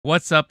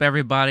What's up,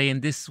 everybody?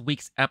 In this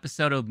week's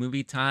episode of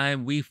Movie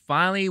Time, we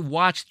finally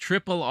watched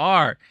Triple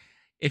R.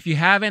 If you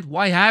haven't,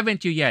 why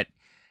haven't you yet?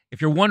 If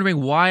you're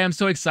wondering why I'm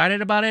so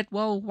excited about it,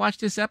 well, watch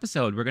this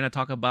episode. We're going to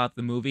talk about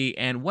the movie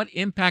and what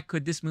impact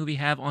could this movie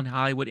have on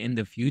Hollywood in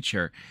the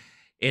future.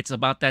 It's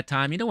about that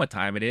time. You know what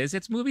time it is.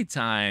 It's Movie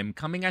Time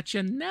coming at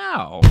you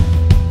now.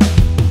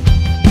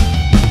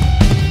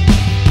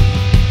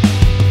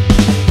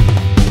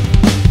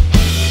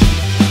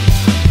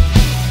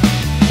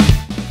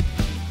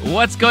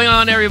 What's going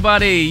on,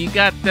 everybody? You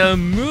got the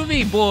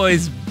movie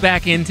boys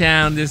back in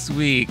town this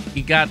week.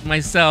 You got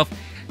myself,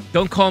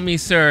 don't call me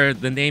sir,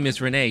 the name is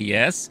Rene,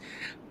 yes?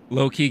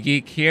 Low-key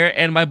geek here,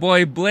 and my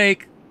boy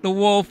Blake, the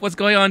wolf. What's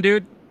going on,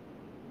 dude?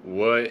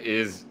 What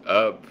is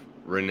up,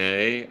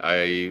 Renee?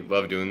 I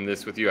love doing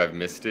this with you. I've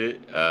missed it.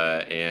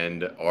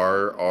 And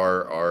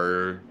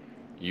are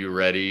you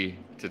ready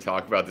to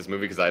talk about this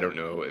movie? Because I don't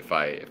know if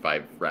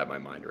I've wrapped my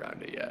mind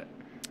around it yet.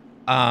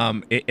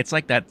 It's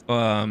like that.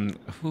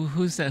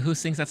 Who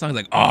sings that song? It's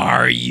like,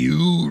 "Are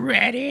you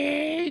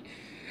ready?"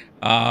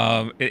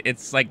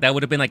 It's like that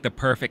would have been like the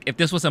perfect. If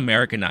this was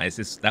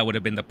Americanized, that would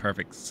have been the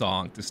perfect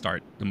song to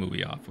start the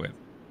movie off with.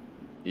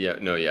 Yeah,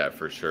 no, yeah,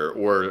 for sure.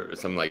 Or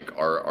something like,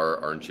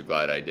 aren't you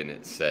glad I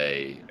didn't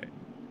say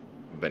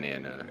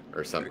banana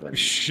or something?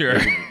 Sure.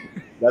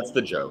 That's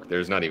the joke.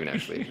 There's not even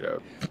actually a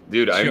joke,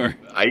 dude. Sure.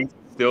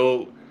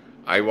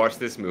 I watched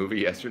this movie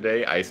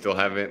yesterday. I still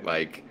haven't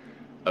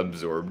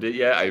absorbed it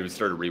yet. I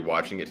started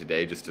rewatching it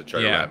today just to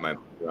try to wrap my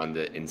mind around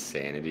the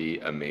insanity,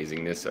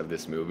 amazingness of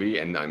this movie,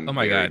 and I'm Oh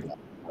my God,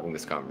 having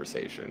this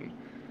conversation.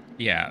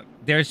 yeah.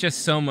 There's just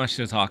so much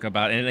to talk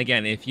about, and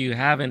again, if you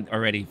haven't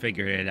already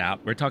figured it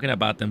out, we're talking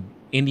about the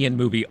Indian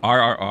movie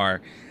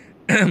RRR.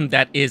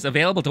 That is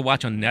available to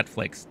watch on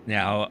Netflix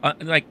now.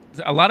 Like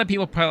a lot of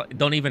people probably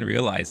don't even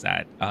realize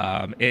that.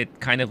 It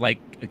kind of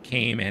like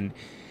came and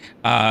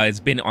it's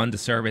been on the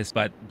service,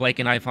 but Blake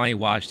and I finally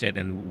watched it,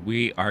 and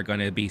we are going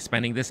to be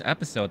spending this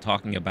episode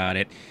talking about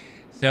it.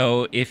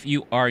 So if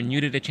you are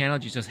new to the channel,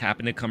 you just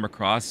happen to come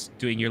across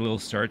doing your little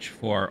search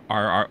for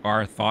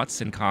RRR thoughts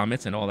and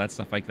comments and all that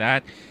stuff like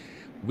that,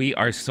 we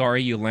are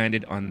sorry you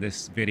landed on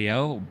this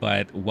video,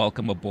 but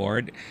welcome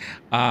aboard.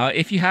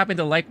 If you happen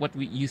to like what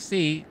you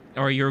see,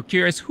 or you're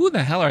curious, who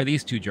the hell are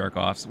these two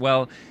jerk-offs?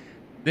 Well,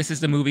 this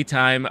is the Movie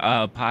Time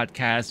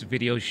podcast,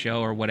 video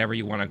show, or whatever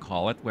you want to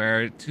call it,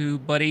 where two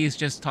buddies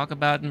just talk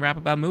about and rap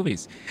about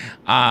movies.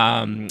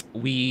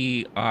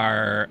 We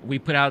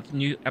put out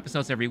new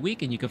episodes every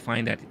week, and you can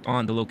find that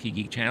on the Low-Key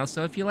Geek channel.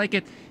 So if you like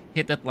it,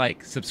 hit that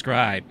like,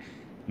 subscribe,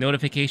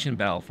 notification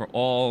bell for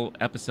all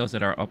episodes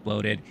that are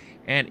uploaded.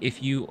 And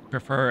if you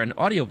prefer an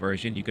audio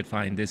version, you could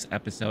find this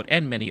episode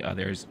and many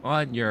others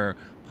on your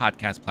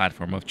podcast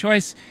platform of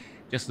choice.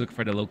 Just look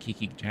for the Low-Key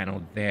Geek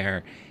channel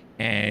there,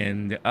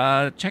 and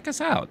check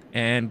us out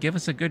and give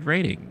us a good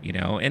rating,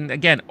 and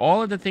again,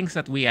 all of the things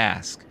that we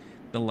ask,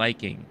 the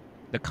liking,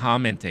 the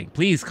commenting,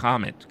 please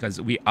comment, because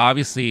we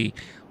obviously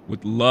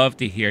would love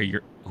to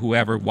hear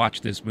whoever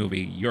watched this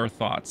movie, your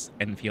thoughts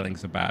and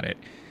feelings about it.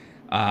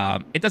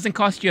 It doesn't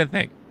cost you a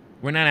thing.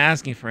 We're not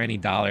asking for any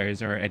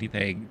dollars or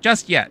anything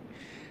just yet.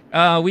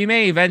 We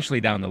may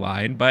eventually down the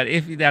line, but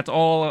if that's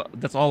all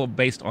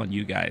based on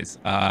you guys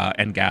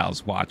and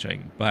gals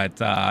watching. But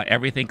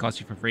everything costs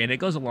you for free, and it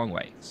goes a long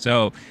way.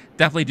 So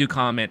definitely do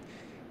comment,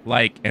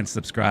 like, and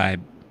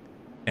subscribe,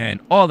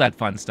 and all that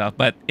fun stuff.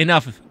 But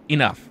enough.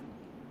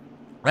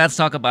 Let's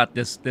talk about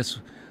this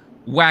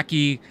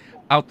wacky,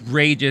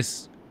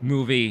 outrageous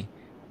movie,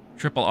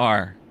 Triple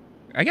R.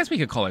 I guess we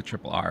could call it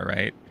Triple R,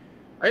 right?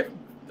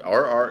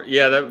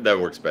 Yeah, that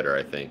works better,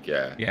 I think.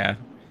 Yeah. Yeah.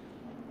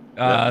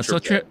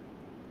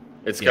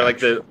 It's kind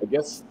of like I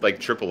guess like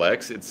Triple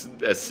X. It's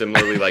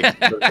similarly like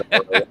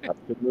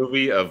the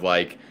movie of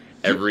like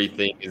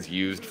everything is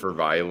used for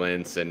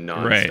violence and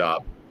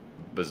nonstop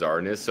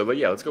bizarreness. So, but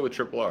yeah, let's go with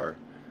Triple R.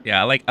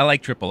 Yeah, I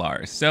like Triple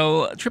R.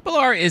 So Triple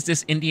R is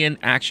this Indian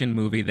action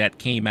movie that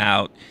came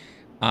out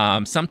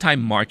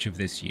sometime March of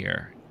this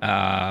year,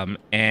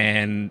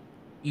 and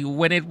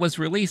when it was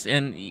released,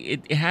 and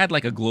it had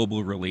like a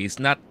global release,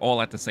 not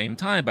all at the same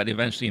time, but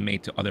eventually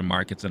made to other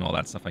markets and all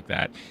that stuff like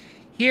that.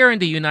 Here in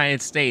the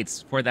United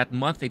States, for that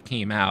month it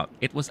came out,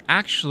 it was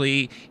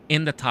actually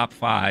in the top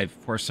 5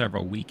 for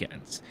several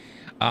weekends.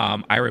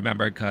 I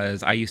remember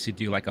because I used to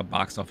do like a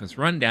box office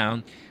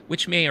rundown,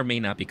 which may or may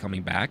not be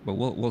coming back, but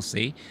we'll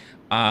see.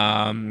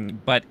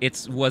 But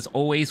it was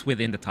always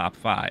within the top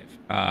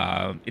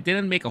 5. It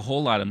didn't make a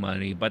whole lot of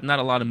money, but not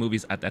a lot of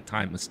movies at that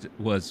time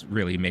was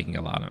really making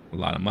a lot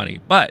of money.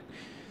 But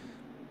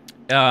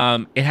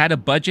it had a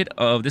budget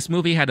of this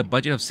movie had a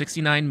budget of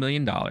 $69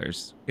 million.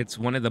 It's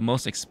one of the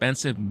most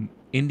expensive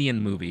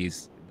Indian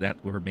movies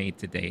that were made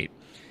to date.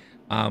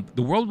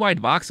 The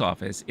worldwide box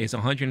office is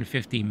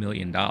 $150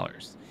 million,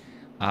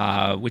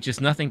 which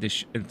is nothing to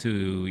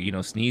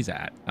sneeze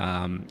at.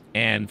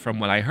 And from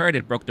what I heard,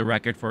 it broke the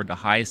record for the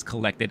highest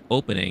collected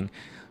opening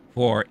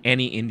for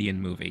any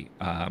Indian movie.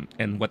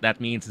 And what that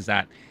means is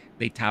that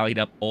they tallied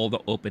up all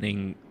the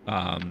opening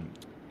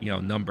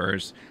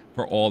numbers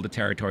for all the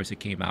territories it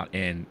came out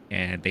in,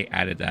 and they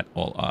added that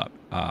all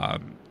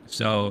up.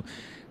 So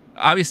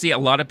obviously, a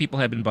lot of people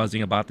have been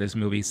buzzing about this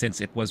movie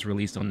since it was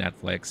released on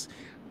Netflix.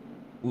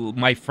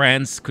 My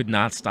friends could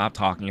not stop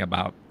talking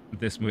about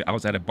this movie. I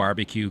was at a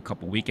barbecue a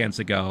couple weekends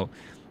ago,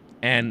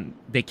 and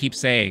they keep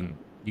saying,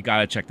 "You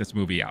gotta check this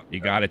movie out. You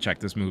gotta check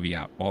this movie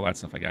out." All that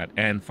stuff like that.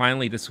 And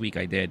finally, this week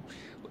I did.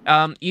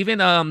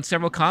 Even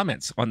several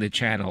comments on the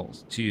channel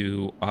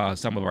to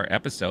some of our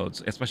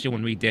episodes, especially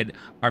when we did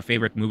our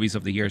favorite movies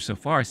of the year so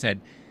far,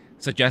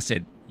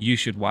 suggested you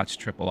should watch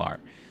Triple R.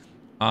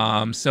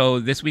 So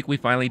this week we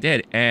finally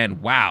did,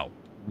 and wow,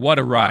 what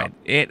a ride!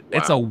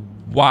 It's a Wow.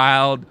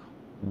 wild,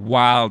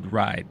 wild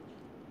ride.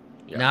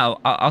 Yeah. Now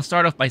I'll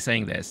start off by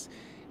saying this,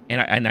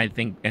 and I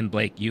think, and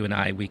Blake, you and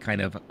I, we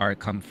kind of are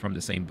come from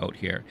the same boat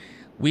here.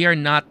 We are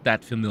not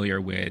that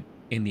familiar with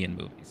Indian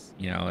movies,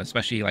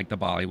 especially like the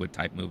Bollywood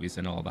type movies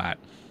and all that.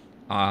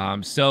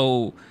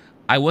 So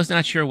I was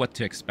not sure what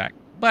to expect,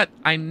 but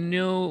I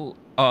knew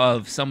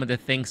of some of the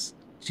things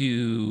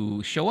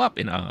to show up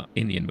in a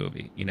Indian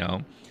movie,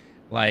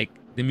 like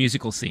the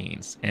musical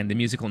scenes and the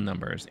musical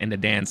numbers and the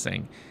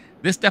dancing.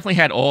 This definitely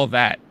had all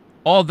that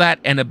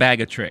and a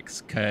bag of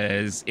tricks,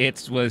 because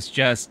it was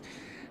just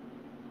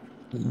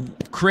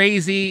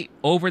crazy,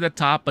 over the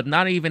top, but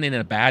not even in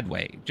a bad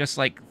way. Just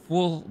like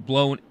full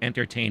blown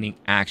entertaining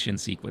action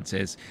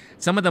sequences.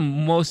 Some of the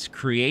most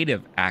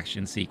creative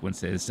action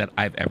sequences that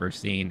I've ever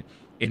seen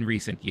in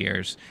recent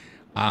years.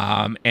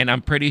 And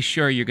I'm pretty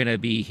sure you're going to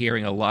be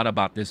hearing a lot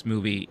about this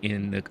movie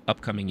in the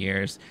upcoming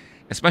years,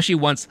 especially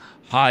once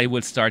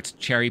Hollywood starts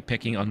cherry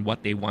picking on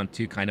what they want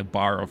to kind of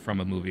borrow from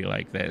a movie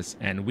like this.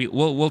 And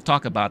we'll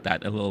talk about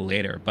that a little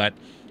later. But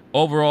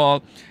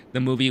overall,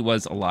 the movie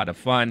was a lot of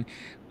fun.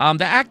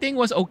 The acting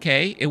was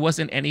okay. It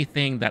wasn't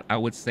anything that I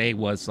would say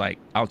was like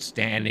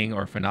outstanding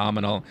or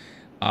phenomenal.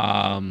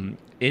 The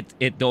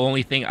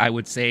only thing I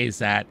would say is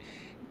that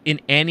in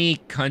any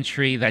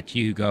country that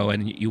you go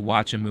and you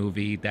watch a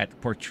movie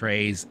that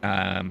portrays,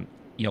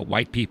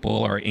 white people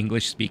or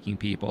English speaking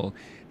people,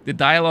 the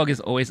dialogue is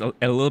always a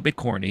little bit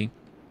corny.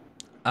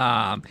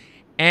 Um,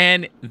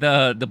 and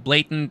the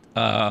blatant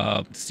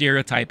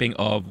stereotyping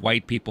of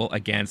white people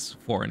against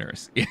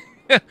foreigners.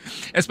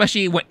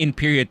 Especially in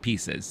period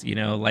pieces,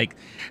 like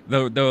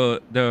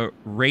the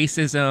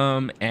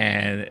racism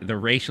and the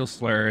racial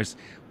slurs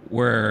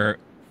were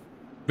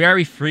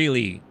very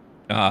freely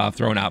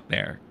thrown out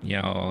there,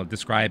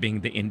 describing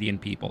the Indian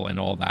people and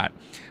all that.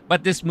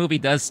 But this movie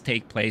does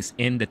take place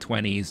in the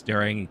 20s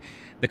during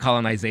the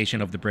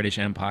colonization of the British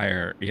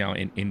Empire,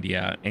 in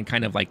India, and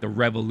kind of like the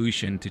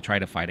revolution to try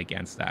to fight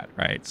against that,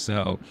 right?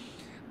 So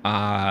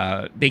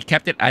they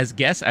kept it as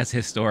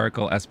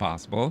historical as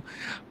possible.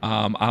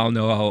 I don't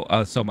know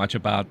so much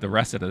about the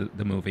rest of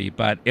the movie,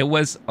 but it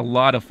was a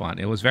lot of fun.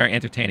 It was very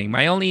entertaining.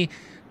 My only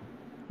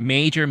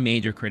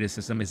major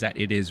criticism is that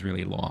it is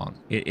really long.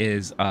 It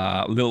is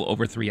a little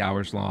over 3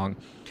 hours long.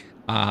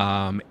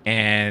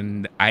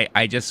 And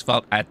I just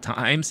felt at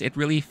times it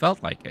really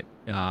felt like it.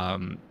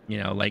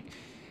 Like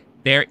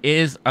there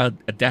is a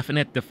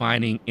definite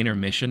defining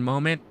intermission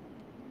moment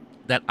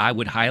that I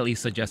would highly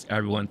suggest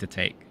everyone to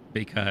take,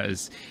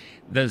 because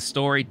the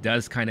story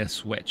does kind of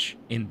switch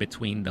in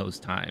between those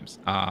times.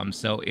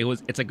 So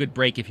it's a good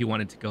break if you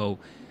wanted to go,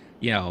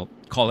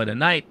 call it a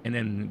night and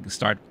then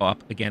start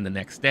up again the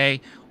next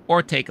day,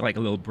 or take like a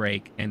little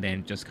break and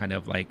then just kind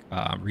of like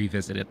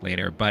revisit it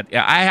later. But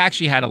yeah, I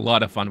actually had a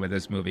lot of fun with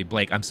this movie.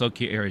 Blake, I'm so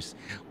curious,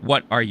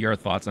 what are your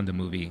thoughts on the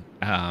movie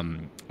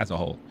as a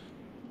whole?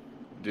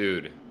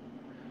 Dude,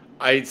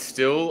 I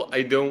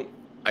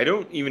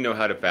don't even know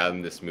how to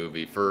fathom this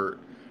movie. For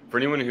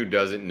anyone who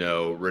doesn't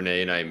know,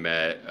 Renee and I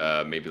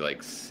met maybe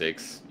like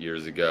 6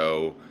 years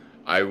ago.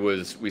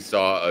 We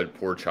saw a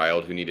poor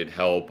child who needed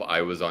help.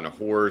 I was on a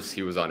horse,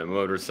 he was on a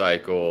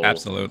motorcycle.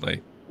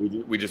 Absolutely.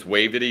 We just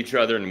waved at each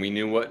other and we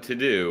knew what to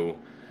do.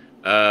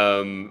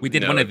 We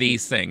did No, one of if you,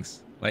 these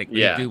things. Like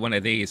we yeah. do one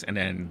of these, and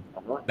then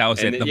that was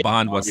And it. then, The yeah,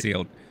 bond was obviously,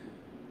 sealed.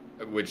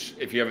 which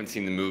if you haven't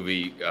seen the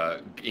movie,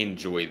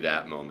 enjoy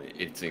that moment.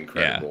 It's Yeah.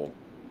 incredible.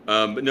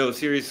 But no,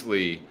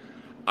 seriously,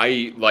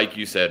 like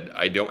you said,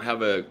 I don't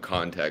have a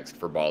context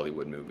for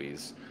Bollywood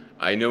movies.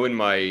 I know in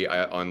my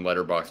on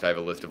Letterboxd I have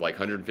a list of like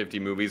 150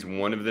 movies.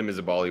 One of them is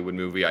a Bollywood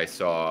movie I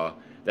saw.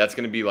 That's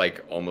going to be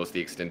like almost the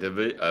extent of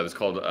it. It was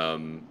called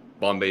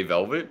Bombay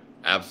Velvet.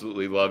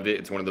 Absolutely loved it.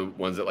 It's one of the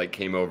ones that like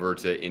came over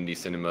to indie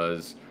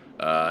cinemas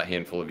a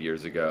handful of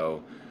years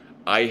ago.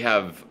 I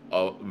have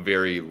a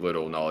very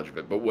little knowledge of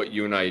it, but what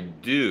you and I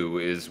do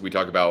is we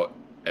talk about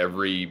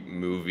every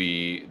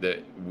movie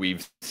that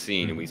we've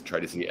seen, and we Mhm. try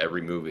to see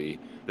every movie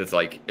that's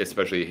like,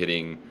 especially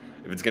hitting.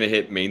 If it's gonna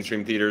hit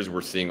mainstream theaters,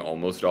 we're seeing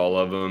almost all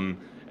of them,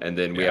 and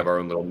then we Yeah. have our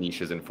own little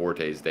niches and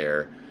fortes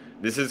there.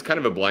 This is kind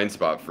of a blind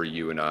spot for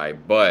you and I,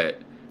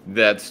 but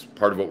that's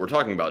part of what we're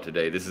talking about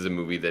today. This is a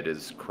movie that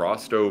is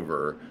crossed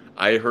over.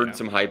 I heard Yeah.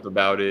 some hype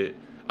about it.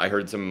 I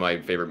heard some of my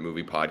favorite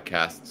movie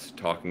podcasts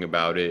talking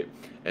about it.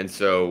 And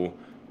so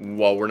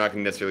while we're not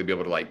going to necessarily be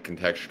able to like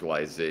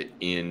contextualize it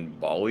in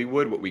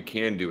Bollywood, what we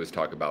can do is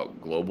talk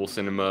about global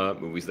cinema,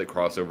 movies that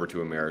cross over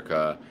to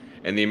America,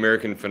 and the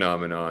American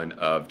phenomenon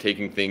of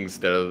taking things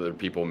that other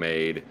people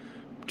made,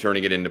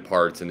 turning it into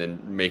parts, and then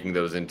making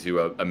those into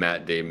a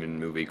Matt Damon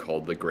movie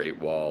called The Great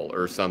Wall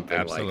or something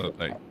like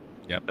Absolutely.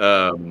 Yep.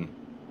 that.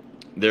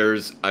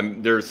 There's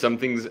some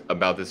things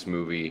about this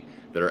movie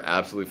that are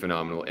absolutely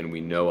phenomenal, and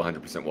we know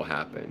 100% will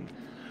happen.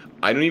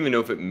 I don't even know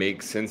if it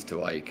makes sense to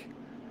like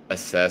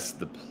assess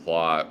the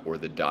plot or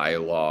the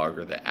dialogue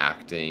or the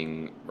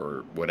acting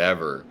or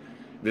whatever.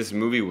 This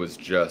movie was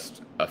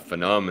just a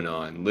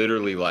phenomenon.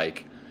 Literally,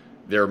 like,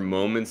 there are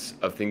moments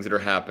of things that are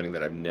happening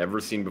that I've never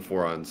seen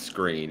before on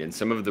screen, and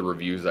some of the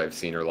reviews I've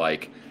seen are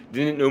like,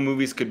 didn't know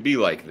movies could be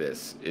like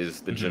this,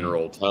 is the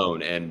general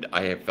tone, and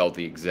I have felt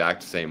the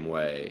exact same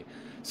way.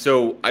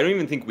 So I don't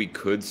even think we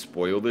could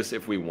spoil this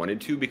if we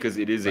wanted to, because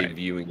it is a Right.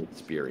 viewing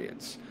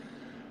experience.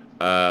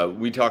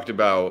 We talked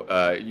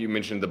about, you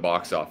mentioned the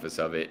box office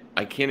of it.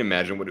 I can't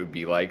imagine what it would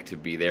be like to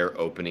be there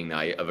opening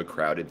night of a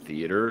crowded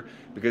theater,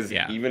 because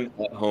Yeah. even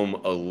at home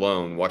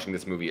alone, watching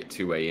this movie at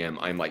 2 a.m.,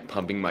 I'm like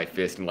pumping my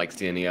fist and like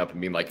standing up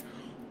and being like,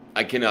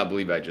 I cannot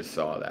believe I just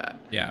saw that.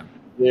 Yeah.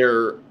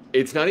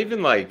 It's not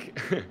even like,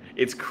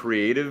 it's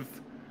creative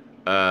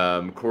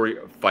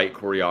fight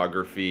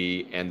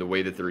choreography and the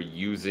way that they're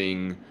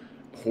using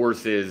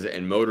horses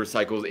and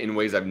motorcycles in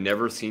ways I've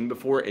never seen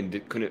before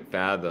and couldn't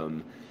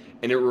fathom.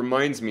 And it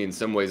reminds me in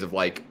some ways of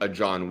like a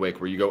John Wick,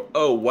 where you go,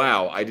 oh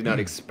wow, I did not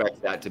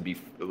expect that to be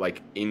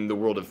like in the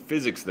world of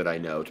physics that I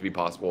know to be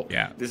possible.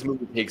 Yeah. This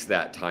movie takes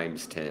that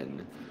times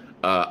 10.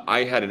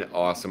 I had an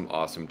awesome,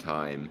 awesome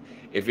time.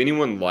 If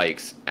anyone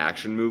likes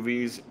action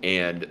movies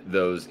and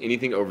those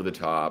anything over the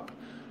top,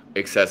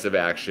 excessive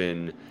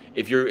action,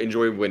 if you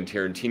enjoy when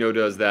Tarantino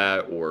does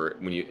that, or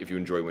if you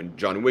enjoy when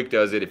John Wick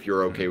does it, if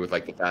you're okay with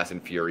like the Fast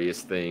and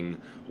Furious thing,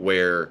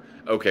 where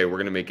okay, we're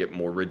gonna make it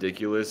more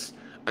ridiculous.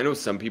 I know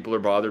some people are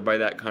bothered by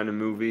that kind of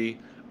movie.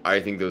 I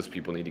think those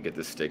people need to get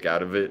the stick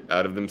out of it,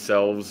 out of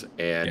themselves,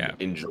 and Yeah.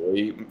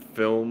 enjoy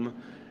film.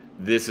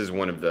 This is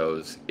one of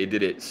those. It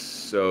did it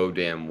so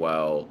damn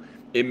well.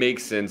 It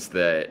makes sense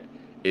that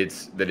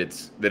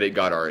it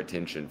got our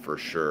attention for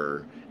sure.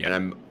 And Yeah.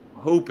 I'm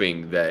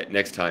hoping that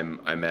next time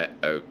I'm at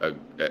a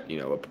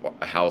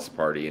house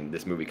party and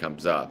this movie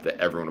comes up, that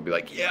everyone will be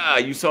like, "Yeah,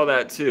 you saw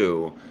that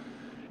too."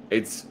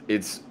 It's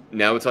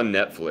now it's on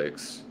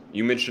Netflix.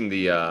 You mentioned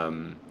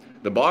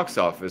the box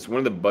office. One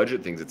of the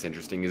budget things that's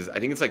interesting is I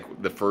think it's like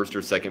the first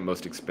or second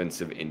most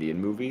expensive Indian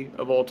movie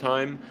of all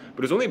time, but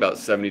it was only about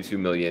 72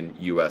 million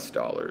US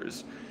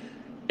dollars.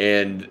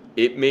 And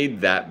it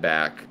made that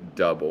back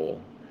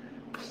double.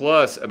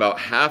 Plus, about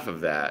half of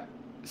that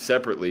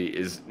separately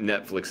is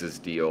Netflix's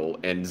deal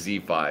and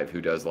Z5, who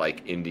does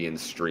like Indian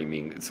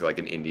streaming. It's like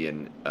an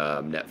Indian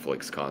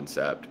Netflix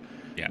concept.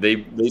 Yeah.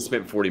 They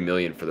spent 40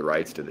 million for the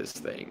rights to this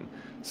thing.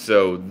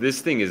 So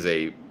this thing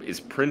is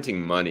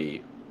printing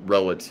money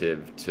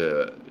relative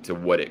to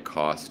what it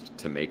cost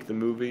to make the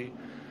movie.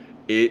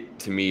 It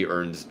to me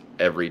earns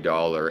every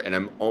dollar,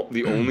 and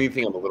the only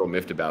thing I'm a little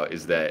miffed about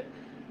is that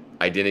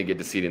I didn't get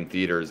to see it in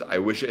theaters. I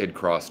wish it had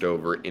crossed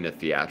over in a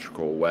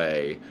theatrical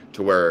way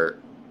to where,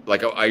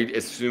 like,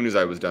 as soon as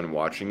I was done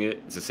watching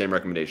it, it's the same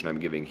recommendation I'm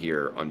giving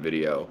here on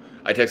video.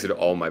 I texted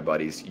all my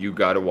buddies, "You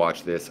got to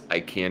watch this. I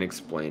can't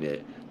explain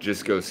it.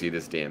 Just go see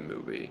this damn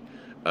movie."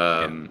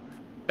 Yeah.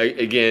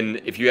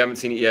 Again, if you haven't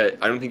seen it yet,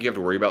 I don't think you have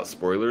to worry about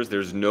spoilers.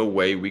 There's no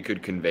way we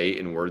could convey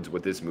in words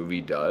what this movie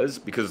does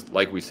because,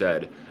 like we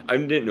said, I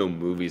didn't know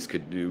movies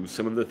could do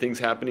some of the things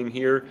happening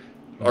here.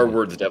 Our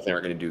words definitely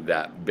aren't going to do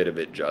that bit of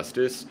it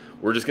justice.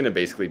 We're just going to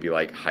basically be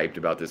like hyped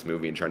about this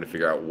movie and trying to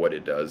figure out what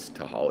it does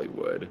to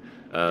Hollywood.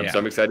 So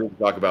I'm excited to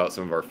talk about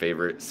some of our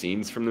favorite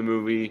scenes from the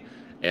movie,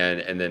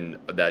 and then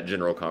that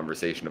general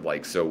conversation of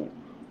like, so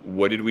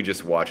what did we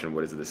just watch and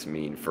what does this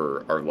mean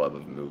for our love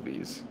of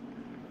movies?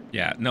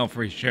 Yeah, no,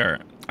 for sure.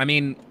 I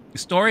mean,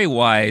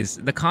 story-wise,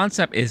 the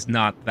concept is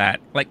not that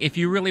like if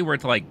you really were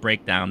to like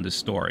break down the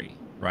story,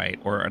 right,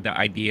 or the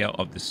idea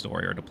of the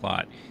story or the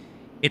plot,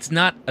 it's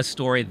not a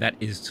story that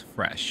is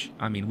fresh.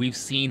 I mean, we've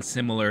seen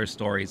similar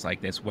stories like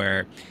this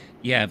where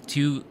you have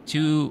two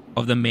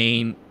of the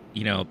main,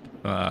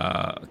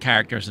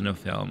 characters in the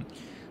film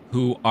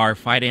who are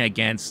fighting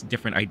against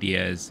different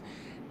ideas.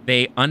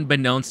 They,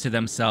 unbeknownst to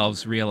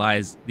themselves,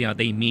 realize,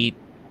 they meet,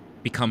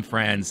 become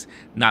friends,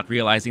 not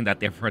realizing that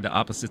they're for the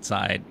opposite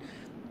side.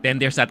 Then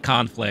there's that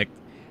conflict.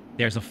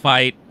 There's a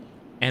fight,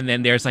 and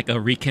then there's like a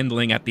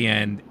rekindling at the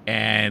end,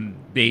 and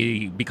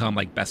they become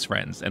like best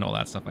friends and all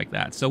that stuff like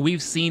that. So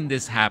we've seen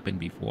this happen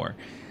before,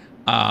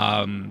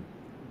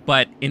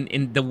 but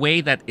in the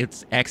way that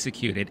it's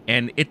executed,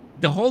 and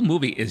the whole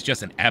movie is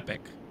just an epic.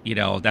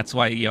 That's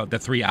why the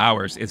 3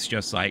 hours. It's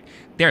just like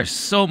there's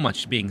so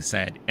much being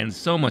said and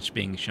so much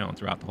being shown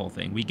throughout the whole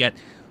thing. We get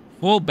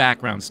full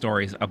background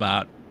stories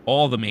about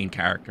all the main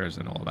characters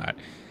and all that.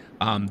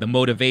 The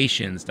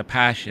motivations, the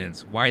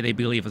passions, why they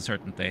believe a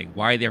certain thing,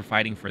 why they're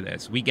fighting for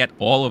this. We get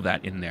all of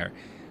that in there.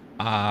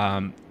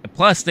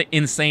 Plus the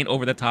insane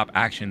over-the-top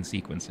action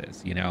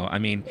sequences. I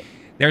mean,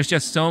 there's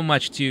just so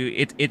much to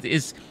it. It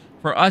is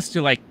for us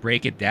to like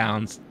break it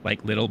down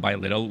like little by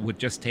little would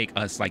just take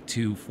us like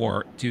 2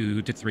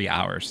 to 3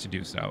 hours to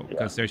do so Yeah,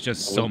 because there's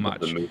just the so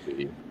length of the much.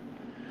 movie.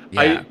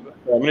 Yeah, I'm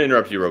going to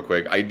interrupt you real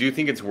quick. I do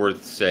think it's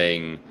worth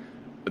saying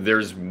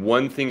there's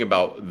one thing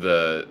about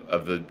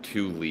the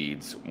two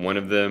leads. One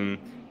of them,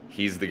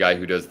 he's the guy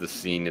who does the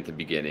scene at the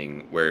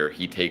beginning where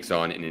he takes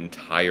on an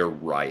entire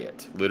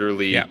riot. yeah,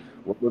 Literally,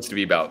 what looks to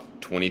be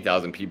about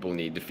 20,000 people, and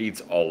he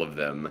defeats all of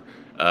them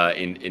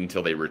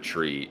until they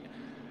retreat.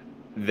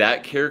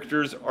 That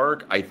character's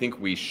arc, I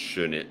think we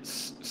shouldn't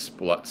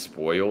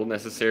spoil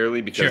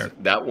necessarily because sure.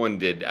 that one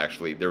did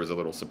actually. There was a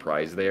little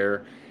surprise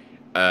there.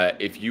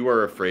 If you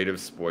are afraid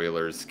of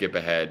spoilers, skip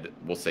ahead.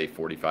 We'll say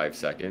 45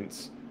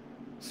 seconds,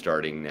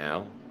 starting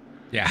now.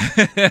 Yeah.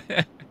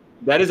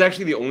 That is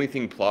actually the only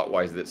thing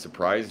plot-wise that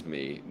surprised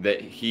me.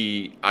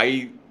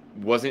 I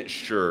wasn't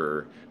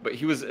sure, but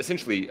he was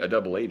essentially a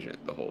double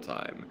agent the whole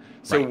time.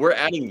 So Right. we're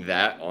adding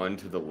that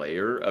onto the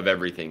layer of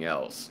everything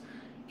else.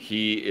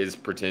 He is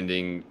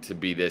pretending to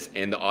be this,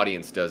 and the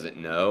audience doesn't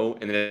know.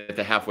 And then at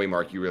the halfway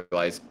mark, you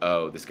realize,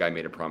 oh, this guy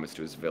made a promise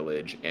to his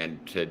village,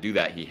 and to do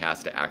that, he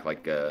has to act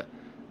like a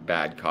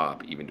bad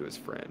cop, even to his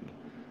friend.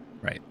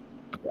 Right.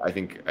 I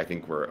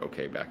think we're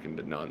okay back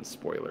into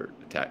non-spoiler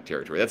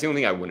territory. That's the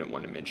only thing I wouldn't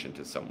want to mention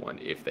to someone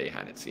if they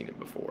hadn't seen it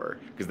before,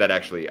 because that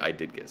actually I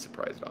did get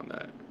surprised on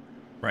that.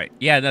 Right.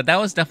 Yeah, that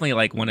was definitely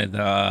like one of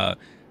the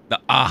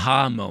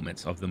aha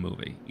moments of the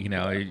movie,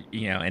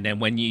 and then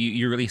when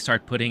you really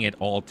start putting it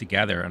all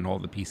together and all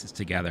the pieces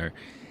together.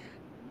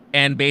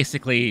 And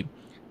basically,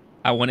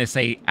 I want to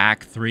say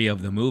act 3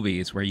 of the movie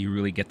is where you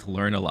really get to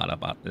learn a lot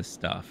about this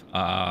stuff.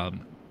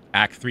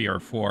 Act 3 or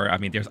 4, I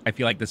mean, I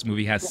feel like this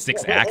movie has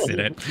 6 acts in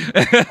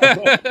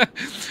it.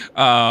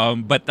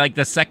 But like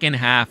the second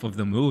half of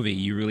the movie,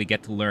 you really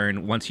get to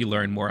learn once you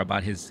learn more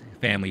about his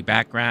family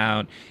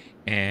background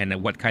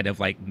and what kind of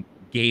like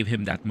gave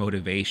him that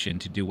motivation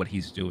to do what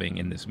he's doing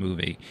in this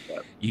movie.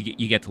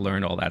 You get to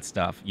learn all that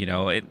stuff.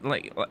 It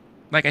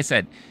like I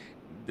said,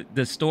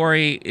 the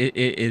story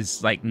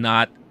is like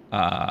not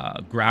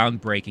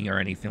groundbreaking or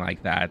anything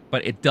like that,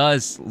 but it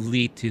does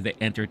lead to the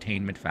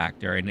entertainment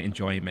factor and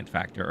enjoyment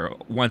factor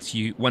once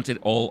it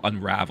all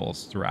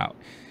unravels throughout,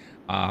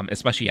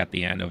 especially at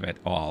the end of it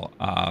all.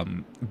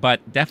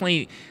 But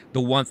definitely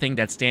the one thing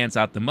that stands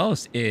out the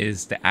most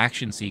is the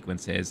action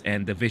sequences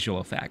and the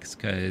visual effects,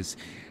 because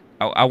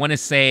I want to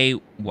say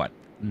what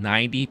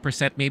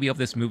 90% maybe of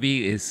this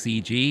movie is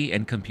CG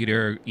and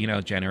computer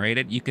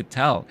generated. You could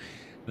tell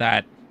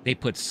that they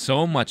put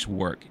so much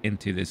work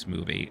into this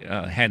movie,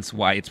 hence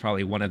why it's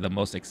probably one of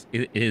the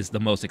it is the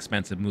most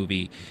expensive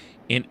movie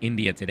in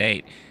India to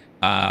date.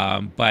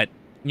 But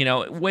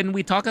when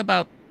we talk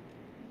about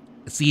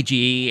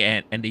CG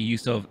and the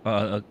use of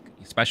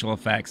special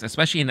effects,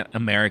 especially in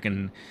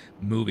American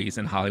movies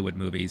and Hollywood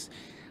movies,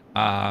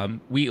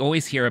 we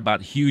always hear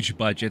about huge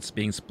budgets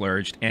being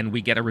splurged, and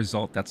we get a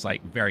result that's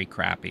like very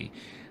crappy.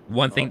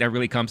 One thing Oh, that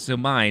really comes to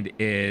mind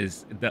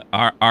is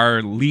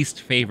our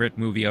least favorite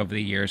movie of the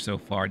year so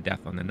far, Death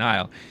on the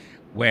Nile,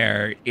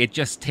 where it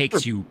just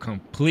takes you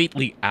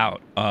completely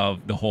out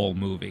of the whole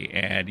movie,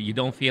 and you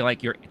don't feel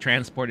like you're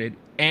transported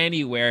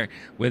anywhere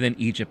within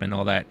Egypt and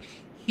all that.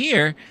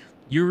 Here,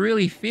 you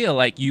really feel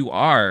like you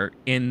are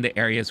in the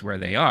areas where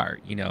they are,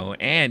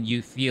 and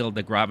you feel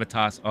the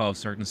gravitas of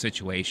certain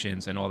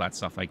situations and all that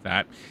stuff like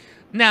that.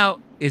 Now,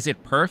 is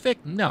it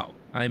perfect? No.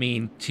 I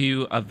mean,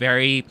 to a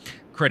very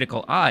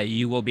critical eye,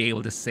 you will be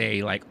able to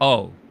say, like,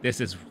 oh, this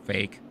is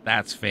fake,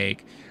 that's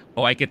fake.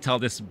 Oh, I could tell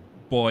this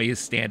boy is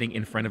standing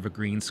in front of a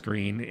green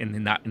screen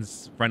and not in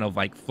front of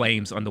like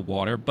flames on the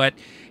water. But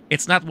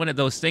it's not one of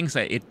those things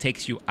that it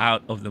takes you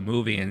out of the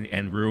movie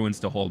and ruins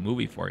the whole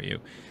movie for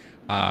you.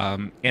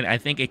 And I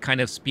think it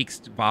kind of speaks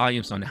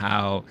volumes on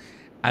how,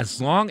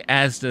 as long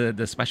as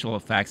the special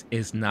effects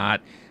is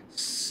not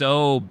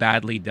so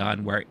badly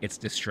done where it's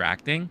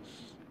distracting,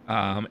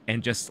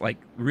 and just like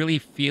really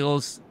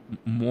feels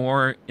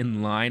more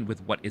in line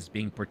with what is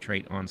being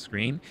portrayed on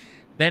screen,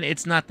 then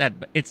it's not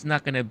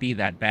going to be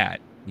that bad.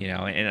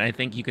 And I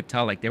think you could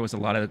tell like there was a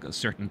lot of a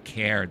certain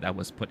care that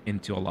was put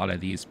into a lot of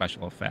these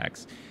special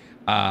effects,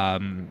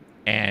 and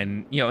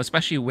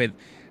especially with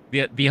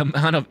the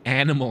amount of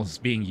animals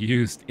being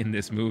used in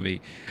this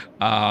movie.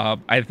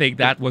 I think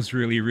that was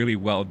really, really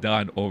well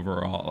done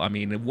overall. I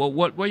mean,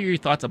 what are your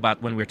thoughts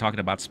about when we're talking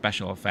about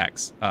special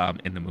effects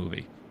in the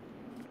movie?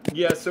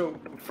 yeah. So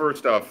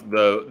first off,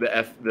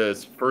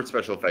 the first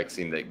special effects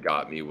scene that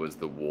got me was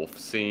the wolf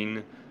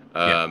scene.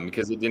 Yeah,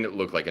 Because it didn't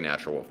look like a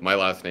natural wolf. My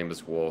last name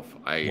is Wolf.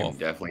 I am Wolf.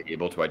 definitely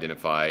able to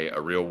identify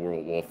a real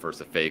world wolf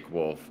versus a fake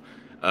wolf.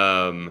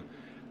 Um,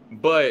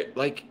 but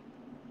like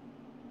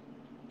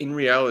in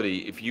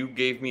reality, if you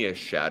gave me a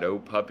shadow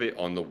puppet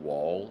on the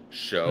wall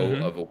show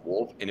Hmm. of a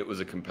wolf and it was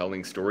a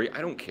compelling story,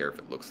 I don't care if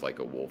it looks like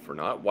a wolf or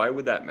not. Why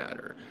would that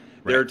matter?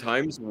 There Right. are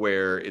times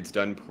where it's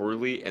done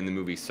poorly and the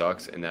movie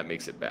sucks and that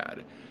makes it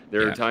bad.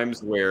 There are Yeah.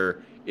 times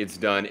where it's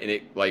done and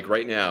it, like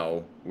right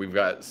now, we've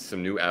got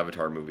some new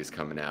Avatar movies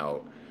coming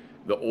out.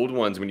 The old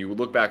ones, when you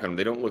look back on them,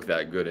 they don't look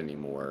that good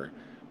anymore.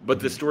 but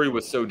the Mhm. story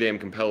was so damn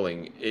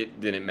compelling, it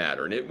didn't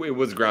matter, and it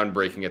was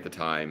groundbreaking at the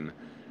time.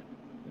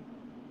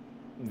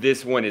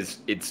 This one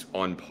it's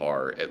on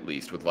par at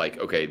least with like,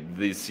 okay,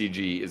 the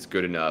CG is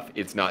good enough.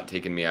 It's not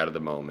taking me out of the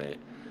moment,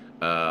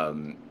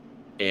 um,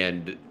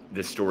 and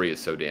the story is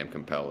so damn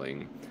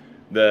compelling.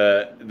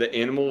 The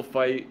animal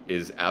fight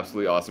is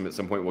absolutely awesome. At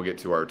some point, we'll get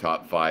to our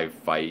top 5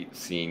 fight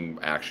scene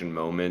action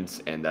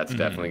moments, and that's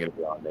definitely Mhm. going to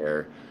be on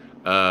there.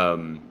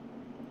 Um,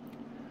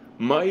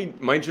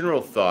 my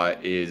general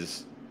thought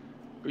is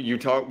we're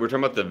talking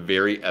about the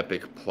very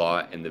epic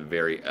plot and the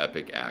very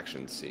epic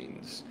action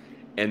scenes.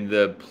 And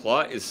the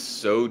plot is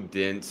so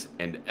dense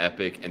and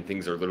epic, and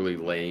things are literally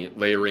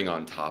layering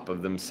on top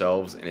of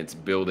themselves, and it's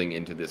building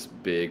into this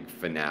big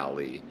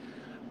finale.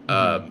 Mhm.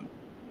 Um,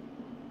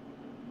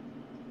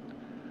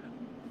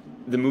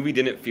 the movie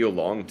didn't feel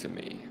long to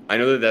me. I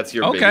know that that's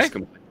your Okay. biggest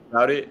complaint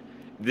about it.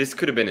 This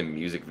could have been a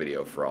music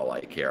video for all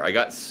I care. I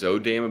got so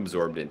damn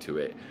absorbed into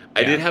it.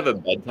 I did Yeah. have a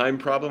bedtime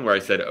problem where I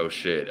said, "Oh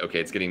shit, okay,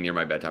 it's getting near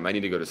my bedtime. I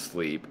need to go to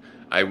sleep."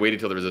 I waited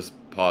till there was this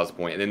pause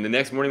point, and then the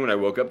next morning when I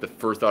woke up, the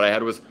first thought I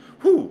had was,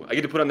 "Whew, I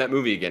get to put on that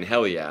movie again.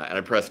 Hell yeah!" And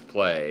I pressed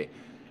play.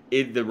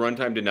 The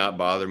runtime did not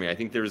bother me. I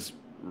think there's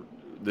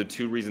the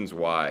two reasons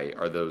why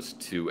are those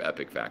two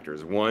epic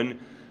factors. One,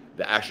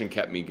 the action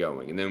kept me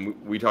going, and then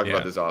we talked about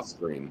Yeah. this off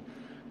screen,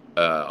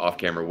 off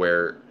camera,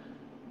 where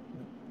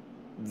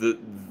the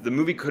the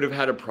movie could have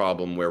had a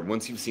problem where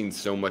once you've seen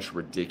so much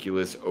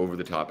ridiculous over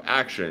the top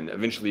action,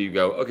 eventually you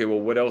go, okay, well,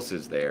 what else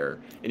is there?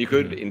 And you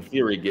could, Mhm. in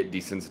theory, get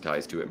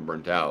desensitized to it and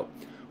burnt out.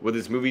 What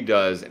this movie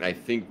does, and I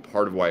think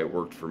part of why it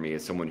worked for me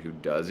as someone who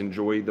does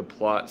enjoy the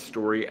plot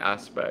story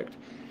aspect,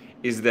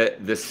 is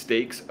that the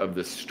stakes of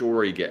the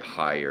story get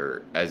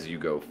higher as you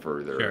go Sure.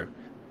 further,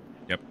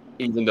 Yep.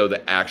 even though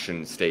the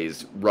action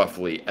stays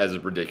roughly as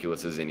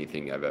ridiculous as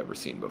anything I've ever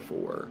seen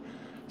before.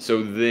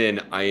 So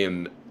then I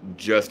am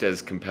just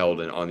as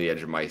compelled and on the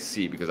edge of my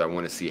seat because I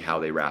want to see how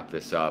they wrap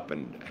this up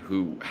and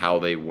how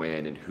they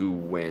win and who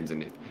wins,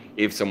 and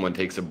if someone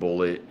takes a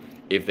bullet,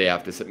 if they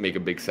have to make a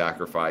big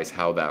sacrifice,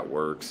 how that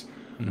works.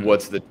 Mhm.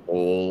 What's the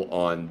toll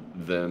on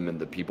them and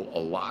the people? A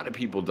lot of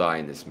people die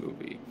in this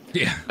movie.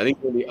 Yeah. I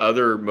think one of the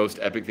other most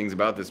epic things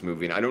about this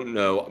movie, and I don't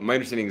know, my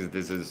understanding is that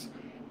this is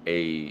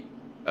a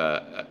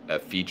a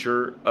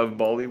feature of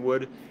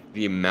Bollywood.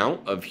 The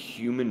amount of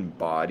human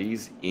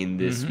bodies in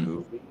this Mhm.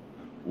 movie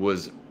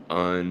was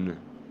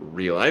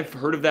unreal. I've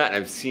heard of that, and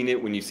I've seen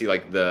it when you see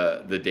like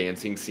the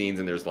dancing scenes,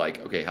 and there's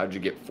like, okay, how did you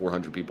get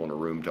 400 people in a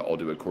room to all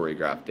do a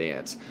choreographed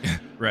dance?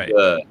 Right.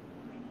 The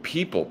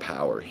people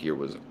power here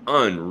was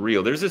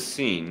unreal. There's a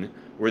scene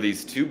where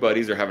these two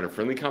buddies are having a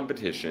friendly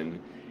competition,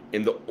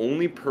 and the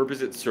only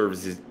purpose it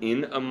serves is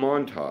in a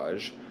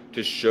montage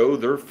to show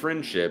their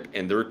friendship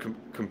and their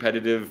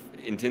competitive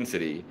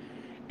intensity.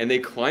 And they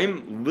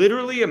climb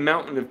literally a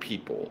mountain of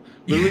people,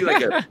 literally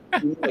like a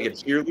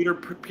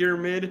cheerleader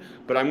pyramid.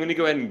 But I'm going to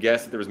go ahead and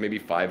guess that there was maybe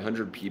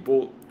 500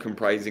 people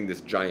comprising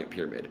this giant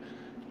pyramid.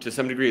 To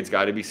some degree, it's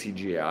got to be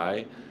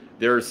CGI.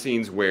 There are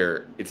scenes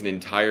where it's an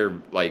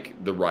entire, like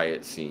the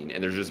riot scene,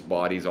 and there's just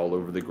bodies all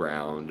over the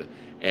ground,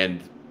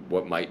 and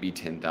what might be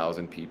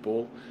 10,000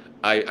 people.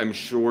 I'm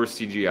sure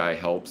CGI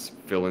helps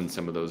fill in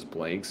some of those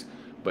blanks,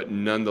 but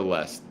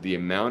nonetheless, the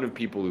amount of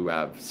people who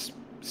have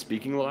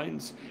speaking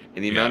lines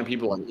and the amount Yeah. of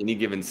people on any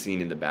given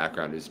scene in the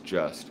background is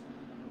just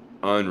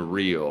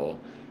unreal.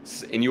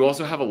 And you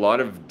also have a lot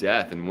of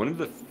death. And one of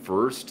the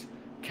first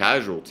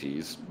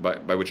casualties,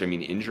 by which I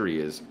mean injury,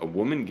 is a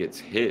woman gets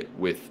hit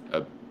with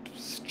a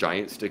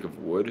giant stick of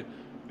wood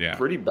Yeah.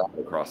 pretty bad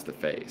across the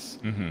face.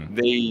 Mhm.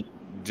 They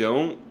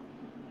don't.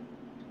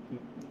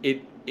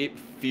 It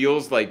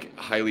feels like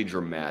highly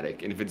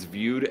dramatic, and if it's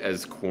viewed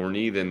as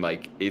corny, then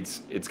like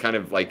it's kind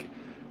of like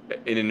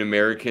in an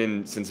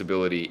American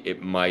sensibility,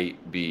 it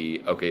might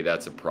be okay.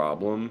 That's a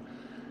problem.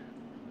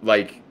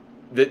 Like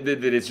that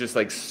it's just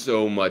like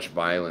so much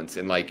violence,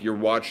 and like you're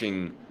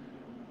watching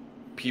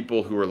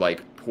people who are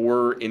like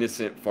poor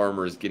innocent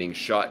farmers getting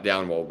shot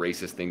down while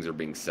racist things are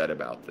being said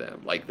about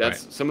them. Like Right.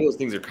 that's some of those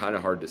things are kind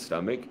of hard to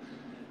stomach.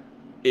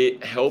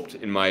 It helped,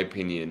 in my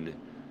opinion,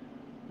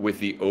 with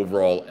the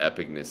overall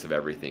epicness of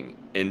everything.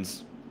 And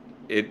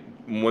it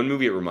one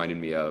movie it reminded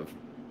me of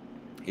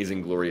is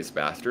Inglorious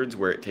Bastards,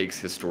 where it takes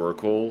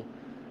historical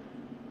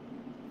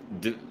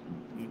de-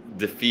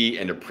 defeat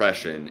and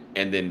oppression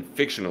and then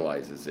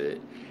fictionalizes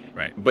it.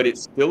 Right. But it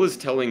still is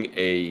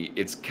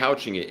it's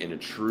couching it in a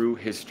true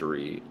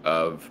history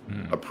of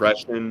Mhm.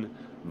 oppression,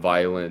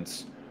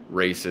 violence,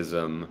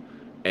 racism,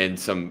 and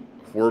some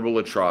horrible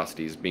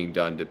atrocities being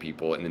done to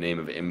people in the name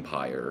of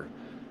empire.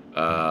 Mhm.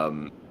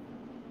 Um,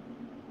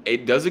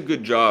 it does a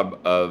good job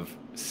of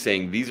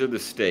saying these are the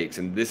stakes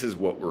and this is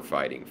what we're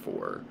fighting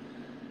for.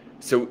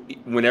 So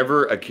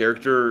whenever a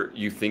character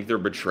you think they're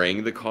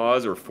betraying the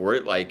cause or for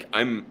it, like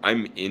I'm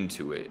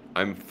into it.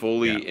 I'm Yeah.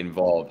 fully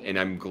involved, and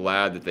I'm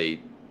glad that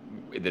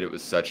it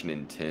was such an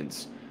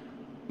intensely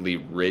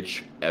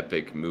rich,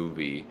 epic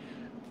movie.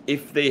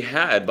 If they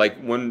had like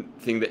one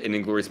thing that an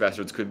Inglorious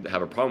Bastards could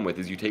have a problem with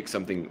is you take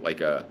something like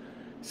a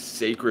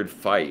sacred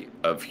fight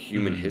of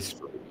human Mhm.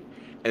 history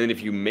and then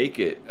if you make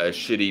it a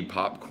shitty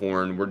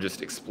popcorn, we're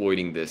just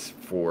exploiting this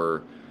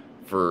for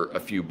a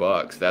few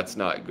bucks. That's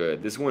not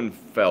good. This one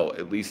felt,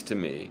 at least to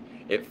me,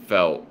 it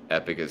felt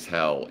epic as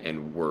hell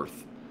and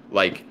worth,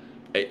 like,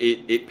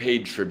 it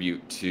paid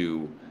tribute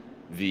to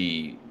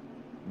the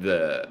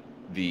the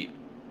the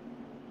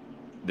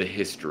the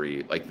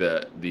history, like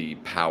the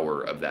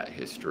power of that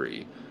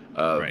history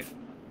of Right.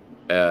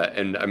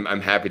 and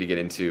I'm happy to get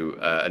into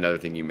another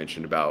thing you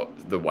mentioned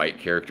about the white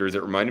characters.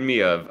 It reminded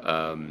me of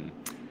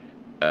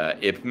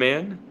Ip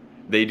Man.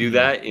 They do Mm.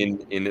 that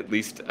in at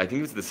least, I think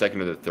it was the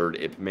second or the third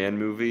Ip Man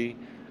movie,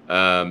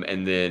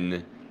 and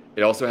then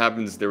it also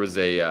happens. There was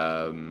a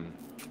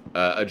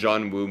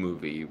John Woo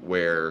movie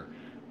where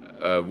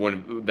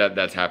one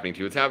that's happening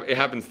too. It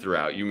happens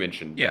throughout. You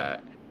mentioned Yeah.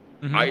 that.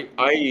 Hmm.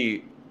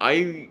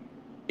 I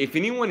if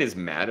anyone is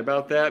mad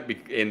about that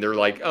and they're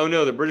like, "Oh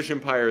no, the British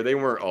Empire, they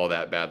weren't all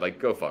that bad," like,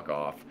 go fuck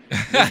off.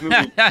 This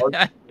movie, part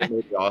of what made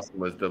it awesome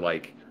was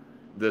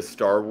the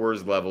Star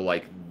Wars level,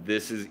 like,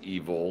 this is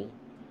evil.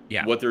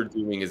 Yeah. What they're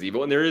doing is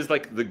evil, and there is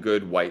like the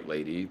good white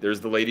lady.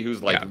 There's the lady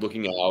who's like Yeah.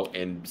 looking out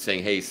and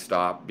saying, "Hey,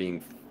 stop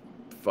being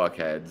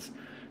fuckheads,"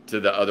 to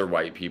the other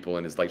white people,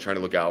 and is like trying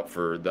to look out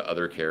for the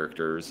other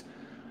characters.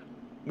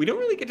 We don't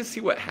really get to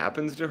see what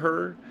happens to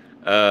her.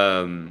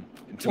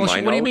 To Well, my what do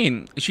you knowledge.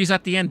 mean? She's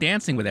at the end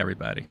dancing with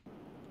everybody.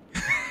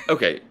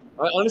 Okay.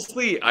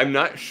 Honestly, I'm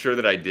not sure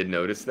that I did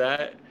notice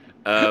that.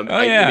 Oh It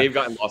may yeah. have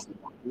gotten lost.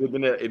 It'd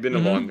been a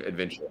Hmm. long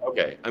adventure.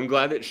 Okay, I'm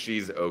glad that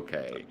she's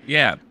okay.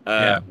 Yeah.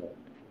 Uh, Yeah.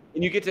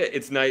 and you get to,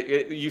 it's nice.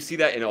 You see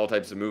that in all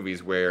types of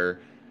movies where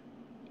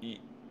y-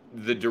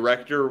 the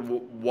director,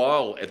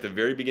 while at the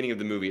very beginning of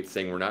the movie, it's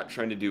saying we're not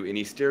trying to do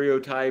any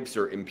stereotypes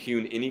or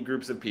impugn any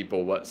groups of people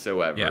Yeah.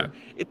 whatsoever.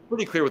 It's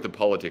pretty clear what the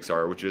politics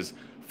are, which is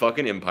fuck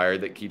an empire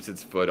that keeps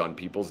its foot on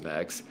people's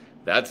necks.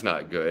 That's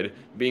not good.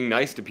 Being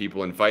nice to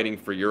people and fighting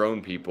for your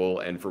own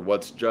people and for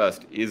what's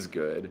just is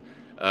good.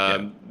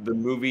 Yeah. The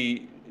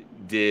movie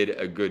did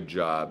a good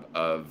job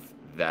of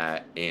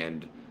that,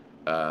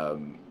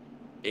 um,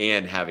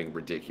 and having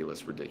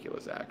ridiculous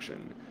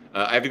action.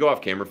 I have to go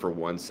off camera for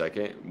 1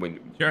 second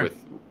Sure. with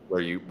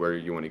where you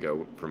want to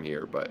go from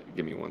here, but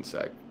give me 1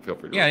 sec. Feel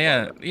free to Yeah, reply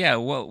yeah, back. yeah.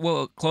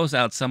 We'll close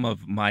out some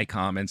of my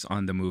comments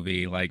on the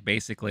movie. Like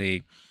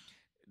basically,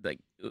 like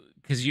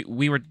because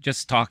we were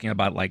just talking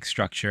about like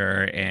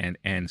structure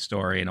and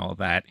story and all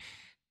that.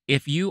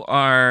 If you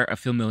are a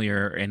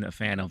familiar and a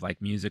fan of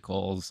like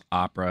musicals,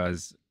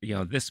 operas,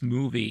 this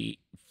movie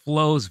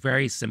flows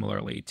very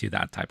similarly to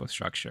that type of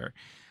structure,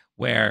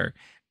 where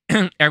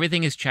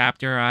everything is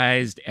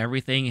chapterized,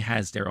 everything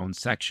has their own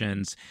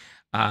sections.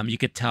 You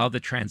could tell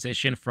the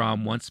transition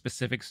from one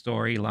specific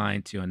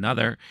storyline to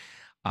another.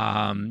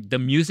 The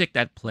music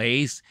that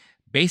plays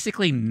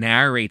basically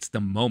narrates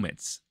the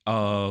moments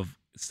of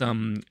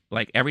some,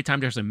 like every time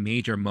there's a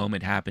major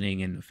moment happening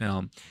in the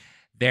film,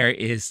 there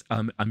is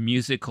a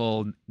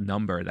musical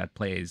number that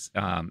plays,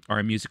 or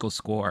a musical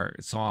score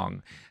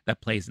song that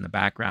plays in the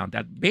background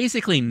that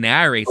basically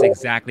narrates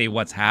exactly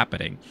what's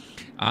happening.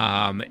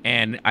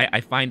 And I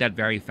find that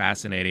very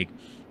fascinating.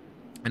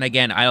 And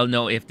again, I don't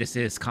know if this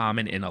is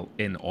common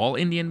in all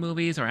Indian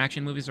movies or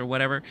action movies or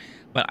whatever,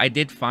 but I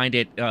did find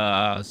it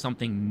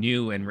something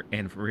new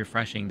and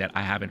refreshing that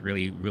I haven't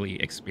really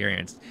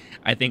experienced.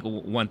 I think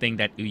one thing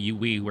that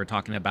we were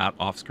talking about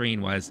off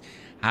screen was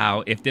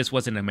how if this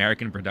was an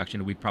American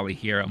production, we'd probably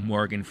hear a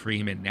Morgan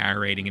Freeman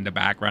narrating in the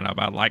background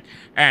about like,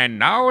 and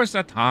now is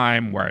the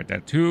time where the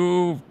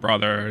two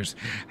brothers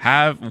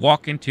have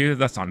walk into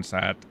the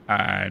sunset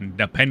and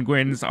the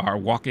penguins are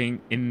walking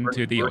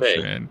into the Renee,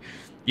 ocean.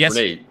 Yes.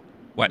 Renee,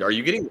 What? are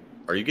you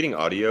getting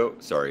audio?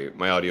 Sorry,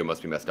 my audio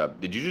must be messed up.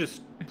 Did you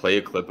just play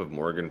a clip of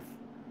Morgan?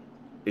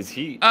 Is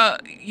he?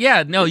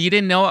 Yeah, no, Is, you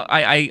didn't know.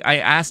 I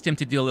asked him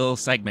to do a little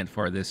segment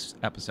for this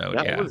episode.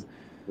 that Yeah. was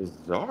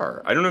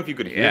bizarre. I don't know if you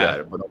could hear Yeah.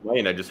 that, but on my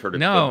end, I just heard a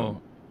clip of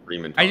No.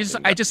 Freeman I just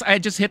talking. I just I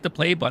just hit the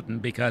play button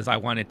because I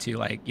wanted to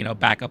like,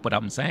 back up what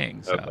I'm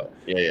saying. Okay. So,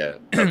 Yeah.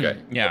 Okay.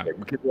 yeah. Okay.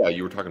 Because, yeah,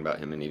 you were talking about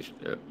him and each.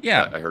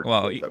 Yeah. I heard.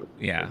 Well, That was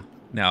yeah. good.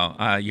 No,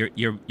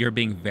 you're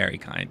being very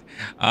kind.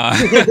 Uh,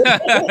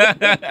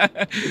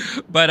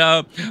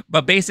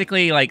 but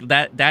basically like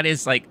that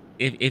is like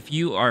if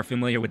you are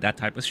familiar with that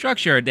type of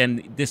structure,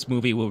 then this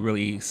movie will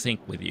really sync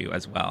with you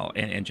as well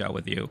and gel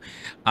with you.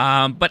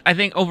 But I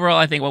think overall,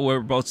 I think what we're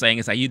both saying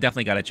is that you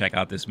definitely got to check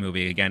out this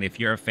movie again if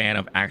you're a fan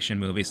of action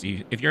movies.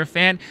 If you're a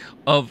fan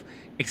of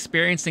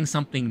experiencing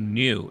something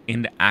new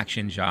in the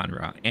action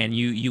genre, and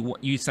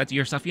you said to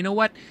yourself, you know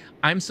what,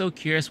 I'm so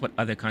curious what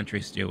other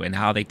countries do and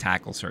how they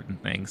tackle certain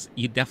things,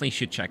 you definitely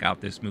should check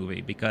out this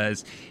movie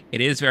because it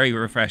is very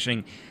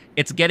refreshing.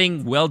 It's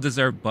getting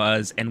well-deserved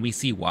buzz, and we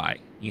see why.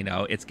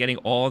 It's getting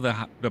all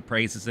the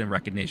praises and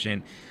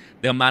recognition.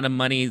 The amount of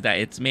money that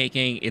it's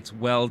making, it's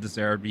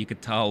well-deserved. You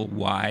could tell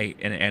why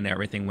and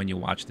everything when you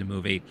watch the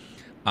movie.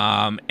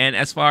 And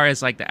as far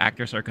as like the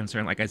actors are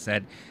concerned, like I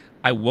said,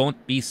 I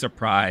won't be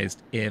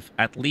surprised if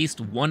at least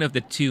one of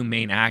the two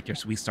main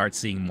actors we start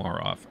seeing more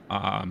of,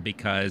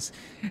 because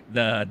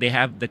they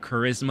have the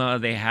charisma,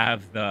 they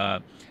have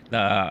the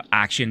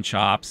action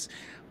chops.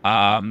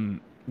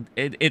 Um,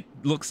 it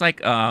looks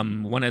like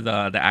one of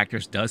the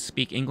actors does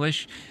speak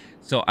English,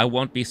 so I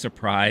won't be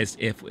surprised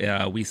if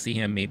we see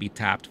him maybe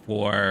tapped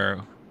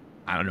for,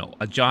 I don't know,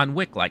 a John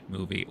Wick like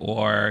movie,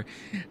 or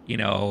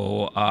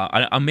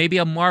maybe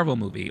a Marvel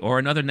movie or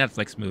another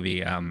Netflix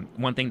movie.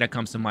 One thing that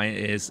comes to mind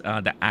is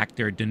the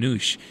actor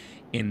Danush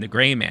in The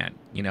Gray Man.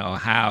 You know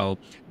how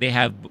they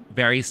have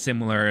very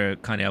similar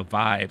kind of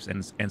vibes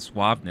and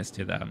suaveness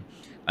to them,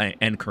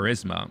 and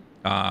charisma.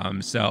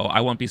 So I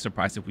won't be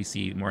surprised if we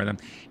see more of them.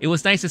 It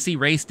was nice to see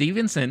Ray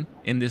Stevenson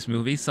in this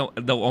movie. So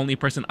the only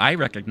person I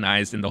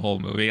recognized in the whole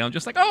movie, I'm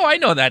just like, oh, I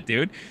know that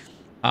dude.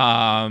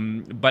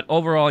 But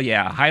overall,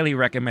 yeah, highly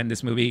recommend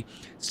this movie.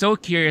 So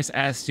curious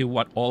as to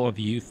what all of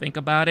you think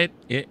about it.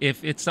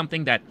 If it's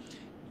something that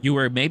you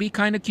were maybe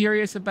kind of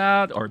curious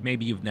about, or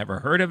maybe you've never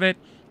heard of it,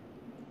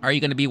 are you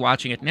going to be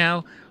watching it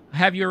now?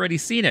 Have you already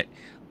seen it?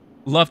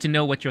 Love to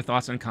know what your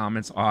thoughts and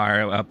comments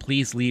are.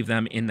 Please leave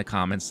them in the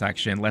comments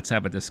section. Let's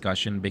have a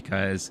discussion,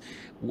 because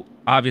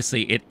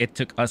obviously it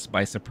took us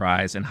by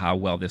surprise and how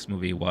well this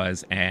movie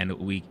was, and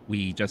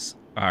we just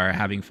are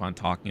having fun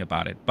talking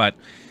about it. But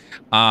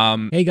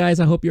hey guys,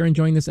 I hope you're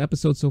enjoying this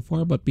episode so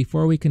far. But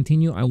before we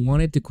continue, I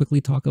wanted to quickly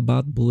talk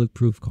about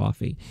Bulletproof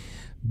Coffee.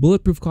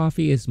 Bulletproof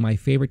Coffee is my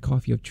favorite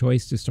coffee of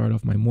choice to start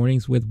off my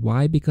mornings with.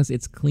 Why? Because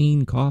it's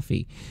clean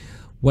coffee.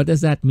 What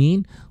does that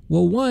mean?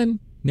 Well, one,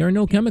 there are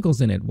no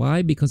chemicals in it.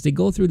 Why? Because they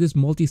go through this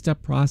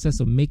multi-step process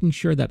of making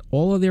sure that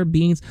all of their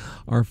beans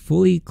are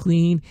fully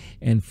clean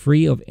and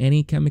free of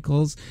any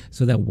chemicals,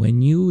 so that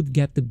when you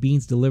get the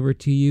beans delivered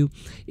to you,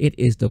 it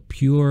is the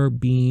pure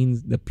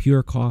beans, the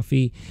pure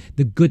coffee,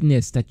 the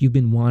goodness that you've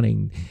been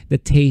wanting, the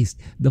taste,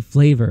 the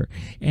flavor,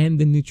 and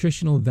the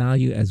nutritional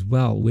value as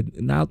well,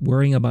 without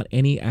worrying about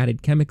any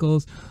added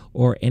chemicals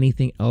or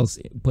anything else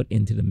put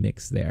into the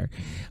mix there.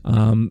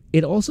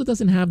 It also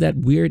doesn't have that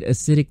weird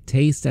acidic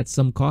taste that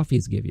some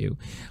coffees give you.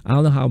 I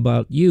don't know how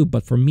about you,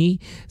 but for me,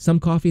 some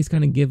coffees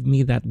kind of give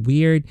me that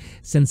weird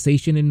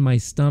sensation in my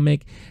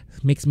stomach,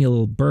 makes me a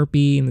little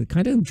burpy, and it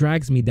kind of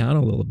drags me down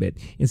a little bit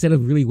instead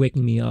of really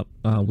waking me up,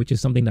 which is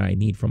something that I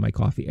need from my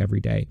coffee every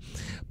day.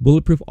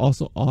 Bulletproof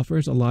also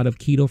offers a lot of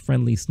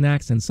keto-friendly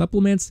snacks and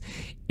supplements,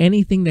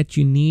 anything that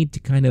you need to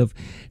kind of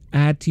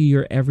add to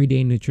your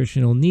everyday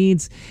nutritional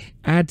needs,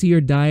 add to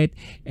your diet,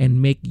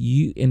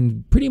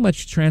 and pretty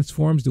much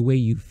transforms the way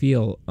you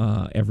feel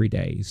every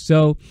day.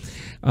 So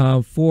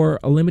for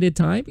a limited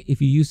time,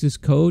 if you use this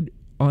code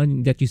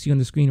that you see on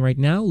the screen right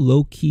now,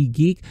 LOWKEY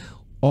GEEK,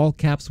 all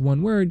caps,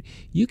 one word,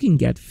 you can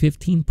get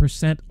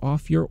 15%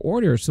 off your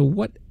order. So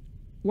what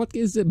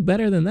is it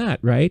better than that,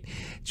 right?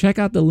 Check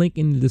out the link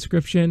in the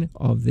description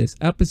of this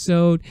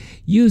episode.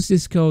 Use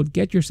this code,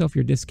 get yourself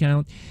your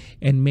discount,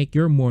 and make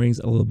your mornings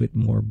a little bit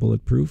more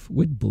bulletproof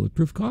with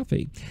Bulletproof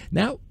Coffee.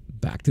 Now,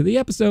 back to the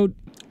episode.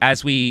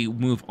 As we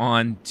move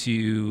on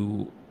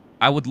to,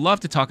 I would love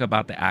to talk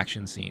about the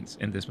action scenes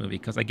in this movie,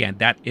 because again,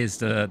 that is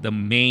the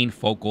main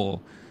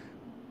focal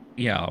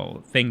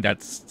thing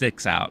that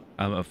sticks out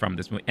from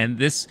this movie. And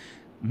this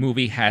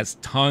movie has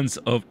tons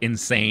of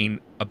insane,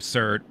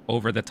 absurd,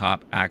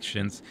 over-the-top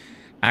action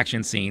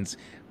scenes,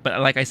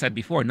 but like I said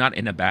before, not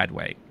in a bad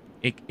way.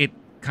 It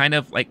kind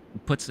of like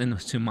puts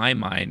into my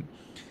mind,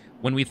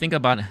 when we think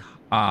about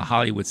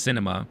Hollywood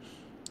cinema,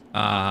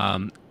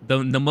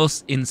 the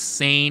most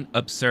insane,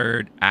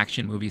 absurd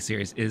action movie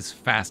series is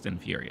Fast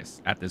and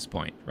Furious at this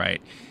point, right?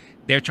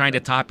 They're trying to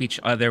top each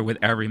other with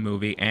every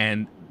movie,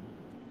 and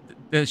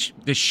the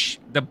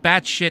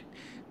batshit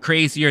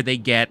crazier they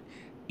get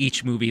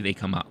each movie they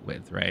come out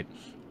with, right?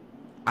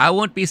 I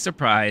won't be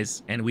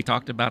surprised, and we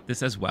talked about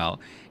this as well,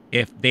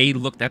 if they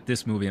looked at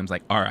this movie and was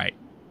like, all right,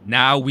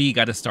 now we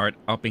got to start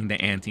upping the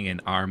ante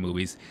in our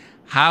movies.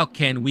 How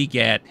can we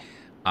get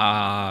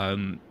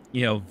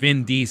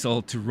Vin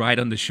Diesel to ride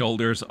on the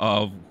shoulders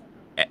of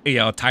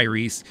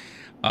Tyrese,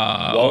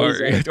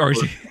 or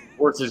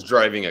horses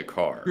driving a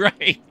car,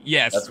 right?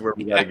 Yes, that's where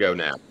we got to go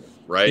now.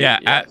 Right? Yeah,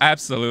 yes.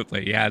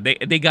 Absolutely. Yeah,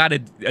 they got to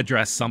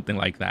address something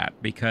like that,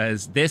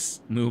 because this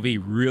movie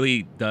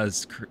really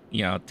does,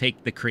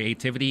 take the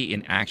creativity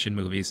in action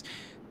movies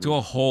to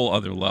a whole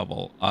other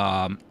level.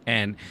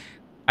 And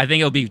I think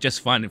it'll be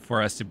just fun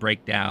for us to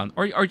break down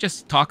or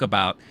just talk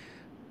about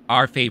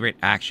our favorite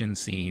action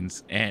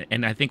scenes.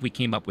 And I think we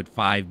came up with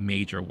 5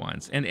 major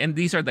ones. And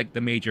these are like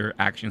the major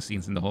action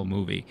scenes in the whole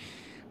movie.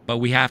 But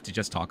we have to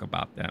just talk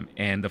about them.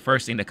 And the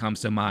first thing that comes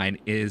to mind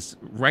is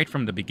right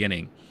from the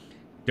beginning,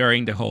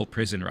 during the whole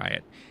prison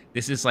riot.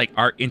 This is like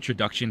our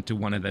introduction to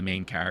one of the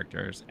main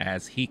characters,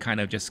 as he kind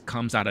of just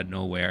comes out of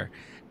nowhere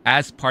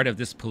as part of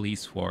this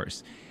police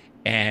force.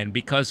 And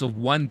because of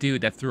one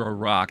dude that threw a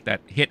rock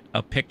that hit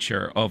a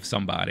picture of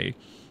somebody,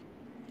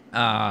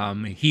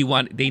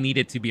 they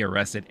needed to be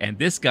arrested. And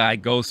this guy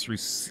goes through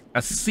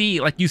a sea,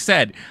 like you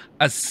said,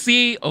 a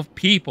sea of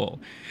people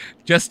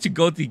just to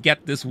go to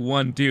get this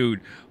one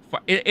dude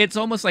it's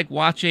almost like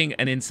watching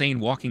an insane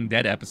Walking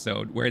Dead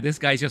episode where this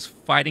guy's just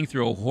fighting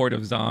through a horde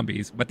of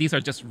zombies, but these are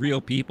just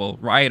real people,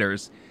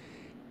 rioters,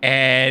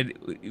 and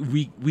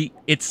we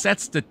it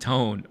sets the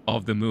tone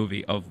of the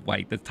movie of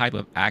like the type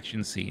of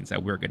action scenes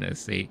that we're gonna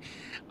see.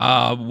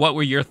 What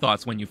were your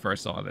thoughts when you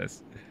first saw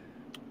this?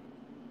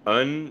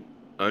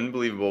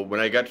 Unbelievable. When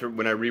I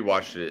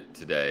rewatched it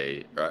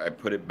today, or I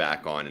put it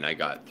back on and I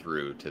got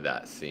through to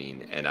that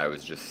scene, and I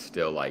was just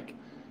still like,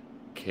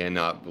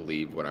 cannot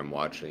believe what I'm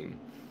watching.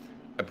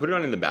 I put it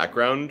on in the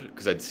background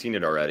because I'd seen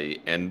it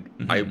already, and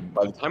I Mhm.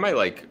 by the time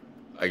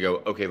I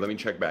go, okay, let me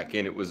check back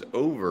in. It was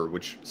over,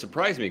 which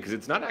surprised me because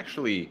it's not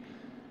actually.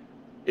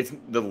 It's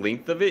the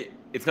length of it.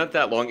 It's not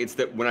that long. It's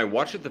that when I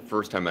watched it the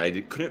first time,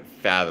 couldn't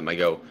fathom. I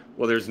go,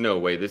 well, there's no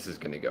way this is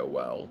going to go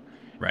well.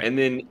 Right. And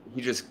then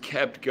he just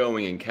kept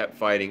going and kept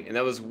fighting. And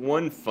that was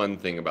one fun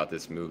thing about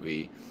this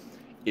movie,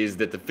 is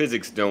that the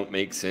physics don't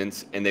make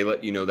sense, and they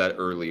let you know that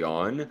early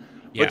on.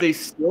 But Yeah. they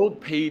still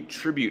pay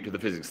tribute to the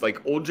physics.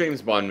 Like old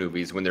James Bond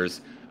movies, when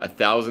there's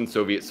 1,000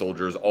 Soviet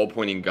soldiers all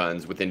pointing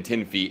guns within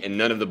 10 feet and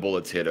none of the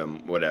bullets hit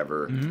them,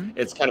 whatever. Hmm.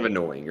 It's kind of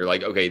annoying. You're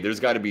like, okay, there's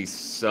got to be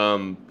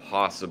some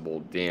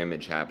possible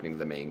damage happening to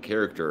the main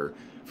character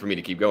for me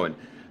to keep going.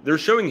 They're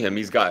showing him,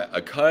 he's got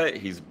a cut,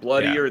 he's Yeah.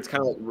 bloodier. It's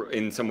kind of like,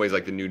 in some ways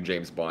like the new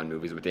James Bond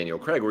movies with Daniel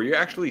Craig, where you're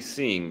actually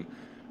seeing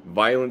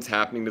violence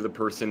happening to the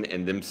person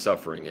and them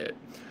suffering it.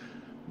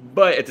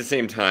 But at the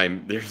same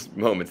time, there's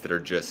moments that are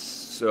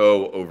just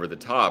so over the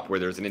top, where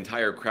there's an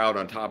entire crowd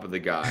on top of the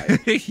guy.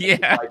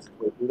 Yeah.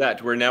 That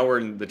to where now we're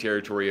in the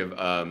territory of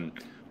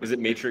was it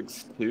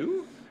Matrix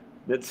 2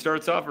 that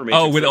starts off, or Oh,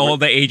 Matrix with that all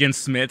the Agent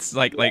Smiths,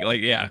 like,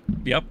 yeah,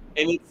 yep,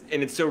 and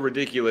it's so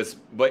ridiculous.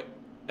 But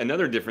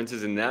another difference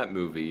is in that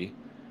movie,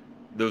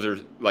 those are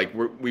like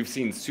we've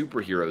seen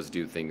superheroes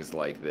do things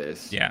like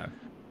this. yeah,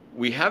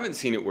 We haven't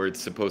seen it where it's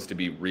supposed to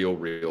be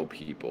real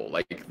people.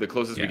 Like the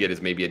closest we yeah. get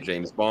is maybe a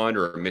James Bond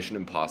or a Mission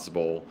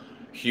Impossible.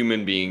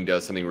 Human being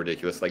does something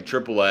ridiculous. Like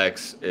Triple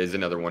X is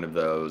another one of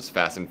those.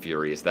 Fast and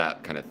Furious,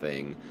 that kind of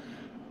thing.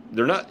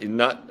 They're not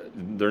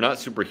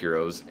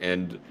superheroes,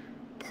 and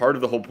part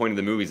of the whole point of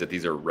the movie is that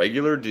these are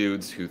regular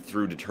dudes who,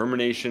 through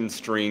determination,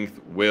 strength,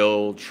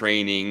 will,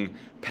 training,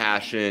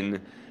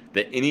 passion,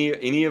 that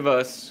any of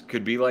us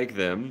could be like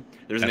them.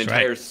 There's an That's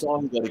right. entire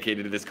song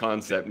dedicated to this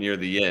concept near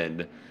the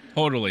end.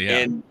 Totally, yeah.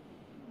 And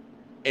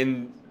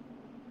and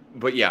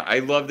but yeah, I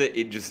love that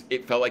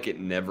it felt like it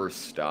never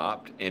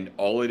stopped, and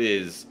all it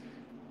is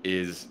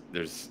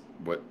there's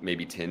what,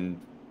 maybe 10,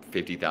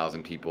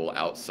 50,000 people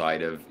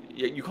outside of,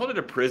 you called it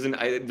a prison.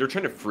 They're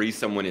trying to free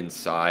someone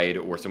inside,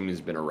 or someone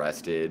who's been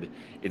arrested.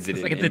 Is it It's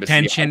an like a embassy? I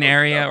detention don't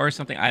area know. or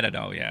something. I don't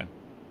know. Yeah.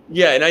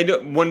 Yeah, and I know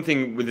one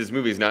thing with this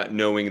movie is not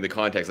knowing the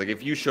context. Like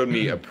if you showed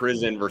me a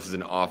prison versus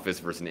an office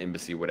versus an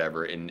embassy,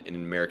 whatever, in an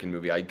American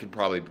movie, I could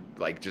probably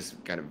like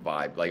just kind of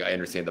vibe. Like I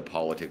understand the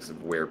politics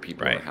of where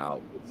people are Right.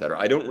 housed, etc.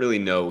 I don't really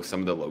know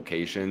some of the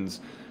locations.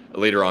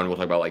 Later on, we'll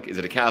talk about like, is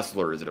it a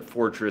castle or is it a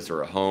fortress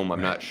or a home? I'm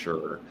Right. not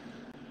sure.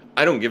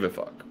 I don't give a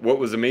fuck. What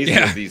was amazing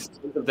Yeah. is these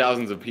tens of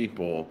thousands of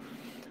people.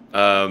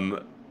 Um,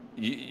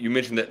 you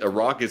mentioned that a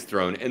rock is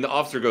thrown, and the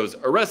officer goes,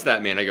 "Arrest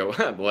that man." I go,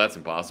 "Huh, well, that's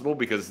impossible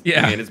because the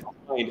Yeah. man is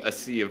behind a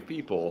sea of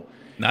people."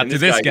 Not And to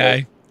this goes,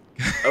 guy.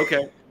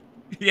 "Okay."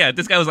 Yeah,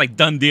 this guy was like,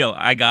 done deal.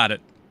 I got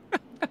it.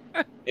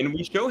 And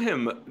we show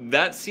him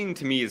that scene.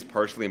 To me, is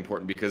partially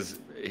important because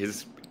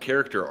his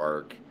character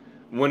arc.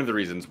 One of the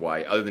reasons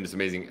why, other than just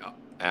amazing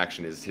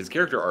action, is his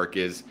character arc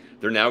is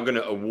they're now going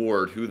to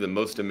award who the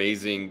most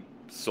amazing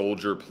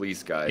soldier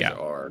police guys Yeah.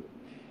 are.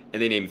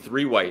 And they named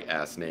 3 white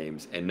ass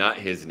names and not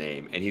his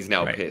name, and he's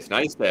now Right. pissed. And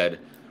I said,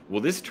 "Will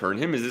this turn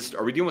him?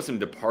 Are we dealing with some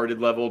Departed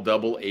level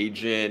double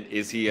agent?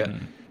 Is he a?" Mhm.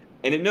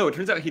 And no, it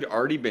turns out he'd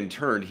already been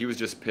turned. He was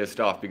just pissed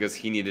off because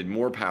he needed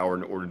more power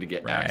in order to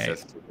get Right.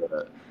 access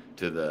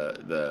to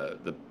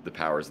the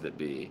powers that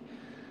be.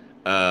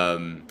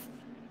 Um,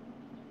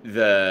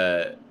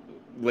 the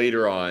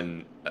later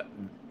on,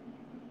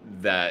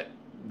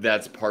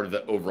 that's part of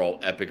the overall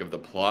epic of the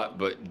plot,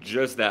 but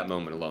just that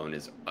moment alone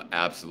is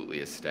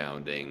absolutely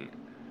astounding.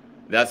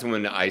 That's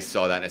when I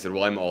saw that and I said,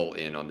 "Well, I'm all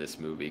in on this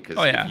movie because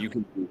Oh yeah. if you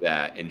can do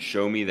that and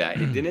show me that,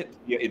 it didn't.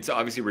 It's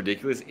obviously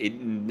ridiculous. It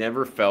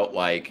never felt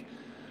like,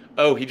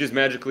 oh, he just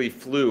magically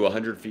flew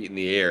 100 feet in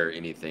the air, or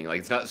anything. Like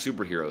it's not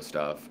superhero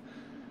stuff.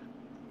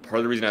 Part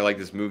of the reason I like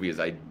this movie is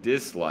I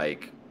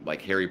dislike like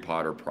Harry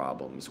Potter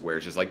problems where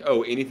it's just like,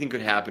 oh, anything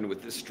could happen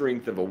with the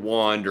strength of a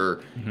wand,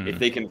 or if Mhm.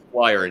 they can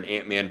fly, or an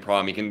Ant-Man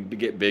problem, he can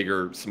get big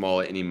or small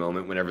at any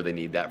moment whenever they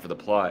need that for the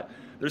plot.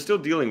 They're still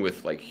dealing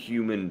with like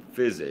human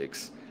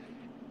physics,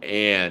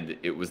 and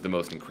it was the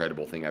most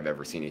incredible thing I've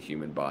ever seen a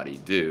human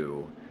body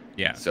do.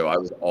 Yeah. So I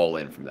was all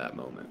in from that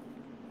moment.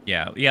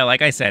 Yeah. Yeah.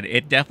 Like I said,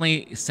 it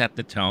definitely set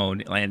the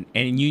tone,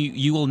 and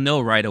you will know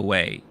right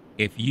away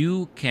if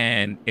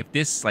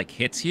this like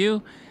hits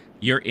you,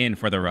 you're in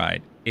for the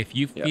ride. If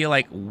you Yeah. feel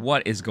like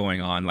what is going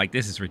on, like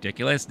this is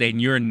ridiculous, then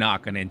you're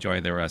not going to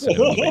enjoy the rest of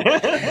the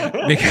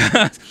movie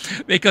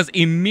because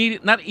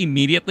not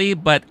immediately,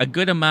 but a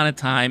good amount of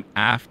time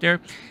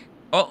after.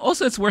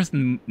 Also, it's worth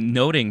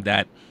noting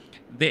that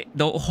the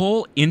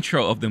whole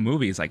intro of the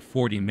movie is like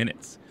 40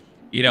 minutes.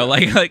 You know,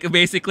 like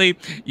basically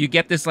you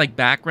get this like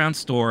background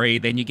story,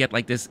 then you get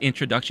like this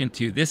introduction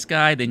to this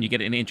guy, then you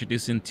get an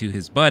introduction to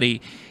his buddy,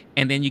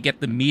 and then you get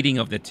the meeting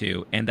of the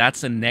two, and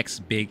that's the next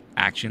big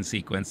action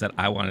sequence that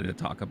I wanted to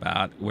talk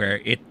about,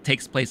 where it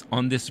takes place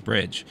on this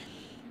bridge,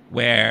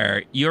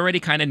 where you already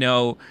kind of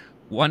know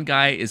one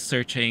guy is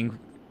searching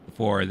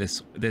for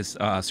this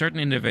certain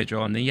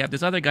individual, and then you have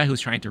this other guy who's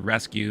trying to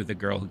rescue the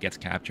girl who gets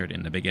captured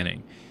in the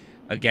beginning.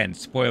 Again,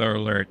 spoiler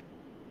alert,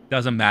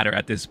 doesn't matter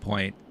at this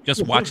point.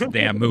 Just watch the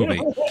damn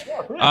movie.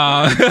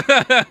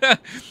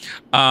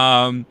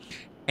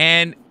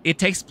 And it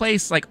takes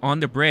place like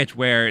on the bridge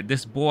where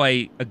this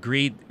boy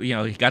agreed, you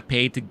know, he got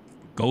paid to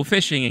go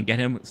fishing and get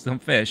him some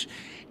fish.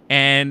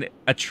 And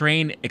a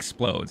train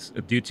explodes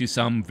due to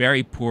some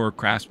very poor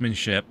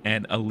craftsmanship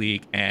and a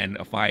leak, and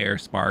a fire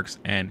sparks.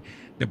 And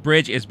the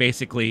bridge is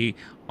basically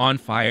on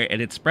fire,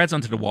 and it spreads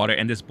onto the water,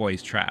 and this boy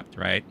is trapped,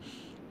 right?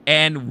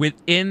 And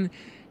within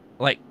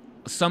like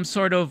some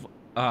sort of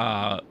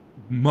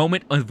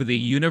moment of the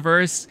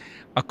universe,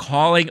 a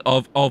calling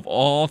of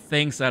all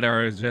things that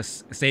are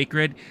just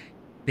sacred,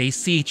 they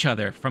see each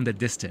other from the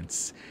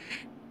distance,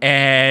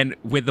 and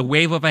with the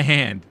wave of a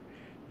hand,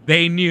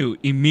 they knew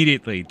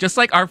immediately, just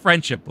like our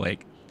friendship,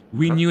 Blake.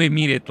 We knew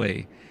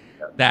immediately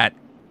that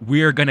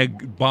we're gonna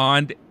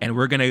bond and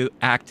we're gonna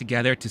act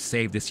together to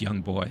save this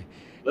young boy.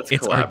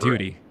 It's our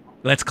duty.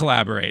 Let's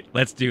collaborate.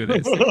 Let's do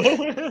this.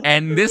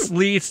 And this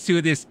leads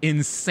to this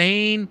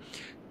insane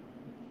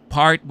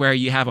part where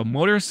you have a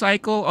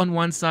motorcycle on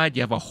one side,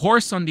 you have a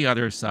horse on the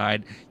other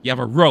side, you have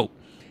a rope.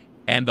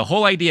 And the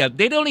whole idea,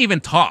 they don't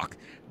even talk.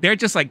 They're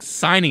just like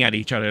signing at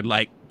each other,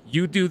 like,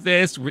 you do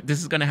this,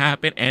 this is going to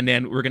happen, and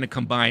then we're going to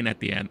combine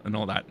at the end and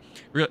all that.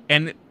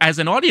 And as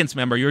an audience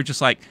member, you're just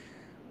like,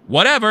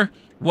 whatever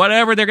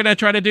they're going to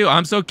try to do.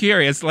 I'm so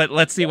curious.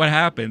 Let's see what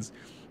happens.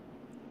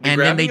 And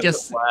then they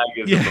just... The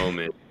flag is the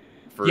moment,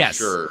 for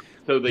sure.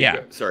 So they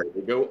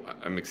go.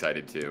 I'm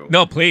excited too.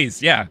 No,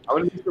 please, yeah. I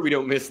want to make sure we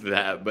don't miss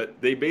that. But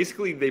they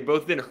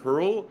both then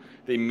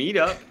they meet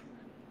up,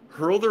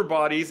 hurl their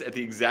bodies at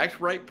the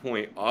exact right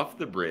point off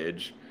the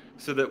bridge,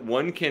 so that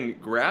one can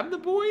grab the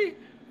boy,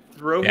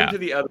 throw him to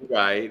the other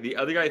guy. The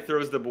other guy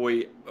throws the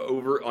boy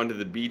over onto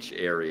the beach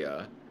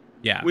area.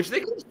 Yeah. Which they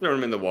could just throw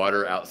him in the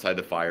water outside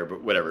the fire,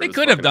 but whatever. They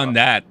could have done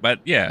that,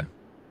 but yeah.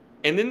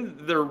 And then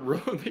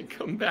they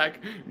come back,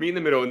 meet in the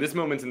middle, and this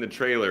moment's in the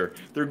trailer.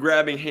 They're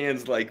grabbing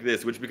hands like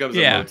this, which becomes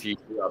a motif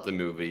throughout the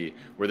movie,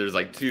 where there's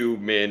like two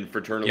men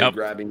fraternally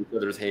grabbing each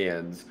other's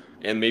hands,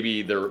 and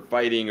maybe they're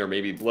fighting, or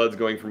maybe blood's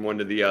going from one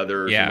to the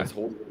other, or someone's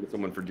holding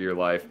someone for dear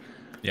life.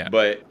 Yeah.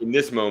 But in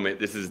this moment,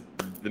 this is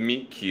the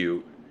meet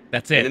cute.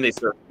 That's it. And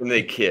then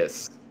they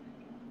kiss.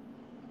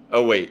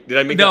 Oh wait, did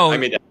I make that? I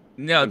made that.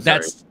 No,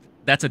 that's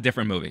a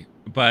different movie.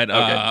 But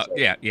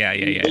yeah.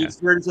 They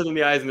stare each other in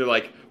the eyes, and they're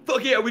like,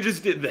 "Fuck yeah, we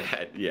just did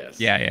that." Yes.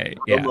 Yeah.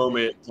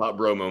 Top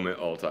bro moment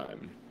all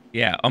time.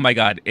 Yeah. Oh my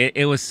God,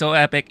 it was so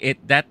epic.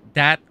 That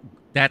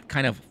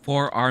kind of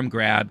forearm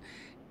grab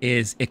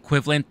is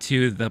equivalent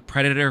to the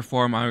Predator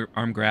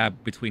forearm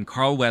grab between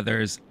Carl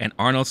Weathers and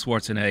Arnold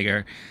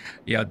Schwarzenegger.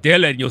 You know,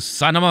 Dylan, you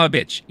son of a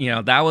bitch. You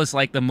know, that was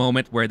like the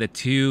moment where the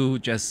two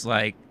just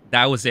like,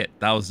 that was it.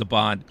 That was the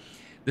bond.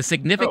 The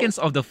significance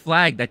of the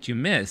flag that you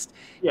missed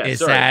is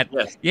that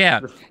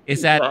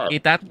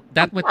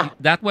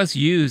that was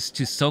used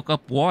to soak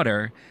up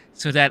water,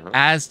 so that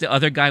as the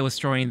other guy was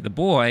throwing the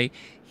boy,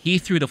 he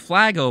threw the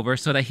flag over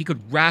so that he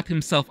could wrap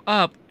himself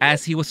up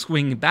as he was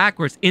swinging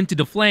backwards into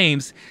the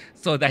flames,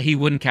 so that he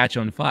wouldn't catch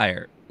on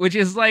fire, which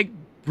is like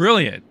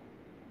brilliant.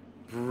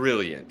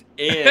 Brilliant.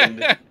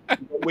 And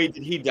wait,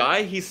 did he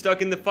die? He's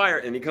stuck in the fire,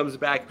 and he comes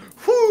back.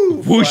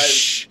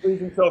 Whoosh! Frees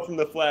himself from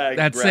the flag.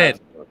 That's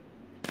it.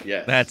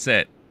 Yes. That's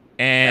it.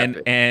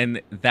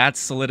 And that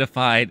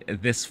solidified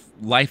this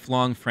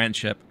lifelong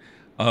friendship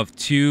of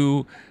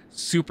two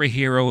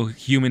superhero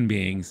human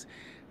beings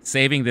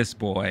saving this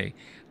boy.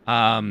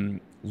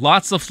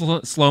 Lots of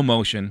slow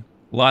motion,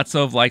 lots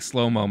of like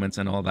slow moments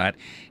and all that.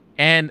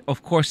 And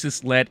of course,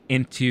 this led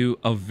into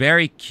a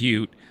very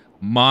cute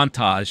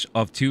montage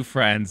of two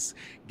friends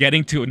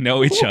getting to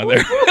know each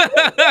other.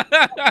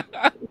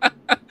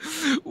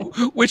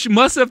 Which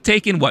must have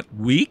taken, what,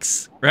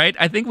 weeks, right?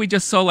 I think we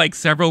just saw like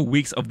several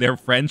weeks of their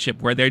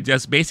friendship where they're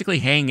just basically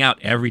hanging out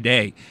every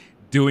day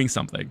doing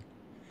something.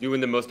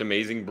 Doing the most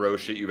amazing bro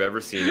shit you've ever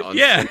seen on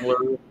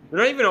similar. They're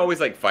not even always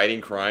like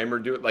fighting crime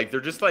or they're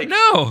just like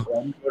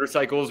riding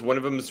motorcycles. One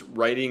of them's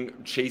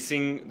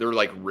chasing, they're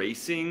like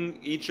racing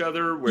each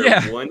other,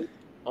 where one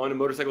on a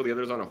motorcycle, the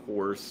other's on a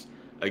horse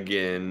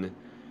again.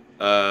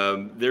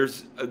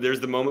 There's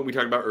the moment we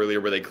talked about earlier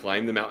where they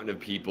climb the mountain of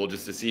people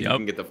just to see if you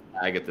can get the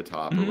flag at the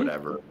top or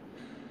whatever.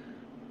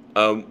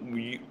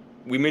 We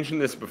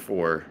mentioned this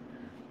before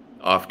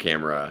off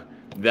camera.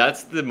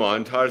 That's the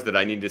montage that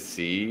I need to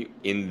see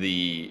in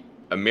the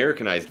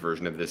Americanized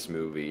version of this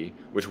movie,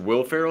 which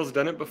Will Ferrell's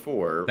done it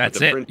before. That's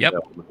it. Yep.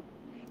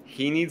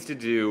 he needs to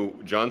do,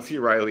 John C.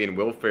 Reilly and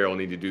Will Ferrell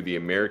need to do the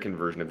American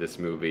version of this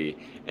movie,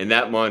 and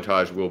that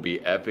montage will be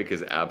epic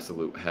as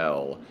absolute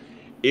hell.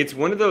 It's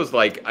one of those,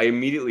 like, I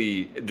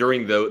immediately,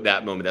 during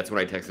that moment, that's when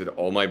I texted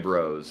all my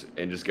bros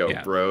and just go,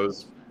 Yeah.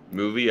 bros,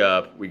 movie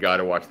up, we got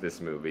to watch this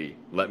movie.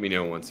 Let me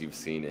know once you've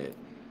seen it.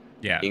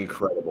 Yeah.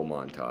 Incredible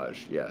montage,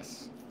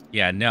 yes.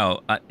 Yeah,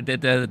 no.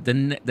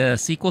 The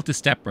sequel to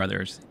Step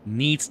Brothers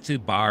needs to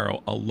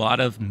borrow a lot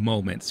of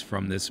moments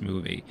from this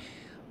movie,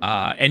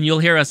 and you'll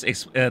hear us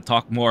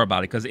talk more about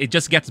it because it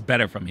just gets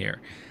better from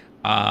here.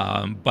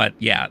 But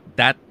yeah,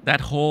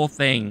 that whole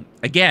thing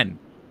again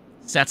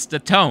sets the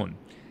tone.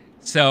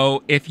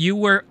 So if you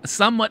were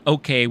somewhat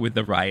okay with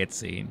the riot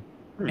scene,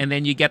 and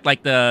then you get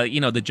like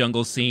the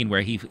jungle scene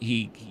where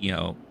he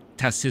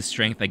tests his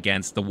strength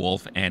against the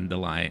wolf and the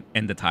lion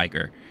and the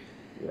tiger.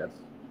 Yes.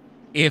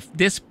 If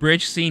this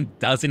bridge scene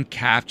doesn't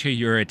capture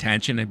your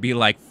attention and be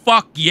like,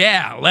 fuck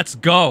yeah, let's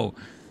go,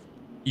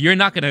 you're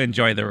not going to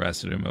enjoy the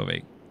rest of the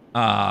movie.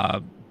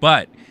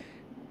 But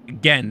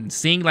again,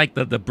 seeing like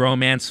the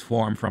bromance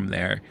form from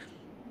there.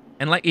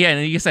 And like, yeah,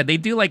 and you said, they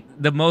do like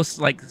the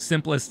most like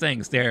simplest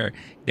things. They're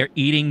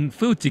eating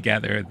food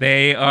together.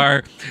 They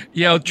are,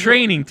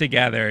 training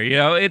together.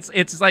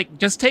 It's like,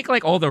 just take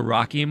like all the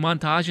Rocky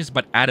montages,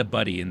 but add a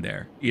buddy in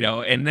there,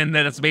 and then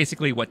that's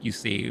basically what you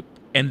see,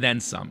 and then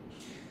some.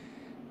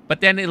 But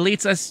then it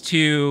leads us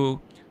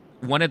to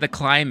one of the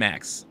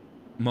climax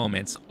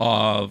moments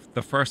of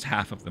the first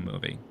half of the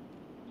movie,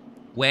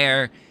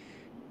 where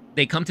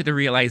they come to the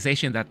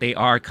realization that they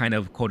are kind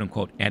of quote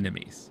unquote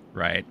enemies,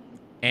 right?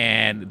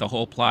 And the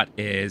whole plot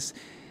is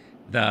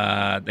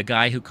the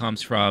guy who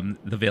comes from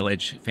the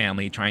village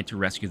family trying to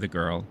rescue the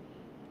girl.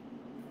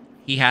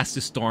 He has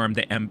to storm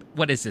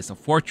what is this, a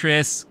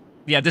fortress?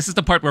 Yeah, this is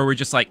the part where we're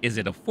just like, is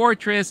it a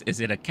fortress? Is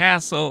it a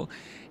castle?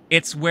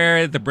 It's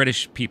where the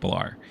British people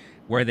are,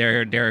 where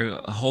they're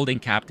holding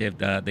captive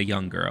the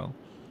young girl.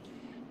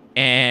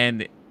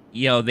 And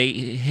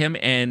him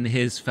and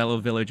his fellow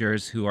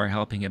villagers who are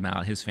helping him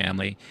out, his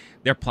family,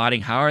 they're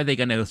plotting how are they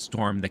going to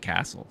storm the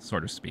castle, so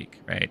to speak,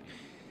 right?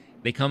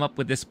 They come up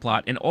with this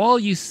plot, and all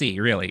you see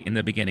really in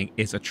the beginning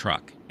is a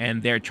truck,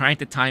 and they're trying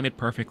to time it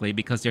perfectly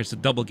because there's the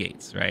double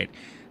gates, right?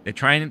 They're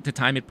trying to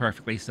time it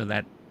perfectly so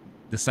that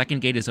the second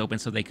gate is open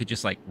so they could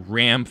just like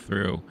ram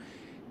through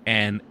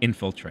and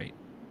infiltrate.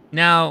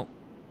 Now,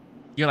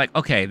 you're like,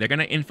 okay, they're going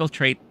to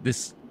infiltrate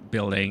this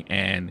building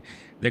and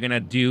they're going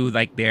to do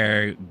like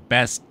their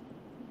best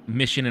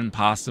Mission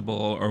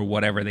Impossible or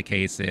whatever the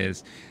case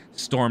is,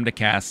 storm the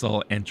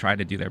castle and try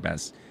to do their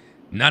best.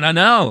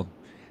 No.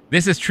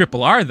 This is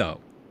Triple R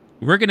though.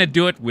 We're going to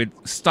do it with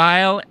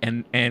style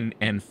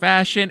and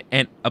fashion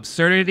and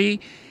absurdity.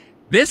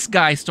 This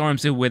guy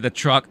storms in with a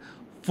truck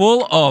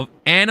full of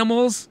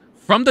animals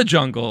from the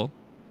jungle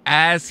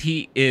as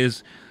he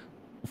is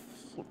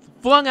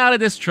flung out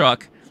of this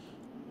truck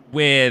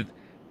with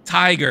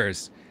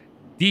tigers,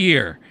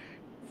 deer,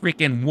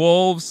 freaking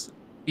wolves.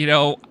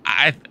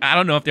 I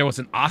don't know if there was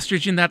an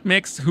ostrich in that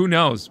mix. Who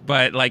knows?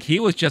 But like he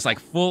was just like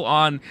full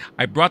on,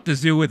 I brought the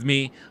zoo with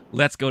me.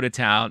 Let's go to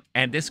town.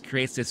 And this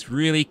creates this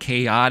really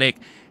chaotic,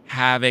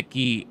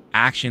 havoc-y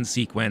action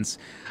sequence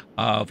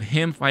of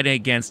him fighting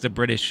against the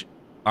British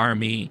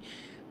army.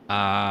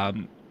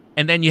 And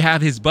then you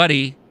have his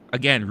buddy,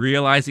 again,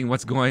 realizing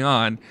what's going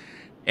on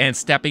and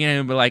stepping in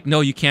and be like,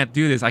 no, you can't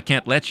do this. I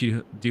can't let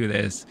you do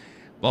this.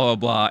 Blah, blah,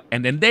 blah.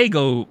 And then they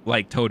go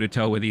like toe to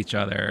toe with each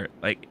other.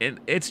 Like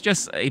it's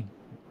just a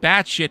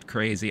batshit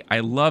crazy.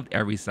 I loved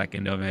every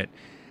second of it.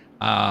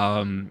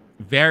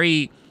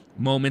 Very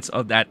moments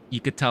of that you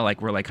could tell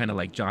like we're like kind of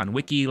like John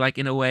Wicky like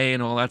in a way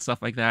and all that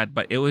stuff like that.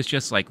 But it was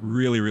just like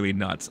really, really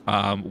nuts.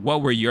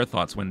 What were your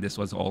thoughts when this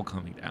was all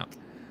coming down?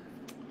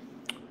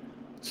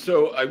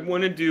 So I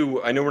want to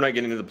do, I know we're not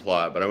getting into the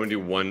plot, but I want to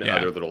do one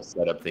other little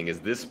setup thing. Is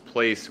this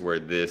place where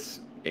this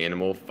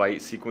animal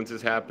fight sequence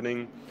is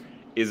happening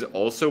is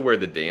also where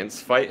the dance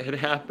fight had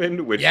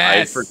happened, which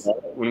I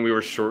forgot when we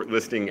were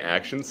shortlisting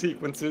action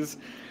sequences.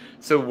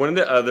 So one of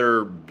the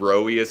other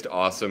broiest,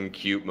 awesome,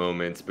 cute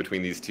moments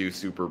between these two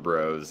super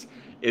bros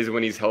is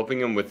when he's helping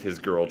him with his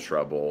girl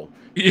trouble.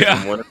 Yeah.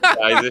 And one of the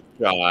guys is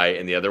shy,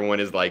 and the other one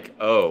is like,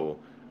 oh,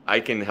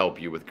 I can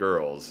help you with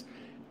girls.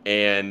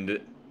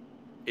 And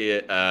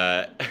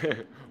they're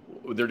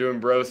doing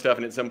bro stuff,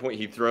 and at some point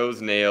he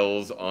throws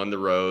nails on the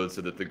road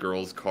so that the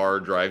girl's car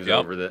drives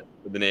over the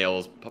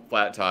nails,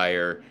 flat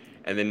tire,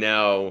 and then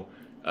now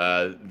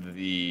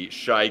the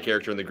shy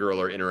character and the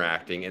girl are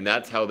interacting, and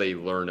that's how they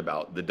learn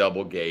about the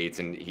double gates,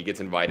 and he gets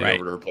invited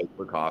over to her place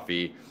for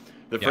coffee.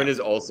 The friend is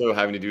also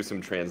having to do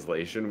some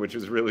translation, which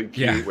is really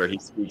cute, where he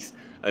speaks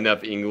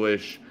enough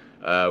English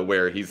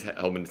where he's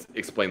helping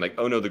explain, like,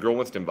 oh no, the girl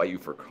wants to invite you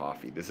for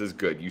coffee. This is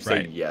good. You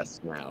say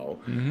yes now.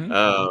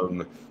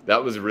 Mm-hmm.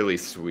 That was really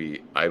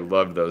sweet. I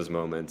loved those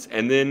moments.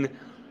 And then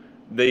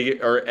they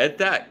are at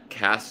that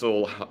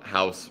castle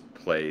house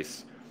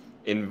place,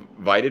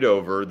 invited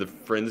over. The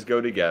friends go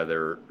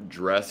together,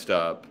 dressed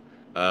up,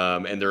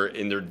 and they're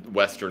in their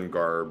Western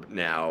garb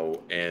now.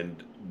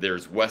 And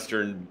there's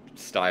Western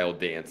style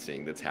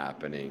dancing that's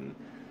happening.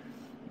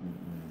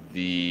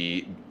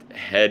 the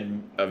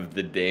head of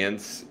the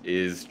dance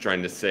is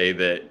trying to say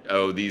that,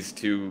 oh, these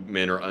two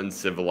men are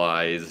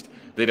uncivilized.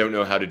 They don't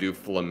know how to do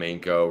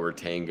flamenco or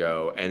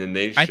tango, and then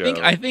they I show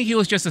think he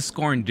was just a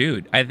scorned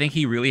dude. I think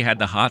he really had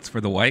the hots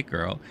for the white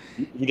girl.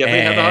 he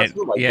definitely had the And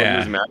hospital. Like, he was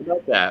yeah, mad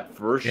about that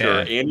for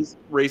sure, yeah. and he's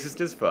racist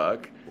as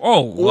fuck.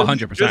 Oh, Or he's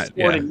just 100%.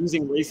 born Yeah. and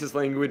using racist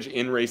language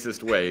in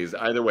racist ways.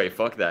 Either way,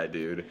 fuck that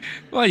dude.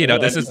 Well,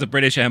 this And is the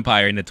British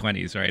Empire in the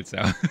 20s, right?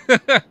 So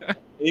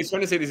he's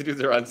trying to say these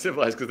dudes are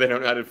uncivilized because they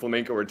don't know how to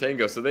flamenco or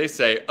tango. So they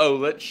say, "Oh,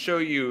 let's show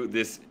you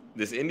this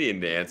Indian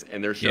dance,"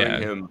 and they're showing yeah.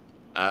 him.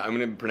 I'm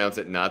gonna pronounce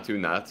it Natu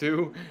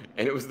Natu,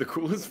 and it was the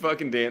coolest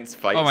fucking dance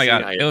fight Oh my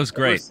scene God, I it have was ever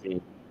great.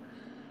 seen.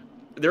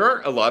 There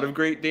aren't a lot of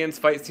great dance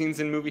fight scenes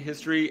in movie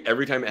history.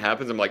 Every time it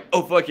happens, I'm like,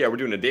 "Oh fuck yeah, we're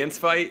doing a dance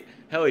fight!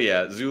 Hell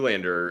yeah!"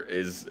 Zoolander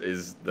is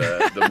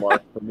the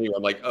mark for me.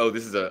 I'm like, "Oh,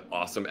 this is an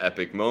awesome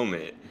epic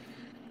moment."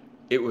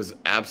 It was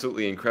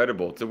absolutely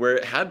incredible to where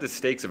it had the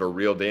stakes of a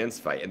real dance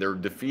fight, and they're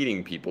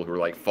defeating people who are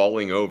like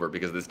falling over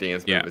because this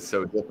dance Yeah. move is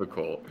so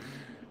difficult.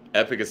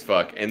 Epic as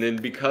fuck. And then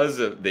because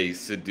of they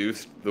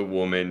seduced the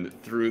woman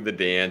through the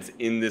dance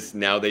in this,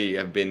 now they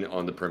have been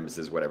on the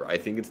premises, whatever. I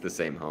think it's the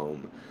same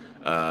home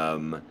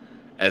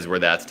as where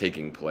that's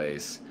taking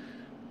place.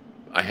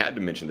 I had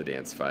to mention the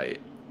dance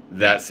fight. Yeah.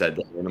 That said,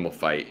 the animal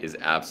fight is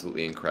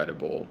absolutely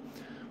incredible.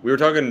 We were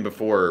talking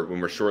before when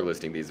we're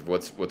shortlisting these of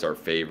what's our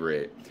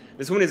favorite.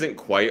 This one isn't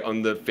quite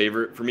on the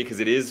favorite for me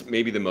because it is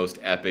maybe the most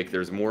epic.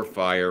 There's more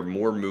fire,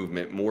 more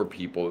movement, more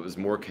people. It was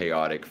more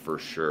chaotic for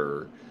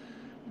sure.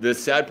 The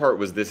sad part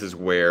was this is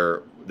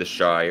where the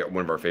Shy,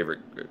 one of our favorite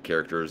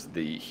characters,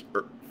 the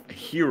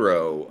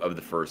hero of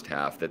the first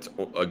half, that's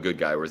a good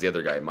guy, whereas the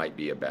other guy might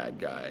be a bad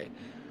guy.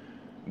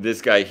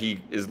 This guy,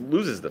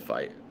 loses the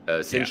fight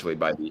essentially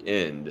by the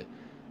end.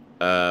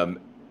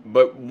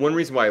 But one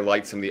reason why I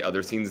liked some of the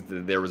other scenes,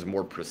 there was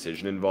more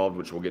precision involved,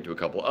 which we'll get to a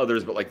couple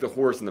others, but like the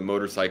horse and the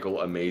motorcycle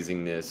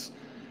amazingness.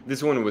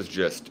 This one was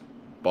just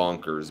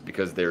bonkers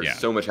because there's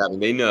so much happening.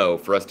 They know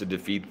for us to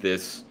defeat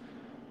this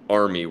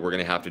army, we're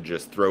going to have to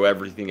just throw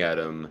everything at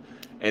them.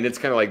 And it's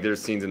kind of like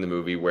there's scenes in the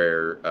movie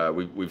where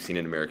we've seen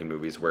in American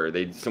movies where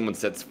someone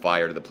sets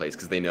fire to the place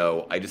because they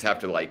know I just have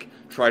to like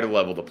try to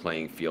level the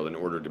playing field in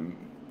order to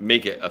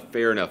make it a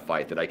fair enough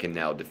fight that I can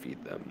now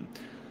defeat them.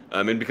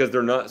 And because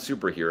they're not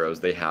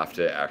superheroes, they have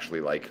to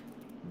actually like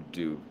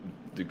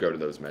go to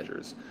those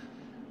measures.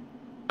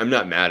 I'm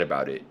not mad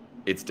about it.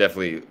 It's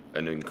definitely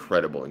an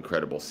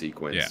incredible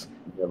sequence. Yeah.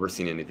 Never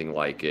seen anything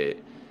like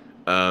it.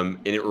 And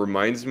it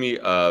reminds me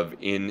of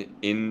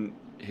in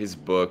his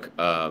book,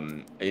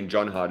 in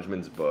John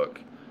Hodgman's book,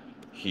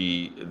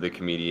 the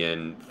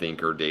comedian,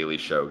 thinker, Daily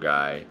Show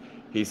guy,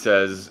 he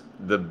says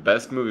the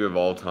best movie of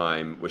all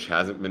time, which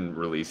hasn't been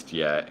released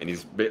yet, and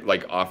he's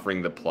like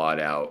offering the plot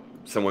out.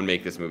 Someone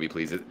make this movie,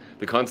 please.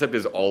 The concept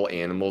is all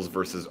animals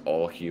versus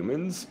all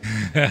humans.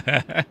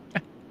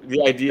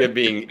 The idea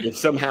being, if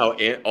somehow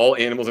all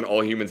animals and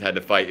all humans had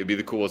to fight, it'd be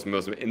the coolest,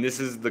 most. And this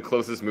is the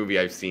closest movie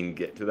I've seen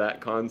get to that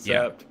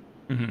concept.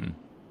 Yeah. Mm-hmm.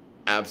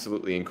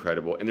 Absolutely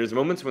incredible. And there's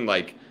moments when,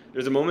 like,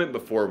 there's a moment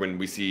before when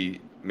we see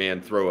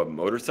man throw a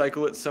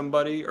motorcycle at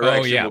somebody, or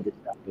we'll get to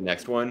the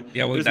next one.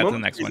 Yeah, we'll get to the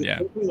next one. Yeah,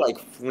 like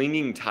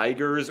flinging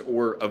tigers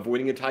or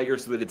avoiding a tiger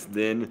so that it's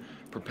then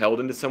propelled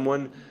into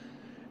someone.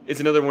 It's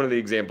another one of the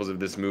examples of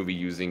this movie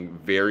using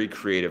very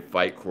creative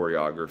fight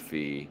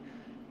choreography,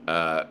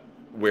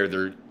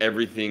 where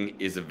everything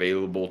is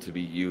available to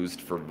be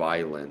used for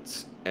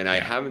violence. And I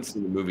haven't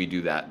seen the movie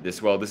do that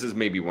this well. This is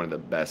maybe one of the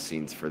best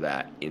scenes for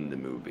that in the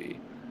movie.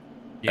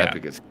 Yeah.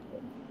 Epic as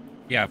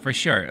yeah, for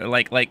sure.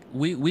 Like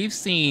we've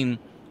seen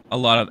a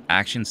lot of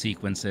action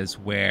sequences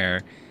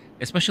where,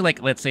 especially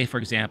like let's say for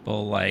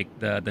example like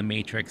the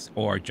Matrix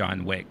or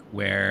John Wick,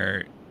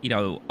 where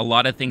a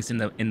lot of things in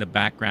the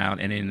background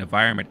and in the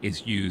environment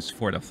is used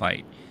for the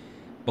fight.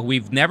 But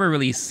we've never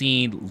really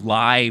seen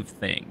live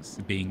things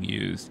being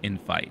used in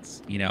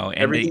fights, and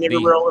everything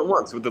everywhere all at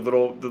once with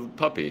the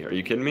puppy. Are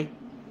you kidding me?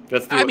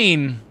 I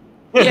mean,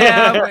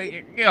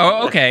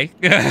 yeah, okay.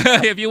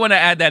 If you want to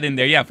add that in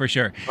there, yeah, for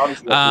sure.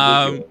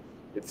 Obviously,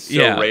 it's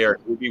so rare.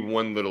 It would be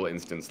one little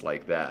instance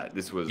like that.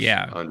 This was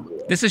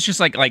unreal. This is just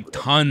like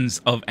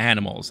tons of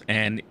animals,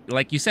 and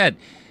like you said,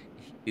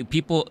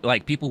 people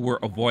were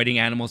avoiding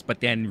animals, but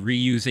then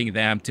reusing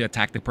them to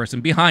attack the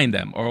person behind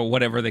them or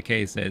whatever the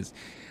case is.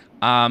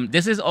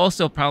 This is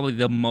also probably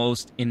the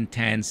most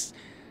intense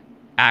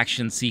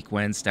action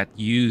sequence that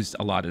used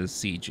a lot of the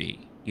CG,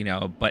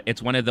 but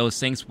it's one of those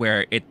things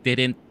where it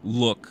didn't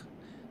look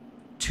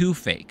too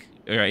fake,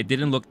 or it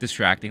didn't look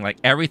distracting. Like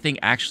everything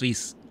actually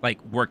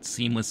worked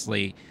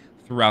seamlessly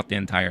throughout the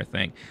entire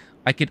thing.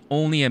 I could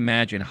only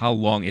imagine how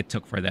long it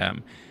took for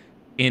them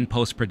in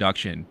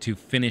post-production to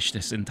finish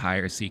this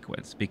entire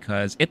sequence,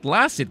 because it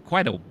lasted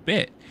quite a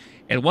bit.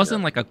 It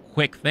wasn't like a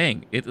quick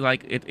thing.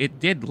 It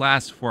did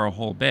last for a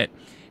whole bit.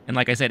 And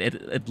like I said,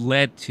 it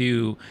led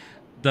to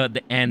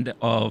the end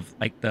of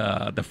like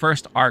the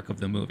first arc of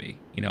the movie.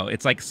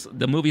 It's like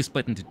the movie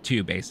split into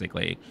two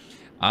basically.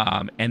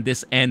 And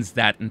this ends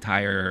that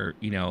entire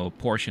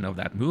portion of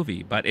that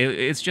movie. But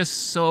it's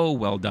just so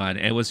well done.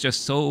 It was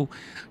just so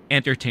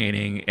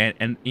entertaining,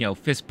 and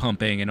fist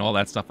pumping and all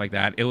that stuff like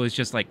that. It was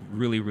just like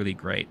really, really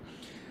great.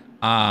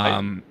 I,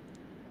 um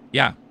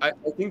yeah. I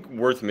think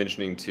worth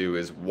mentioning too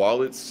is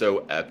while it's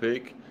so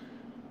epic,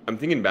 I'm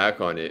thinking back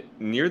on it.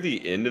 Near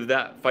the end of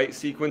that fight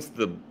sequence,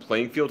 the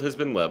playing field has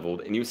been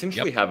leveled, and you Yep.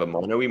 essentially have a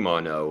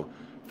mano-a-mano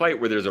fight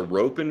where there's a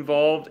rope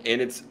involved,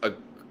 and it's a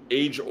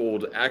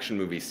age-old action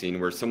movie scene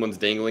where someone's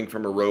dangling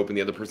from a rope and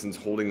the other person's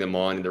holding them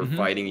on, and they're Hmm.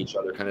 fighting each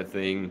other, kind of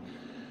thing.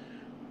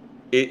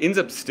 It ends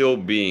up still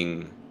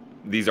being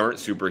these aren't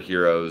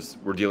superheroes.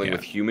 We're dealing Yeah.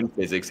 with human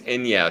physics,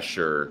 and yeah,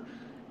 sure,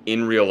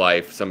 in real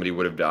life somebody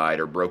would have died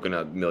or broken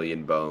a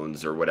million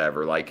bones or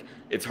whatever. Like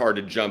it's hard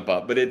to jump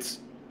up, but it's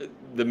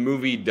the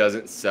movie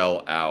doesn't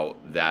sell out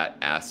that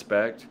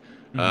aspect.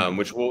 Hmm.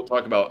 Which we'll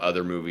talk about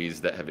other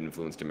movies that have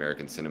influenced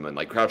American cinema. And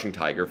like Crouching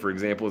Tiger, for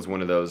example, is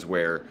one of those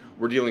where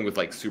we're dealing with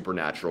like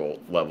supernatural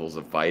levels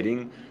of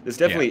fighting. This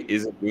Yeah. definitely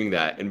isn't doing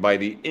that. And by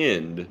the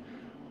end,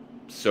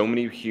 so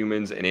many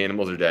humans and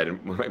animals are dead.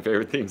 And one of my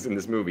favorite things in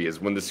this movie is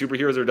when the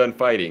superheroes are done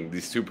fighting,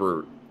 these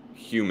super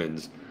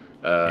humans,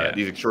 Yeah.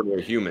 these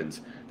extraordinary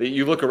humans, that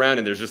you look around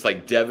and there's just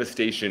like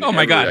devastation Oh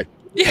my everywhere. god. Like,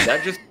 Yeah.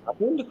 that just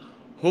happened?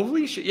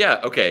 Holy shit.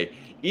 Yeah, okay.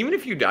 Even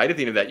if you died at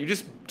the end of that, you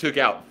just took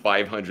out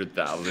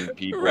 500,000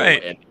 people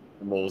Right. and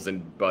animals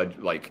and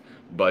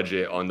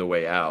budget on the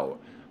way out.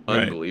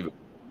 Right. Unbelievable.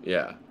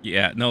 Yeah.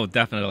 Yeah, no,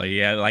 definitely.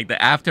 Yeah, like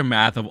the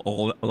aftermath of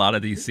a lot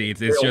of these scenes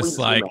They is just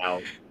always zoom like,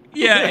 out.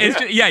 yeah, it's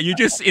just, yeah, you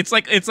just, it's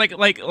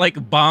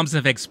like bombs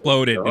have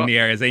exploded in Yeah. the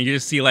areas, and you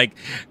just see like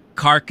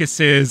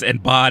carcasses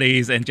and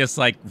bodies and just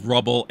like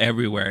rubble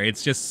everywhere.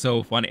 It's just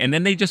so funny, and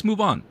then they just move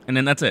on, and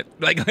then that's it.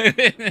 Like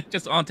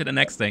just on to the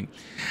next thing.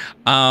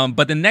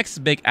 But the next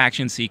big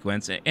action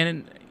sequence,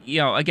 and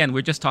again,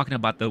 we're just talking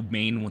about the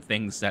main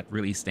things that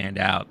really stand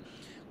out.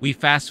 We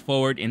fast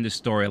forward in the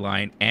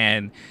storyline,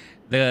 and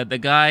the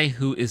guy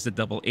who is the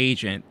double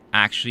agent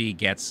actually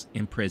gets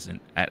imprisoned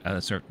at a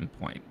certain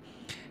point.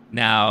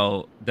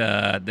 Now,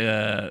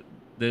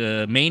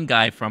 the main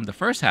guy from the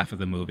first half of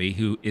the movie,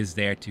 who is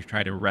there to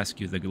try to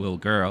rescue the little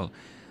girl,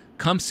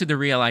 comes to the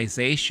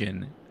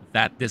realization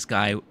that this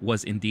guy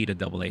was indeed a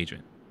double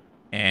agent,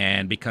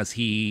 and because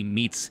he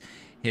meets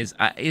his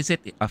is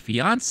it a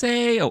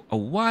fiance, a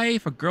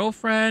wife, a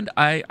girlfriend?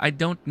 I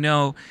don't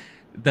know.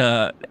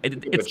 It's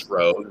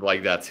Betrothed,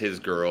 like that's his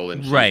girl,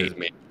 and she's right. his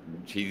man.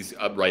 She's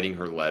writing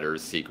her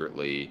letters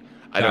secretly.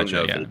 I don't Gotcha.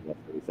 know if they Yeah.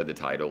 necessarily said the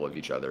title of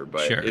each other,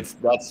 but Sure.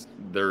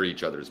 they're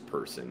each other's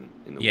person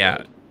in the Yeah.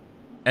 world.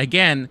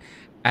 Again,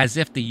 as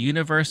if the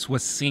universe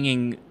was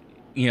singing,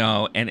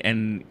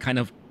 and kind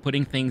of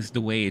putting things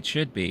the way it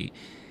should be.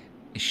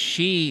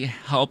 She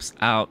helps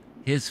out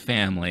his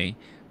family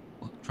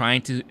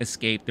trying to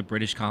escape the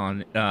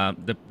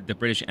the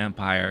British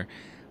Empire,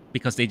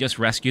 because they just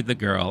rescued the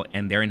girl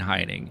and they're in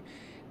hiding.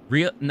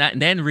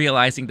 Then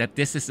realizing that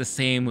this is the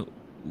same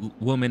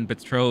woman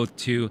betrothed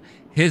to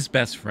his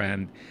best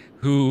friend,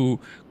 who,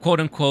 quote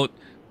unquote,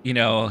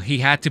 he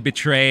had to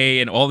betray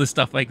and all this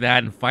stuff like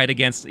that and fight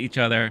against each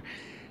other.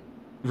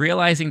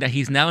 Realizing that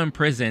he's now in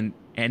prison,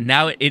 and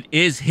now it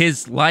is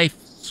his life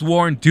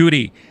sworn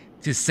duty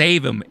to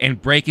save him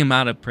and break him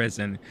out of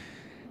prison.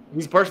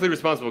 He's partially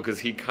responsible because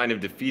he kind of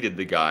defeated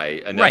the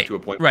guy enough Right, to a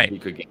point where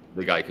right,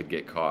 the guy could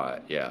get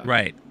caught. Yeah.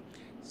 right.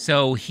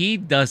 So he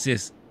does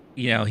this.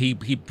 He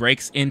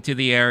breaks into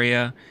the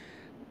area,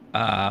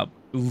 uh,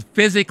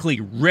 physically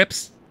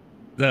rips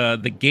the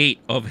gate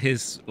of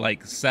his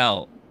like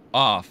cell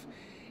off,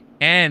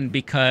 and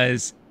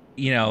because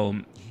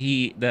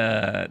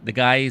the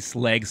guy's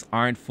legs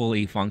aren't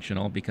fully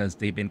functional because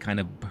they've been kind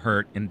of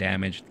hurt and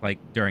damaged like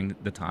during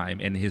the time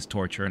and his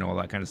torture and all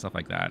that kind of stuff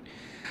like that.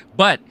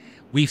 But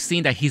we've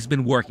seen that he's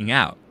been working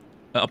out,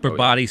 upper Oh yeah.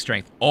 body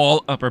strength,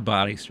 all upper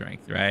body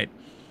strength, right?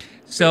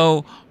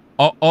 So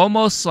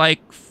almost like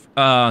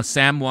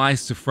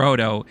Samwise to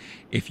Frodo,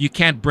 if you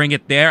can't bring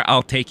it there,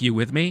 I'll take you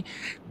with me.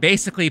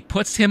 Basically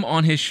puts him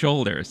on his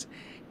shoulders,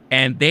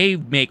 and they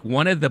make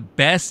one of the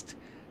best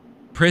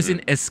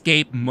prison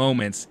escape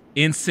moments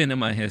in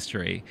cinema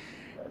history.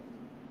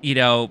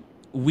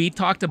 We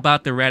talked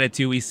about the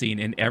Ratatouille scene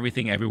in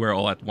Everything Everywhere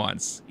All at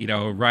Once,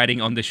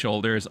 riding on the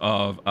shoulders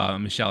of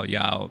Michelle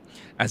Yeoh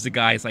as the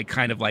guy's like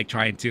kind of like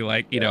trying to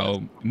like, Yes.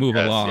 move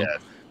Yes. along. Yes.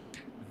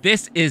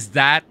 This is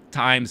that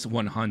times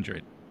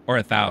 100 or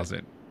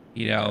 1,000,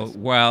 Yes.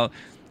 while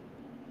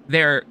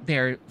they're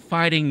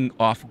fighting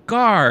off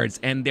guards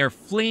and they're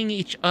flinging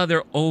each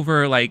other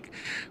over like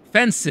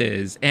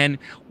fences, and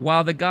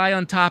while the guy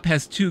on top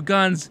has two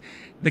guns,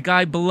 the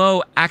guy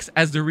below acts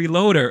as the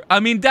reloader. I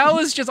mean, that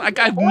was just like,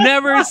 I've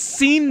never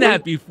seen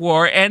that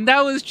before, and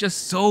that was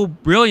just so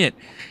brilliant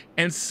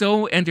and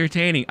so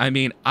entertaining. I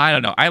mean, I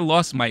don't know, I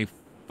lost my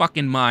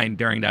fucking mind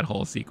during that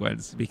whole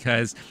sequence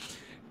because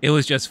it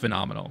was just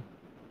phenomenal.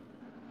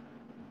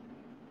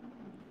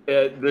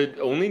 The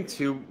only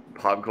two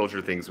pop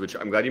culture things, which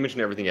I'm glad you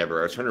mentioned Everything Ever.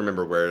 I was trying to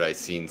remember where I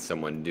seen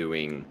someone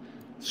doing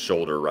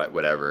shoulder right,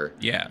 whatever.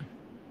 Yeah.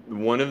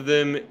 One of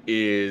them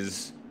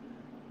is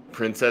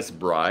Princess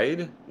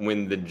Bride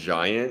when the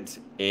giant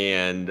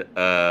and you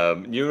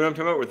know what I'm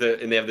talking about with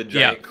the and they have the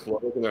Yeah. giant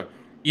cloak and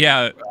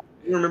Yeah.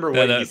 you remember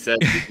what he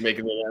said? He's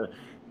making the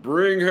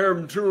bring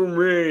him to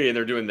me, and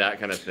they're doing that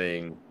kind of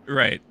thing.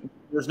 Right.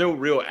 There's no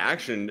real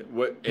action.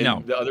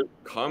 No. The other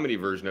comedy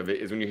version of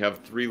it is when you have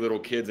three little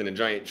kids in a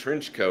giant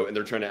trench coat and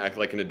they're trying to act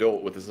like an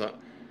adult with this.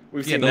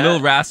 We've Yeah, seen the that.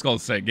 Little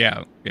Rascals thing.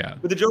 Yeah. Yeah.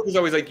 But the joke is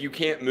always like you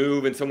can't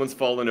move and someone's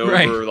falling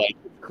Right. over, like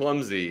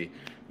clumsy.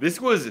 This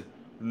was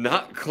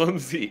not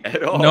clumsy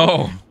at all.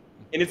 No.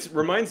 And it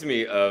reminds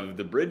me of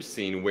the bridge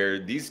scene where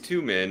these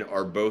two men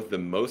are both the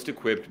most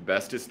equipped,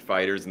 bestest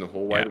fighters in the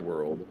whole wide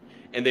world.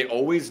 And they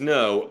always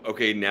know,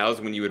 okay,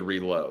 now's when you would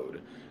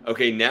reload.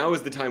 Okay, now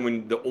is the time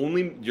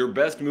when your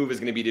best move is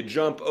going to be to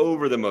jump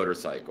over the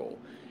motorcycle.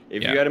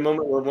 If you had a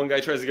moment where one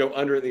guy tries to go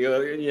under it, the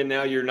other,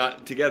 now you're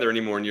not together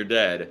anymore and you're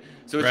dead.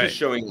 So it's just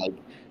showing like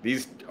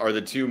these are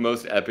the two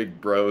most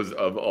epic bros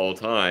of all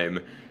time.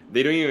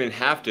 They don't even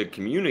have to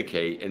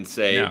communicate and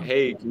say,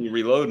 hey, can you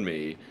reload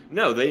me?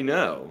 No, they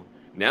know.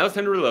 Now it's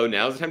time to reload.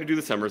 Now it's time to do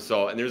the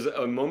somersault. And there's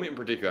a moment in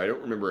particular. I don't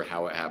remember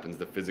how it happens.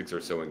 The physics are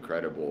so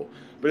incredible.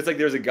 But it's like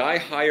there's a guy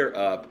higher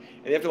up,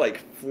 and they have to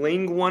like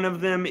fling one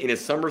of them in a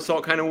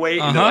somersault kind of way,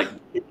 and they're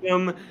like kick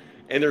them,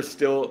 and they're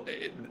still.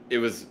 It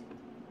was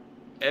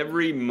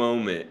every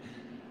moment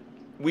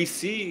we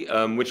see,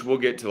 which we'll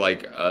get to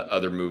like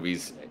other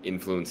movies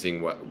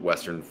influencing what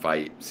Western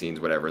fight scenes,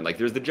 whatever. And like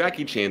there's the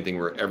Jackie Chan thing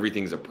where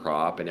everything's a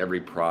prop, and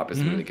every prop is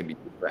something that can be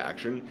used for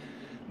action.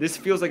 This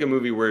feels like a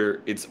movie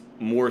where it's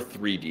more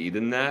 3D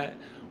than that,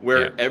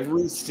 where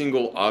every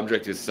single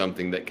object is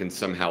something that can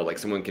somehow, like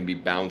someone can be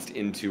bounced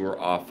into or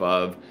off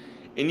of.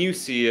 And you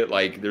see it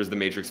like there's the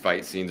Matrix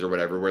fight scenes or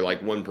whatever, where like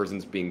one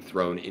person's being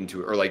thrown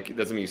into, or like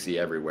that's something you see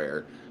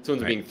everywhere.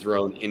 Someone's being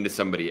thrown into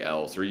somebody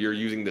else, or you're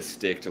using the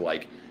stick to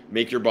like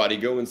make your body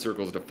go in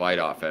circles to fight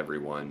off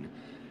everyone.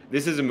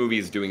 This is a movie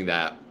is doing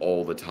that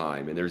all the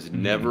time, and there's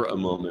never a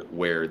moment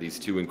where these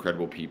two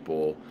incredible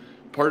people.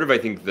 Part of I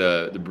think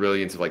the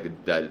brilliance of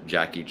like that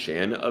Jackie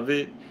Chan of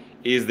it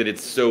is that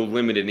it's so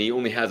limited, and he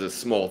only has a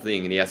small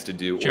thing, and he has to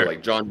do or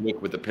like John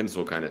Wick with a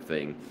pencil kind of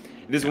thing.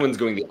 This one's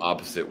going the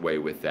opposite way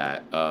with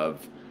that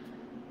of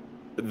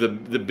the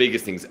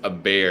biggest things: a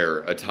bear,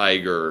 a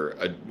tiger,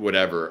 a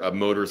whatever, a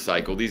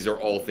motorcycle. These are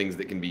all things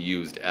that can be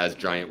used as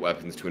giant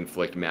weapons to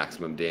inflict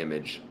maximum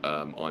damage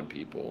on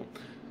people.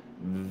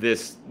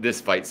 This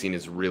fight scene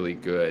is really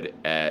good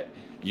at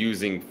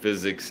using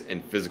physics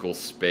and physical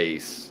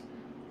space.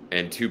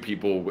 And two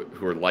people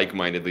who are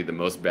like-mindedly the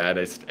most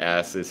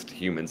baddest-assest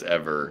humans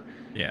ever,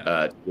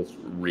 just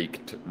wreak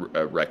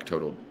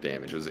total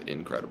damage. It was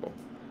incredible.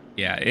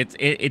 Yeah,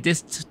 it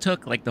just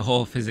took like the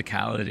whole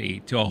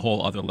physicality to a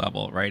whole other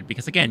level, right?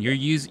 Because again,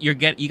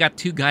 you got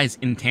two guys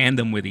in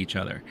tandem with each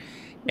other,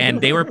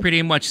 and they were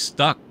pretty much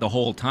stuck the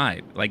whole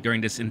time, like during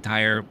this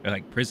entire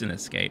like prison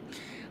escape.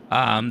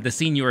 The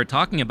scene you were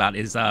talking about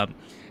is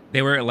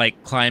they were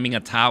like climbing a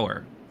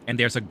tower. And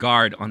there's a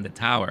guard on the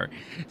tower.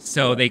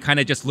 So they kind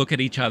of just look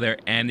at each other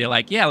and they're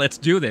like, yeah, let's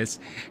do this.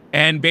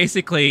 And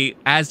basically,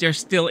 as they're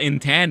still in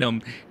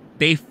tandem,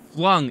 they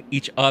flung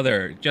each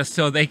other just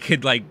so they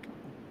could like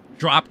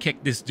drop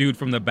kick this dude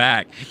from the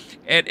back.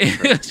 And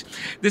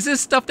this is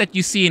stuff that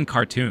you see in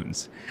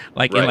cartoons,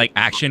 like in like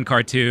action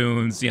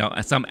cartoons, you know,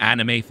 some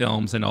anime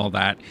films and all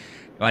that.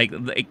 Like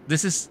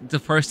this is the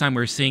first time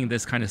we're seeing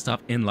this kind of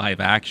stuff in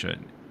live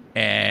action.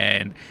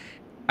 And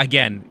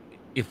again,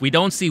 if we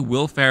don't see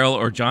Will Ferrell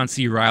or John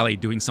C. Reilly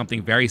doing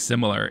something very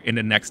similar in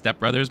the next Step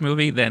Brothers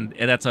movie, then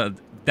that's a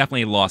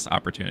definitely lost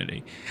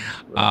opportunity.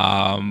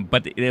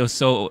 But it was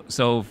so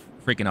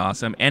freaking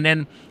awesome. And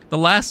then the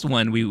last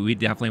one we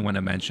definitely want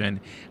to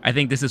mention, I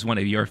think this is one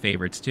of your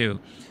favorites too,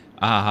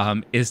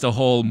 is the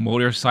whole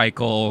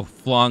motorcycle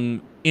flung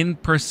in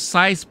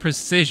precise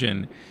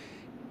precision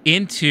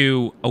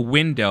into a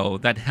window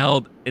that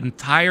held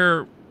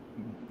entire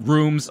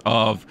rooms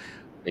of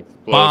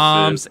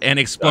bombs and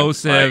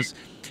explosives,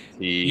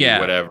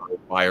 whatever,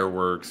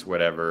 fireworks,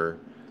 whatever.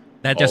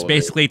 That just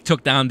basically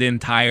took down the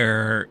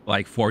entire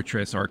like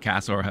fortress or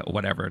castle or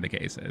whatever the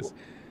case is.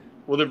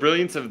 Well, the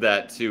brilliance of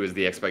that too is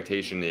the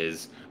expectation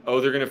is,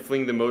 oh, they're gonna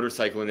fling the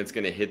motorcycle and it's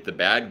gonna hit the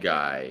bad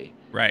guy,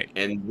 right?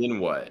 And then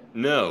what?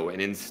 No,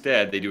 and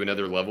instead they do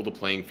another level the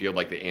playing field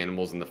like the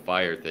animals in the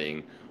fire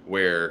thing,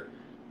 where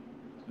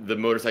the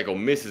motorcycle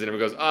misses and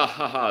everyone goes, ah,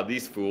 ha, ha,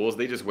 these fools,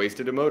 they just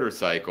wasted a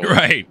motorcycle.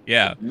 Right,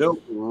 yeah.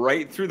 Nope,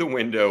 right through the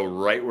window,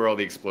 right where all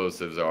the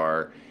explosives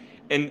are.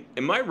 And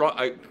am I wrong?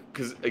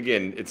 Because,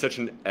 again, it's such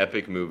an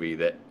epic movie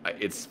that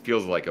it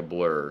feels like a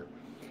blur.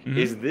 Mm-hmm.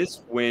 Is this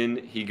when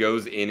he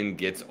goes in and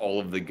gets all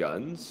of the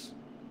guns?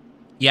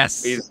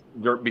 Yes.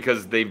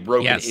 Because they've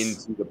broken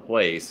into the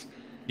place.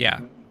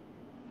 Yeah.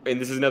 And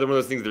this is another one of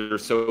those things that are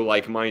so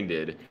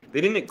like-minded.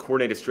 They didn't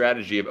coordinate a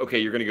strategy of, okay,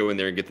 you're going to go in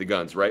there and get the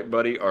guns, right,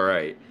 buddy? All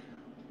right.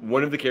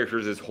 One of the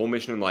characters' whole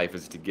mission in life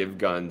is to give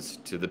guns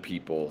to the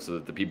people so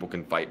that the people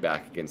can fight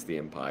back against the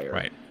Empire.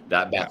 Right.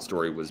 That Yeah.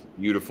 backstory was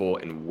beautiful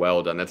and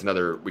well done. That's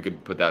another, we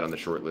could put that on the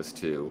short list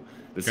too.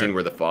 The Sure. scene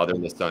where the father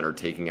and the son are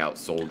taking out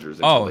soldiers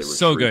until Oh, they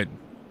so retreat. good.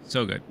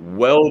 So good.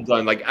 Well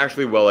done, like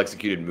actually well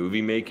executed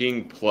movie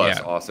making, plus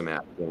Yeah. awesome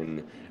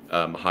action,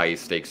 high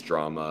stakes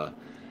drama.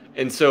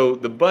 And so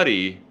the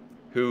buddy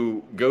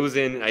who goes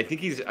in, I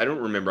think I don't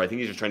remember, I think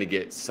he's just trying to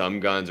get some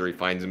guns, or he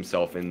finds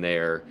himself in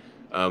there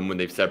when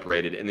they've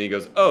separated. And then he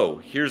goes, oh,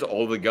 here's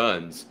all the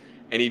guns.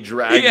 And he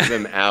drags Yeah.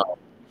 them out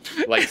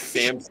like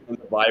Samson in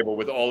the Bible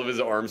with all of his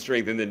arm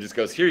strength, and then just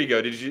goes, here you go.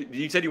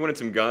 You said you wanted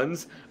some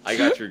guns? I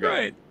got your gun.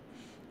 Right.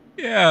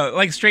 Yeah,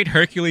 like straight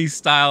Hercules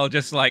style,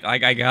 just like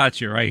I got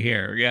you right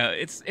here. Yeah,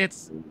 it's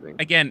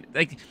again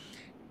like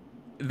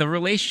the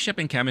relationship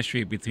and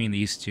chemistry between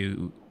these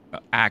two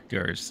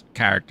characters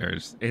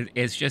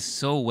is just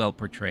so well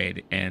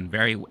portrayed and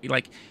very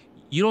like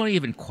you don't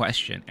even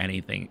question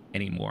anything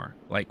anymore.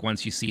 Like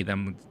once you see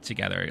them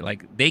together,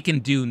 like they can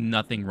do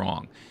nothing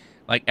wrong.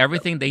 Like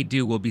everything they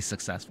do will be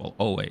successful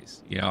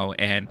always,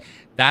 and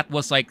that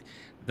was like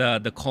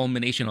the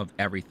culmination of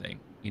everything.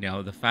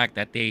 The fact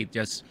that they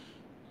just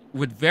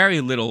with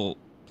very little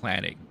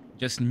planning,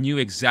 just knew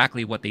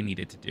exactly what they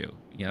needed to do.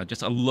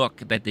 Just a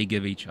look that they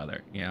give each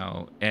other,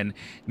 and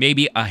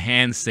maybe a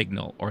hand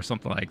signal or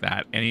something like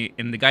that.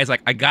 And the guy's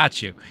like, I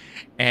got you.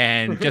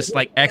 And just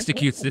like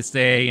executes this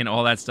day and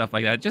all that stuff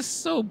like that.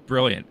 Just so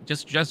brilliant.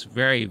 Just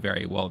very,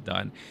 very well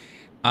done.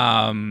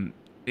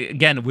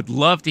 Again, would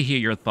love to hear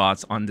your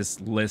thoughts on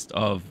this list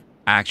of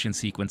action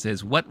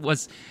sequences.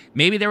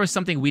 Maybe there was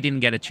something we didn't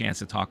get a chance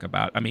to talk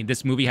about. I mean,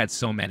 this movie had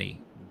so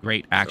many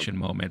great action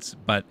moments,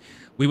 but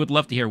we would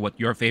love to hear what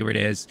your favorite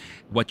is,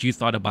 what you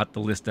thought about the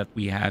list that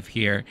we have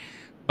here.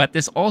 But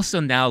this also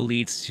now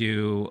leads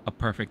to a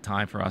perfect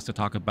time for us to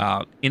talk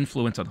about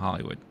influence on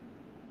Hollywood.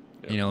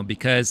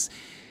 Because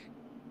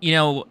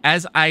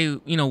as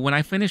when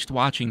I finished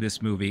watching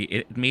this movie,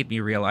 it made me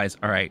realize,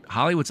 all right,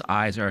 Hollywood's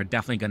eyes are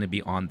definitely going to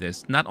be on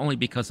this, not only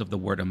because of the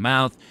word of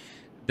mouth,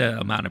 the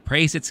amount of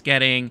praise it's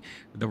getting,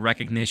 the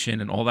recognition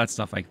and all that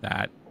stuff like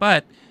that,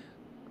 but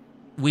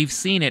we've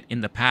seen it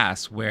in the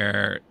past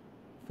where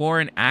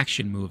foreign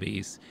action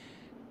movies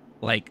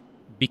like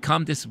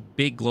become this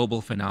big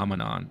global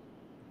phenomenon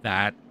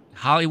that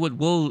Hollywood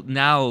will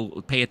now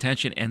pay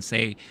attention and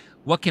say,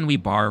 what can we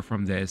borrow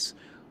from this?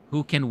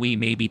 Who can we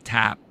maybe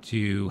tap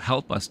to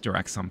help us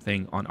direct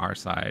something on our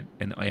side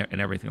and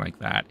everything like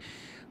that?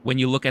 When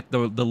you look at the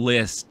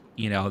list,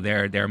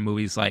 there are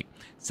movies like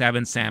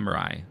Seven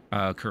Samurai,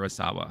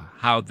 Kurosawa,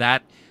 how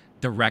that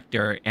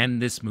director and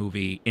this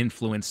movie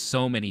influenced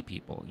so many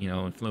people,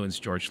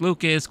 influenced George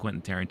Lucas,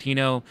 Quentin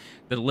Tarantino,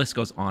 the list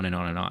goes on and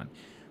on and on.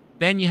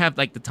 Then you have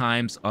like the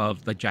times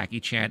of the Jackie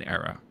Chan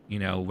era,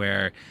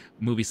 where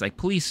movies like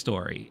Police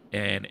Story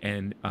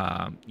and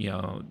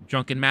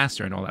Drunken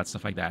Master and all that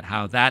stuff like that,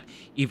 how that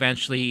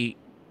eventually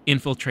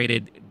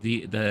infiltrated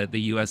the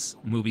US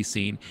movie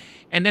scene.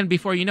 And then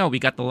before we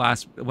got the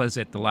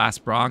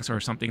last Bronx or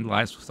something, the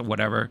last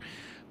whatever,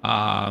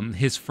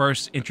 his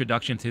first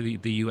introduction to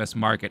the U.S.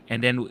 market,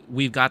 and then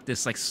we've got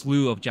this like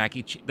slew of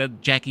the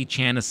Jackie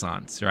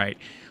Chan-assance, right?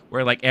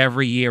 Where like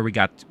every year we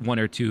got one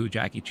or two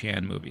Jackie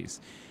Chan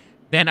movies.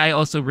 Then I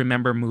also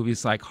remember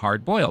movies like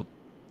Hard Boiled,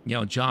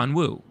 John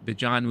Woo, the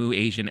John Woo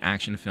Asian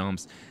action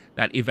films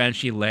that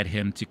eventually led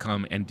him to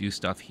come and do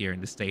stuff here in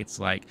the States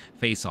like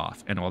Face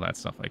Off and all that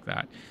stuff like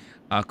that.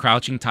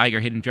 Crouching Tiger,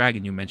 Hidden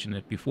Dragon, you mentioned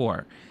it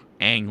before.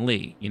 Ang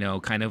Lee,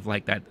 kind of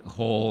like that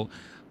whole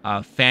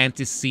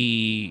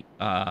fantasy,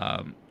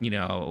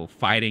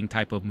 fighting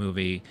type of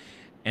movie.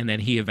 And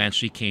then he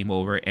eventually came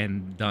over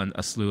and done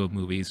a slew of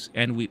movies.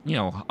 And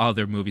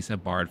other movies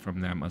have borrowed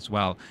from them as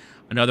well.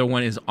 Another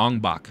one is Ong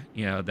Bak,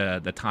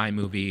 the Thai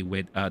movie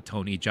with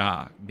Tony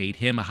Jaa, made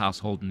him a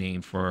household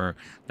name for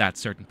that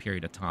certain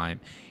period of time.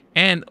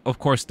 And of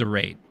course, The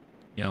Raid,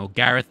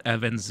 Gareth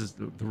Evans'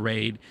 The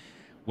Raid,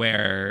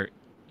 where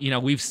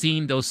we've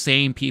seen those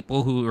same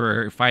people who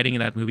were fighting in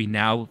that movie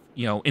now,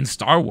 in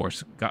Star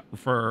Wars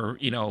for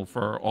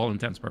all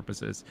intents and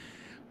purposes.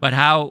 But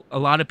how a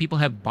lot of people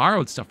have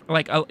borrowed stuff.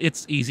 Like,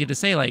 it's easy to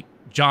say, like,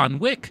 John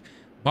Wick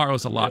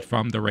borrows a lot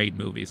from the Raid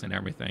movies and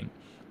everything.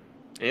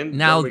 And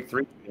now, John Wick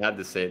 3 had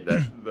to say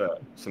that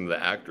some of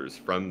the actors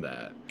from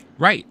that.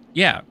 Right,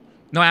 yeah.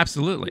 No,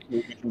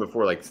 absolutely.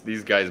 Before, like,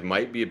 these guys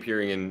might be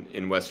appearing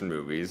in Western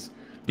movies.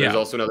 There's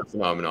also another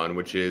phenomenon,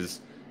 which is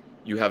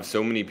you have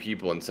so many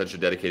people and such a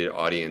dedicated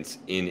audience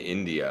in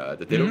India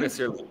that they don't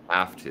necessarily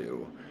have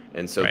to.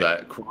 And so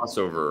that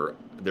crossover,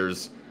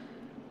 there's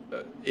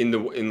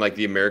in like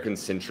the American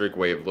centric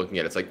way of looking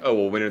at it, it's like, oh,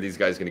 well, when are these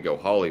guys going to go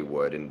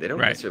Hollywood? And they don't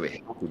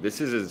necessarily have to. This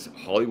is as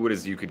Hollywood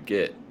as you could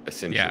get,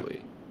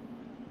 essentially.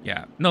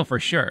 Yeah, no, for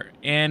sure.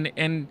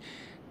 And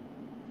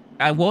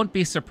I won't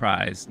be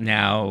surprised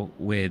now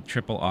with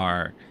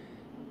RRR.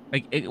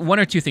 Like, one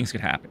or two things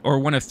could happen, or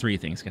one of three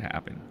things could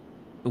happen.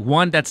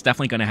 One that's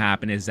definitely going to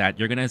happen is that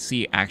you're going to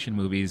see action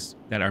movies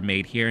that are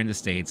made here in the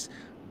States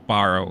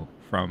borrow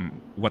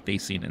from what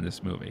they've seen in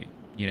this movie.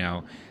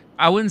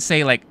 I wouldn't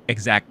say like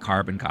exact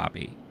carbon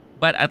copy,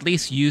 but at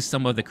least use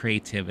some of the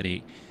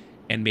creativity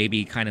and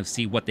maybe kind of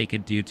see what they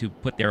could do to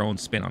put their own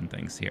spin on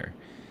things here.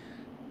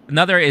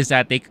 Another is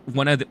that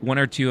one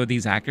or two of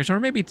these actors, or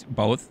maybe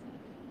both,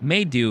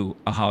 may do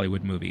a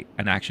Hollywood movie,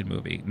 an action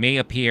movie, may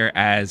appear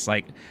as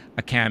like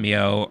a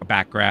cameo, a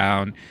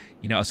background,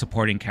 a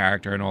supporting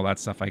character, and all that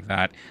stuff like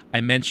that.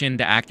 I mentioned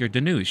the actor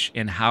Danush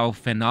and how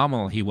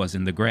phenomenal he was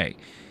in The Gray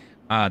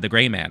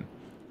Man.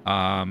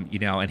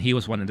 And he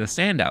was one of the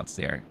standouts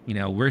there.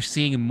 We're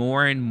seeing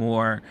more and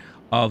more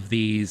of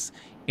these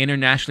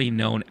internationally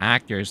known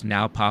actors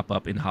now pop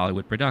up in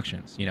Hollywood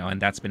productions,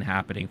 and that's been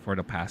happening for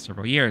the past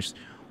several years.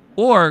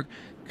 Or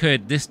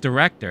could this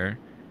director,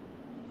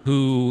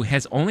 who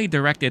has only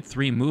directed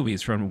 3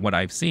 movies from what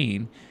I've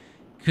seen,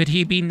 could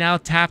he be now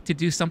tapped to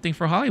do something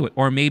for Hollywood,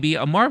 or maybe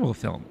a Marvel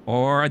film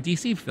or a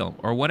DC film,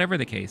 or whatever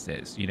the case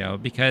is,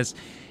 because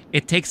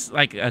it takes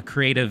like the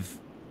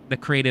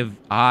creative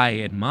eye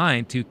and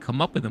mind to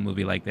come up with a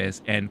movie like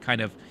this and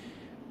kind of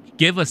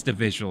give us the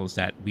visuals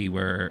that we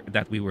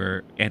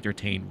were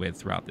entertained with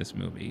throughout this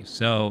movie.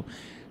 So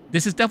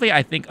this is definitely,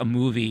 I think, a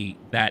movie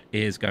that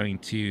is going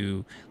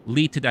to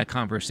lead to that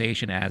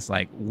conversation as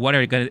like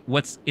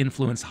what's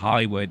influenced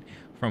Hollywood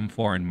from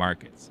foreign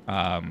markets.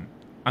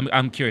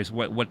 I'm curious,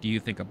 what do you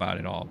think about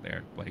it all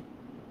there, Blake?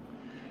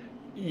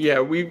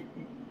 Yeah, we've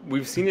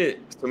seen it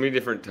so many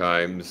different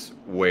times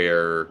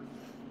where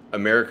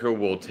America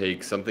will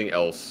take something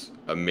else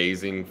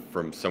amazing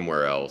from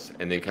somewhere else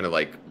and then kind of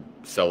like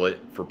sell it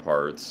for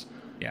parts,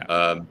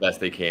 best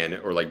they can,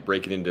 or like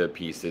break it into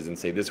pieces and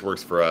say this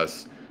works for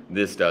us,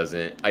 this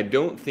doesn't. I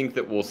don't think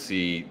that we'll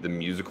see the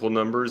musical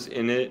numbers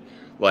in it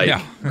like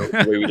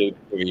the way we did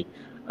the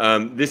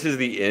movie. This Is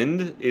the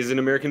End is an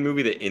American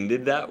movie that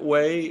ended that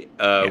way,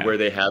 where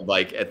they had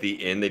like at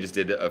the end they just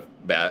did a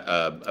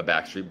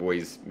Backstreet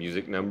Boys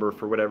music number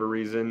for whatever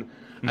reason.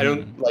 I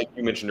don't, like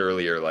you mentioned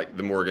earlier, like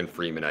the Morgan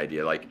Freeman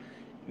idea, like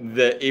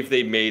if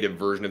they made a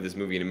version of this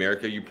movie in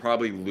America, you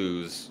probably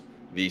lose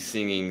the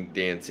singing,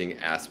 dancing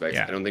aspects.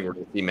 I don't think we're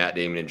going to see Matt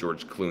Damon and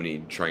George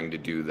Clooney trying to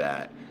do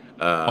that.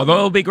 Although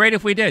it would be great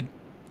if we did.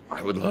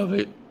 I would love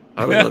it.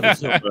 I would love it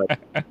so much.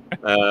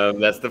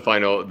 That's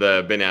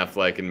the Ben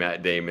Affleck and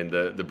Matt Damon,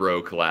 the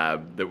bro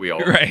collab that we've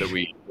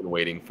been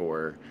waiting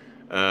for.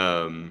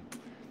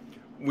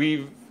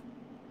 We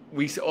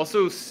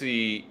also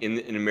see in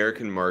an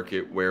American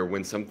market where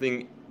when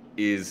something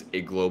is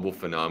a global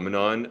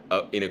phenomenon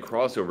in a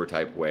crossover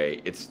type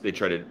way, they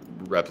try to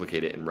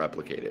replicate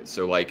it.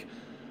 So like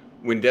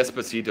when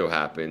Despacito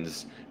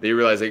happens, they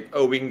realize like,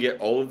 oh, we can get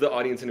all of the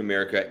audience in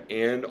America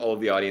and all of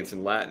the audience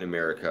in Latin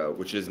America,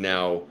 which is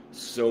now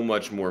so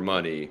much more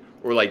money.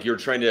 Or like you're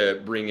trying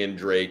to bring in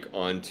Drake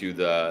onto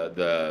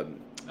the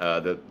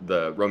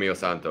Romeo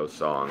Santos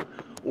song,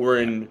 or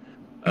in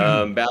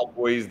Bad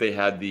Boys they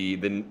had the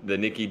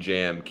Nicky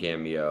Jam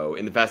cameo.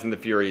 In the Fast and the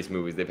Furious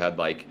movies, they've had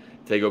like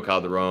Tego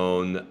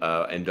Calderon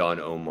and Don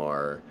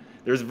Omar.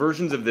 There's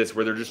versions of this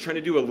where they're just trying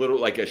to do a little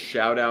like a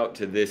shout out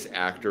to this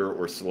actor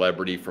or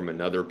celebrity from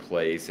another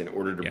place in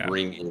order to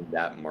bring in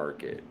that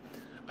market.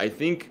 I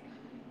think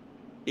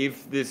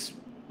if this,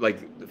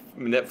 like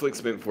Netflix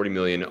spent $40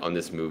 million on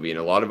this movie, and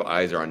a lot of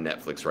eyes are on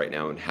Netflix right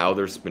now and how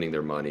they're spending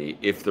their money,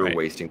 if they're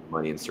wasting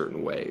money in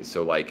certain ways.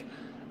 So like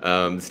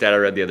the stat I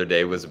read the other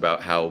day was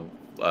about how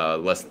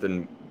less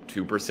than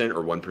 2%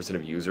 or 1%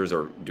 of users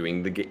are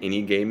doing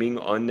any gaming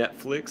on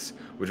Netflix,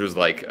 which was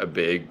like a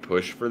big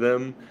push for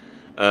them.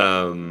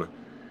 Then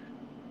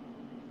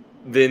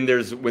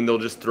there's when they'll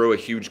just throw a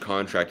huge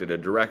contract at a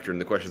director, and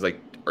the question is like,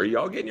 are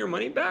y'all getting your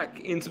money back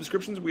in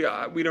subscriptions? We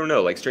don't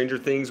know. Like Stranger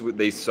Things,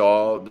 they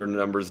saw their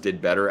numbers did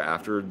better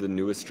after the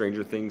newest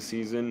Stranger Things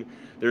season.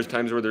 There's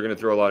times where they're going to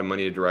throw a lot of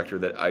money at a director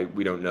that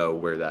we don't know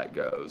where that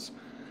goes.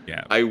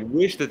 Yeah. I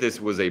wish that this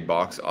was a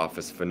box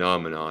office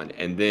phenomenon,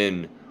 and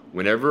then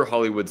whenever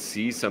Hollywood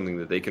sees something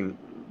that they can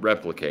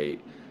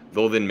replicate,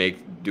 they'll then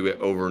do it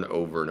over and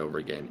over and over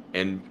again.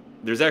 And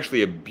there's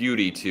actually a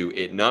beauty to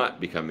it not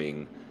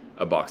becoming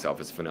a box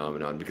office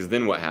phenomenon, because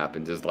then what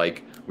happens is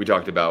like we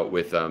talked about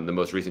with the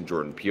most recent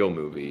Jordan Peele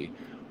movie.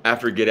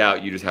 After Get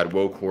Out, you just had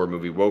woke horror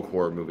movie,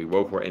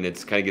 and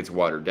it's kind of gets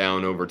watered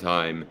down over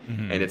time,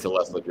 and it's a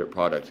less legit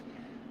product.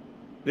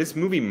 This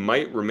movie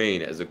might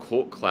remain as a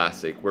cult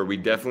classic where we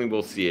definitely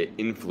will see it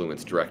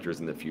influence directors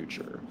in the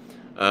future.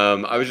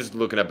 I was just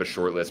looking up a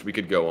short list. We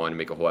could go on and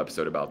make a whole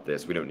episode about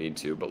this. We don't need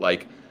to, but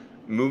like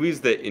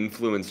movies that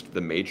influenced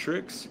The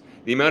Matrix.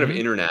 The amount of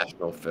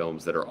international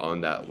films that are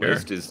on that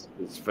list is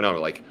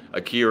phenomenal. Like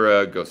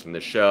Akira, Ghost in the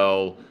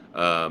Shell,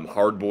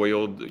 Hard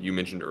Boiled, you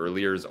mentioned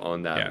earlier, is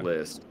on that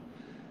list.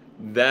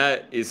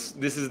 This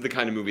is the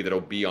kind of movie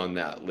that'll be on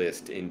that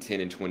list in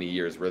 10 and 20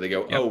 years, where they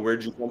go, oh,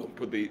 where'd you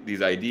put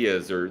these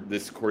ideas, or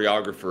this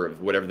choreographer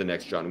of whatever the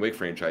next John Wick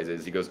franchise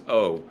is? He goes,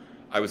 oh,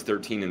 I was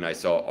 13 and I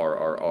saw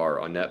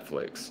RRR on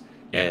Netflix,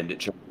 and it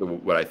changed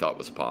what I thought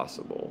was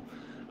possible.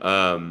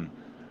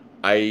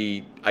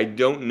 I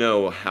don't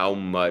know how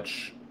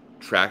much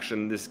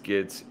traction this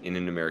gets in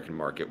an American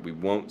market. We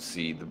won't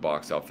see the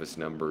box office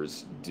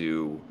numbers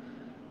do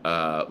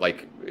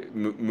like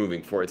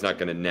moving forward. It's not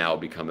going to now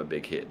become a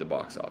big hit at the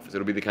box office.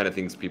 It'll be the kind of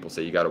things people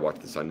say, you got to watch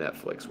this on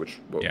Netflix, which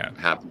what Yeah.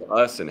 happened to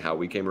us and how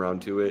we came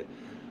around to it,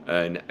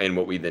 and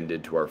what we then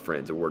did to our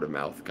friends, a word of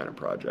mouth kind of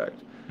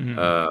project.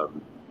 Mhm.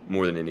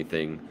 More than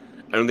anything,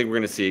 I don't think we're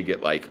going to see it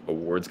get like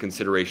awards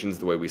considerations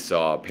the way we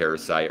saw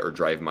Parasite or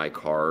Drive My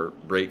Car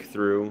break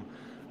through.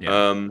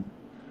 Yeah. Um,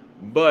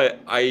 but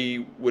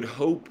I would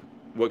hope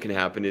what can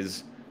happen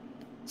is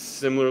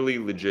similarly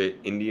legit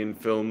Indian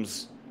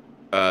films,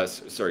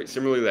 sorry,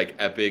 similarly like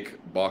epic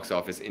box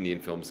office Indian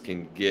films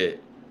can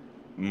get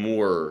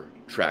more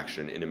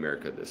traction in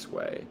America this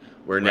way,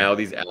 where Right. now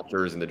these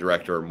actors and the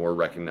director are more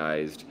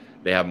recognized,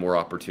 they have more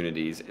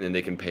opportunities, and then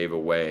they can pave a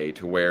way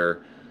to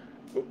where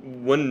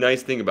one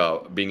nice thing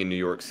about being in New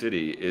York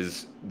City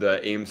is the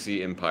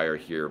AMC empire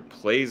here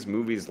plays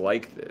movies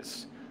like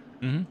this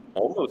Mhm.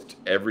 almost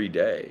every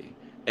day.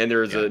 And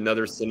there's Yeah.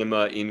 another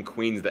cinema in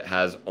Queens that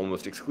has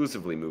almost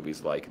exclusively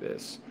movies like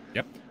this.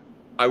 Yep.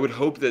 I would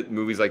hope that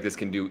movies like this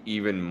can do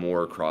even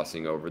more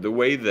crossing over. The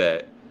way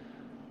that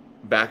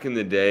back in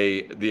the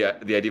day, the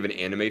idea of an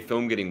anime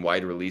film getting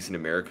wide release in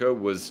America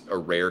was a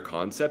rare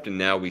concept, and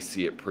now we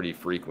see it pretty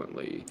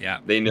frequently. Yeah.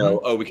 They Mhm.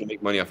 know, oh, we can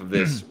make money off of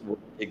this. We'll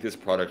take this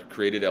product,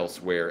 create it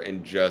elsewhere,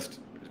 and just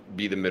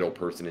be the middle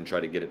person and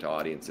try to get it to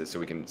audiences so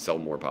we can sell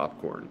more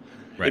popcorn.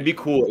 It'd Right. be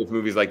cool if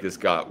movies like this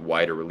got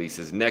wider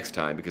releases next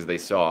time because they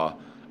saw,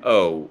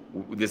 oh,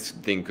 this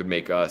thing could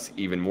make us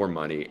even more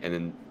money, and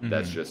then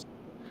that's Mhm. just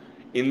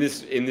in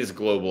this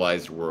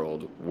globalized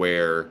world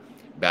where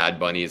Bad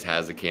Bunny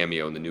has a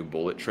cameo in the new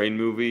Bullet Train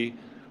movie.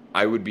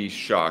 I would be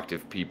shocked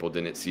if people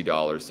didn't see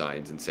dollar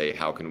signs and say,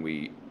 how can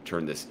we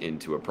turn this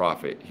into a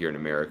profit here in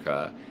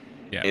America?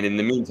 Yeah. And in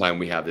the meantime,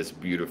 we have this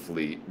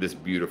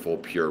beautiful,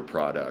 pure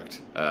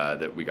product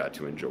that we got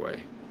to enjoy.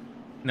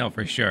 No,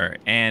 for sure.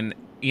 And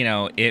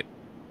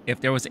if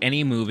there was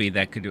any movie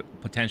that could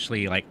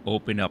potentially like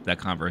open up that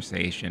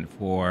conversation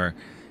for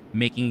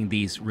making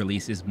these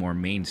releases more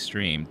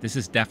mainstream, this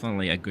is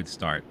definitely a good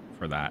start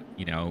for that.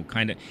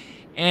 Kind of.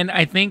 And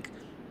I think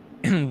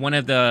one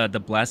of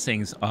the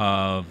blessings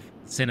of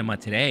cinema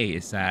today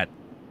is that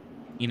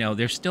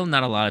there's still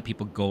not a lot of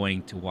people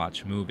going to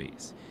watch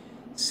movies.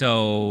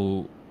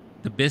 So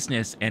the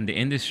business and the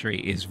industry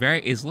is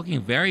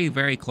looking very,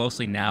 very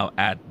closely now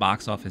at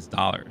box office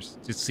dollars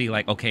to see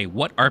like, okay,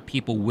 what are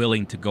people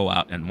willing to go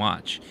out and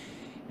watch?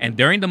 And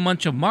during the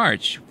month of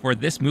March, for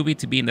this movie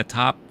to be in the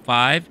top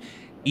 5,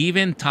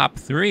 even top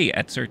 3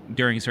 at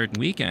during certain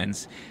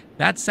weekends,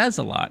 that says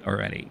a lot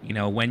already.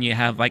 When you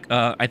have like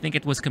I think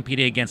it was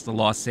competing against the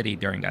Lost City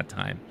during that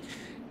time.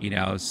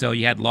 So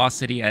you had Lost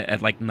City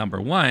at like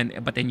number 1,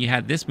 but then you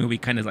had this movie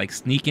kind of like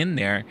sneak in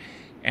there,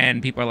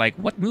 and people are like,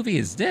 "What movie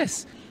is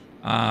this?"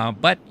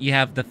 But you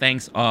have the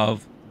thanks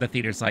of the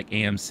theaters like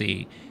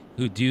AMC,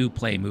 who do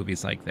play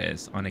movies like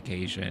this on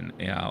occasion,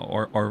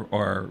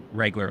 or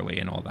regularly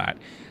and all that.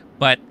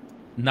 But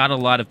not a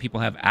lot of people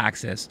have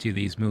access to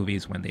these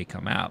movies when they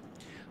come out.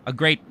 A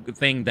great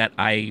thing that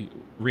I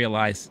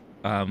realized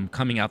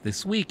coming out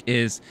this week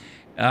is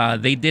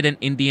they did an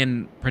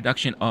Indian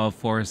production of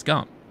Forrest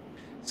Gump.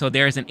 So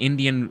there's an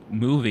Indian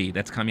movie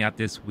that's coming out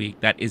this week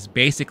that is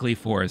basically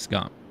Forrest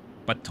Gump,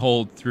 but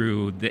told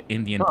through the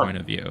Indian Huh. point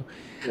of view.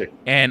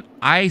 And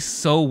I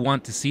so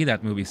want to see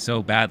that movie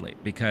so badly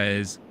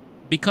because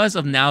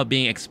of now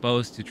being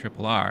exposed to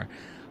Triple R.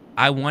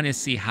 I want to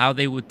see how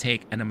they would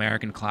take an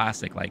American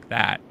classic like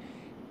that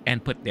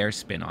and put their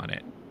spin on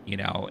it,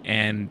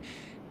 and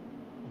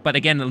but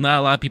again, not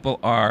a lot of people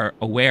are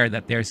aware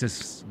that there's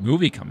this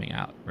movie coming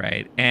out,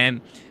 right?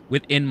 And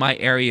within my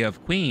area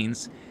of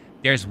Queens,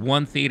 there's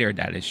one theater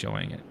that is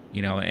showing it,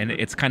 and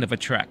it's kind of a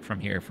trek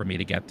from here for me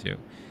to get to.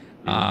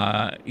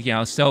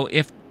 Mhm. So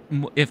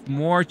if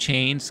more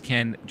chains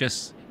can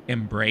just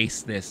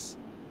embrace this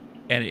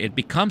and it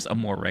becomes a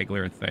more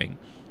regular thing,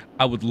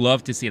 I would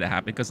love to see that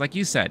happen. Because, like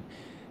you said,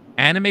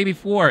 anime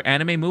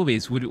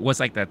movies was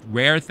like that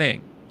rare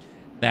thing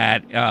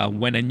that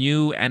when a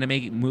new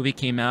anime movie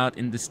came out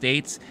in the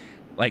States,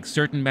 like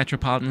certain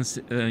metropolitan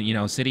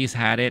cities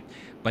had it,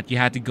 but you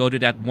had to go to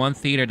that one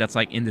theater that's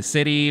like in the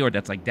city or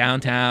that's like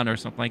downtown or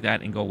something like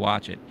that and go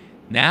watch it.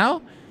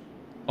 Now,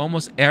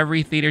 almost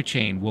every theater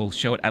chain will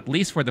show it at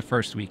least for the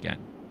first weekend,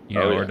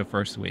 Oh or yeah. the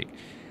first week.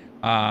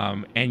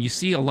 And you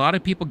see a lot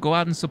of people go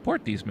out and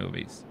support these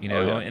movies, Oh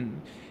yeah.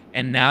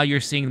 and now you're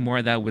seeing more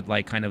of that with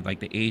like kind of like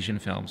the Asian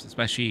films,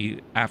 especially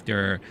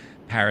after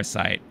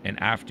Parasite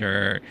and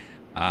after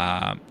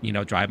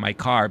Drive My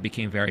Car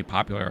became very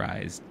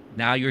popularized.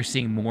 Now you're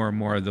seeing more and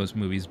more of those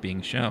movies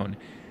being shown.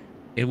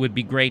 It would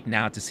be great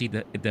now to see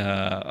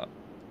the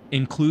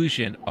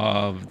inclusion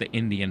of the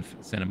Indian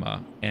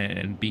cinema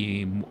and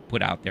being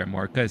put out there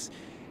more, because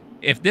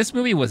if this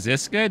movie was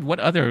this good,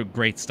 what other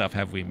great stuff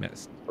have we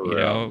missed? For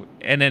real.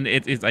 And then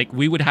it's like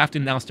we would have to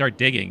now start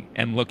digging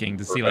and looking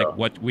to For see like real.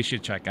 what we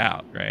should check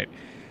out, right?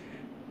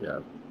 Yeah.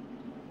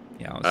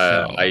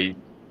 So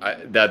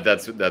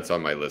That's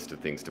on my list of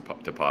things to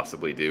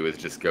possibly do is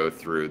just go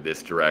through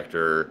this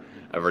director.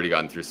 I've already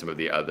gone through some of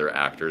the other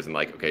actors and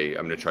like, okay,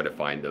 I'm gonna try to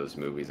find those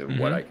movies and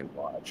what mhm. I can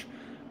watch.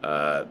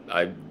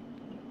 I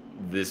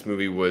This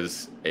movie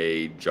was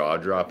a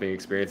jaw-dropping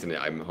experience, and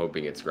I'm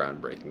hoping it's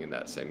groundbreaking in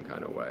that same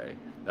kind of way.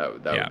 That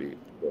would Yeah. be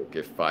like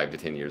if 5 to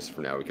 10 years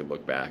from now we could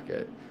look back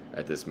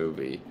at this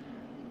movie.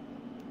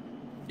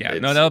 Yeah. No,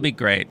 It's that'll be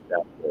great.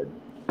 that good.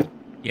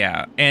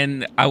 Yeah.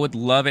 And I would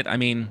love it. I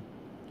mean,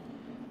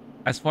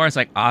 as far as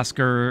like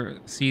Oscar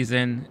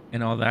season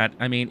and all that,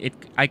 I mean,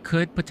 I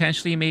could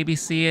potentially maybe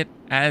see it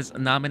as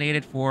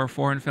nominated for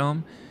foreign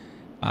film.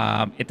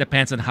 It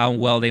depends on how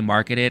well they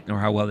market it or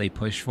how well they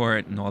push for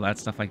it and all that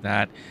stuff like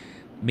that.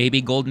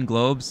 Maybe Golden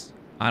Globes.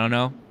 I don't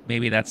know.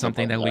 Maybe that's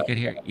Something something like that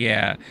we that. could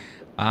hear.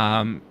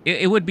 Yeah.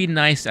 It would be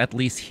nice to at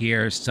least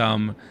hear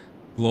some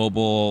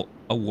global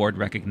award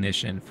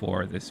recognition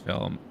for this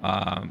film.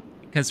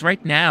 Because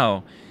right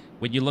now,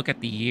 when you look at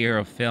the year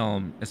of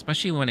film,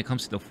 especially when it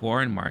comes to the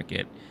foreign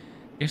market,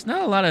 there's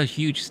not a lot of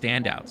huge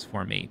standouts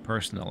for me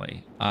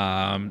personally.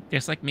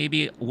 There's like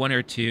maybe one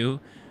or two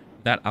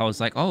that I was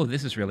like, oh,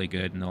 this is really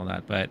good and all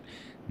that, but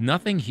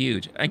nothing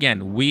huge.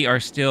 Again, we are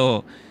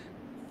still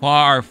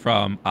far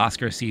from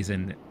Oscar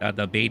season,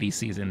 the Beatty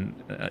season.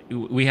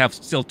 We have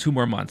still 2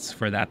 more months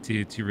for that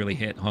to really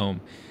hit home.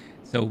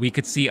 So we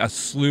could see a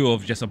slew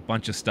of just a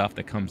bunch of stuff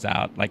that comes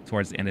out like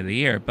towards the end of the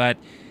year. But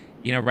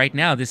right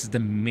now this is the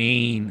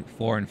main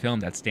foreign film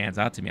that stands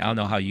out to me. I don't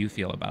know how you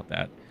feel about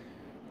that.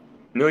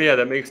 No, yeah,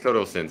 that makes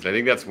total sense. I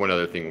think that's one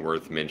other thing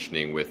worth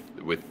mentioning with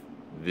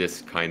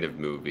this kind of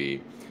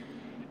movie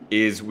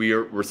is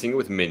we're seeing it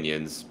with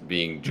Minions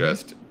being Hmm.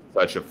 just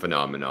such a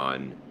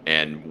phenomenon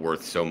and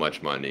worth so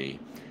much money.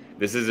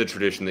 This is a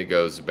tradition that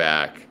goes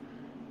back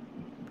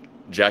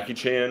Jackie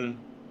Chan,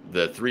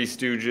 the Three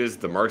Stooges,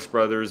 the Marx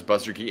Brothers,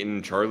 Buster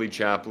Keaton, Charlie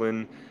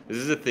Chaplin. This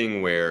is a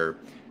thing where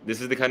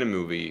this is the kind of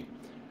movie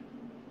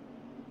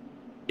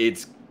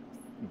it's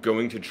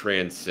going to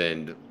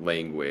transcend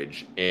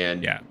language.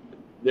 And Yeah.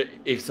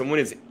 if someone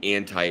is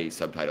anti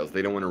subtitles,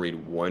 they don't want to read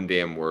one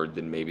damn word,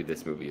 then maybe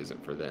this movie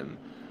isn't for them.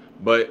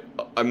 But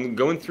I'm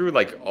going through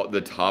like all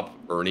the top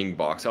earning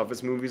box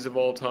office movies of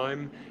all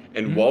time.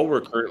 And Hmm. while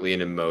we're currently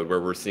in a mode where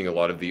we're seeing a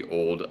lot of the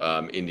old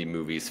indie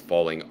movies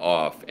falling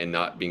off and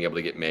not being able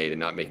to get made and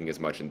not making as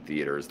much in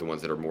theaters, the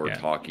ones that are more Yeah.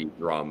 talky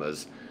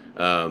dramas,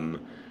 um,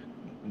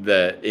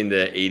 that in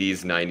the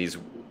 80s, 90s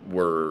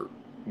were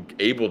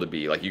able to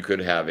be like you could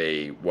have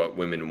a What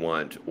Women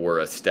Want or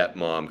a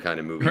Stepmom kind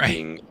of movie Right.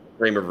 being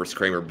Kramer versus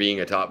Kramer being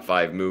a top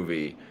five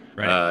movie.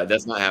 Right.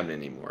 That's not happening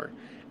anymore.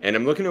 And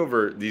I'm looking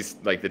over these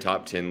like the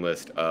top 10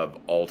 list of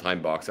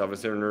all-time box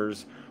office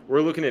earners.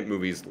 We're looking at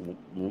movies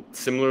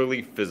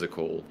similarly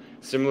physical,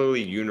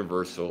 similarly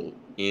universal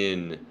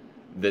in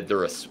that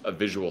they're a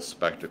visual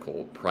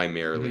spectacle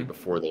primarily Hmm.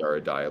 before they are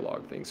a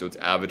dialogue thing. So it's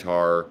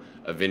Avatar,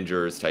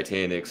 Avengers,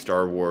 Titanic,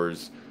 Star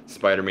Wars,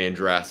 Spider-Man,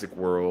 Jurassic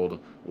World,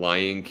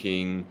 Lion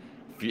King,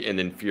 and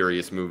then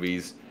Furious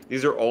movies.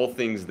 These are all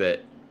things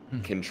that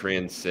can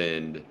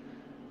transcend,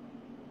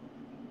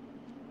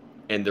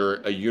 and they're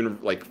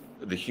like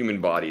the human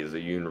body is a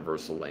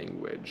universal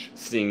language. Yeah.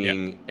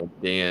 Singing and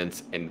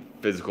dance and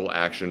physical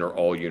action are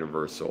all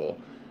universal.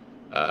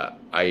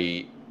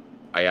 I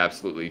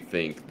absolutely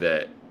think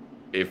that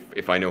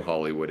if I know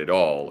Hollywood at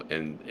all,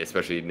 and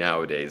especially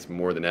nowadays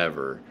more than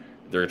ever,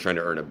 they're trying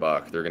to earn a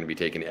buck. They're going to be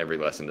taking every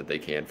lesson that they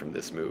can from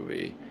this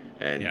movie,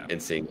 Yeah.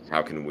 and seeing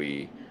how can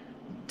we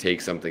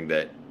take something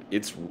that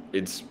it's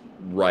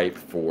ripe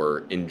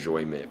for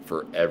enjoyment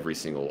for every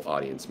single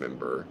audience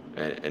member,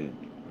 and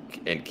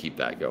keep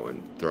that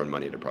going, throwing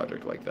money at a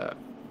project like that.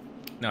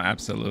 No,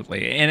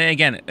 absolutely. And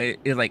again,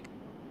 like,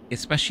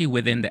 especially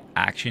within the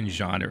action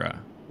genre,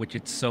 which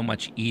it's so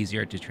much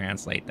easier to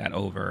translate that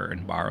over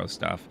and borrow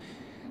stuff.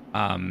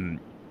 Um,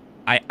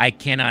 I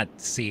cannot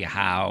see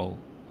how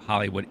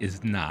Hollywood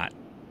is not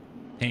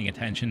paying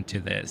attention to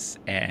this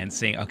and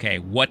saying, okay,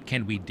 what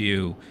can we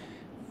do,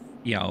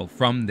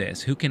 from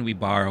this? Who can we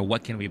borrow?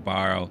 What can we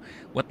borrow?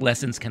 What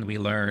lessons can we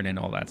learn and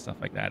all that stuff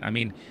like that? I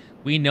mean,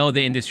 we know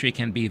the industry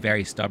can be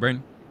very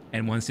stubborn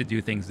and wants to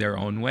do things their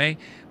own way,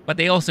 but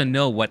they also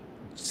know what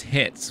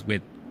hits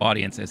with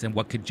audiences and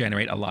what could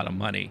generate a lot of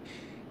money.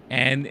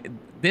 And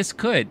this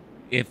could,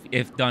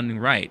 if done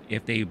right,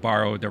 if they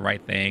borrow the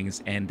right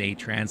things and they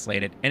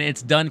translate it, and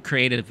it's done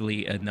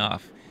creatively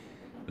enough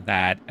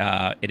that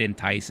it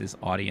entices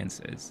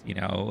audiences.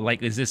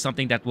 Like, is this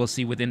something that we'll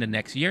see within the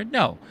next year?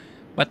 No,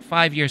 but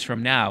 5 years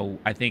from now,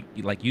 I think,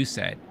 like you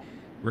said,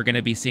 we're going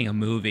to be seeing a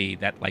movie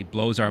that like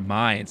blows our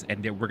minds,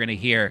 and we're going to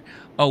hear,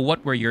 oh,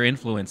 what were your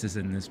influences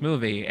in this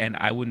movie? And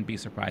I wouldn't be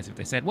surprised if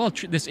they said, well,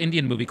 this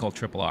Indian movie called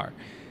Triple R.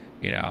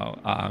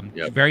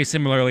 Yep. Very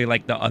similarly,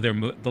 like the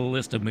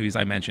list of movies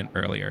I mentioned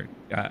earlier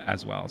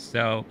as well.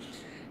 So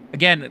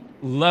again,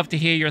 love to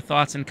hear your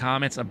thoughts and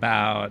comments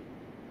about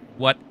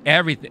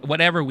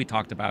whatever we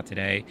talked about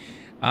today.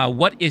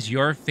 What is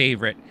your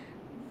favorite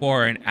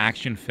foreign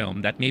action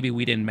film that maybe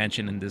we didn't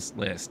mention in this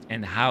list,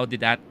 and how did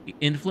that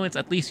influence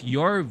at least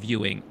your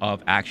viewing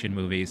of action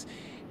movies,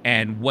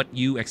 and what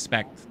you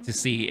expect to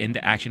see in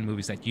the action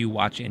movies that you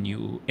watch and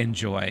you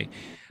enjoy,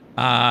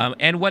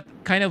 and what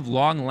kind of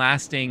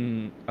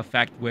long-lasting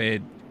effect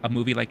would a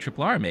movie like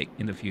RRR make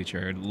in the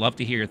future. I'd love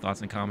to hear your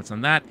thoughts and comments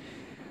on that.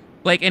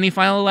 Blake, any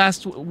final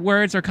last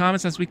words or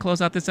comments as we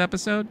close out this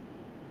episode?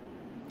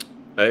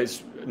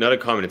 It's not a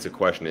comment, it's a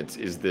question.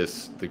 Is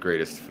this the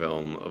greatest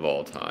film of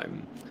all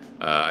time?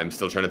 I'm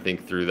still trying to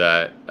think through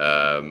that.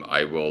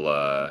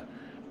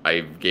 I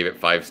gave it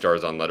 5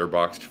 stars on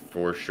Letterboxd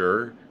for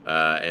sure,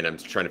 and I'm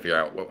trying to figure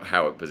out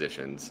how it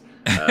positions.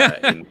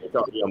 And it's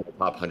already on the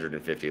top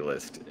 150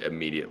 list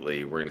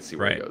immediately. We're going to see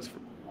where it goes.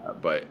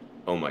 But,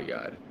 oh my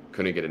God,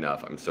 couldn't get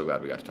enough. I'm so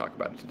glad we got to talk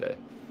about it today.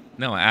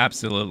 No,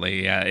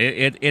 absolutely. Yeah,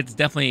 it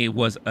definitely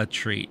was a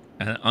treat,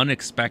 an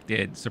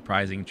unexpected,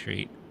 surprising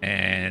treat.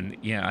 And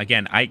yeah,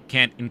 again, I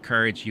can't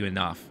encourage you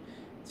enough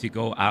to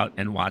go out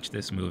and watch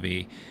this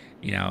movie.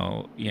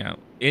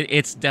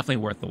 It's definitely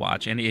worth the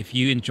watch. And if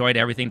you enjoyed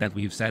everything that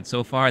we've said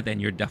so far, then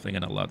you're definitely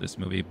going to love this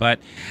movie. But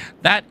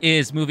that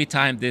is Movie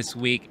Time this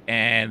week.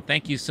 And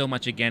thank you so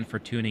much again for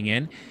tuning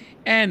in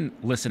and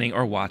listening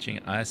or watching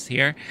us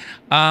here.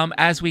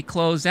 As we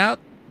close out,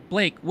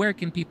 Blake, where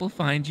can people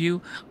find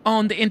you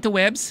on the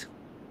interwebs?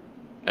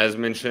 As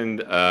mentioned,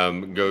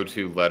 go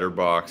to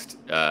Letterboxd.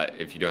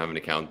 If you don't have an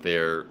account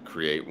there,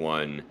 create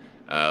one.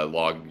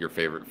 Log your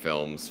favorite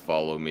films.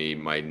 Follow me.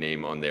 My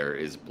name on there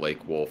is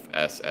Blake Wolf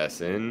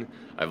SSN.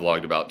 I've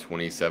logged about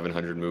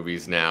 2,700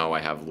 movies now. I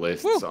have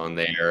lists on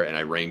there, and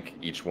I rank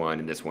each one,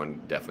 and this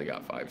one definitely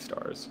got 5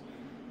 stars.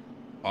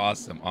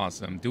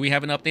 Awesome. Do we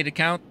have an updated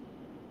count?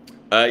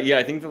 Yeah,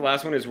 I think the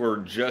last one is we're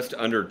just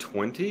under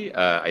 20.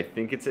 I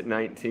think it's at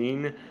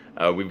 19.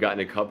 We've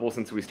gotten a couple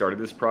since we started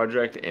this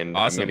project, and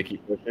I'm going to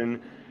keep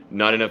pushing.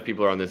 Not enough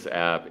people are on this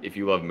app. If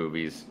you love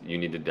movies, you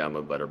need to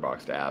download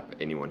Letterboxd app.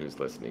 Anyone who's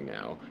listening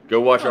now, go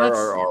watch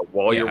RRR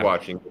while you're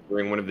watching.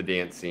 During one of the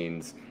dance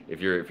scenes,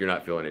 if you're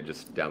not feeling it,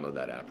 just download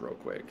that app real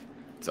quick.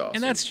 It's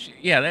awesome.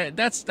 And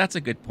that's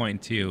a good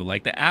point too.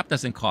 Like, the app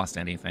doesn't cost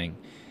anything,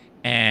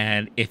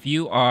 and if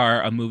you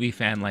are a movie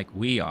fan like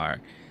we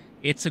are,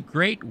 it's a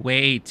great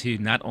way to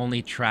not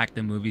only track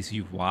the movies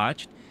you've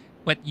watched,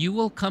 but you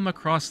will come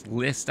across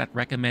lists that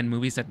recommend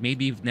movies that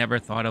maybe you've never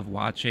thought of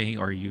watching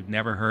or you've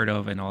never heard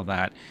of and all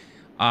that.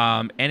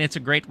 And it's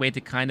a great way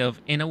to kind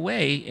of, in a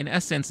way, in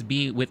essence,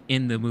 be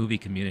within the movie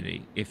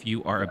community if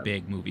you are a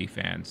big movie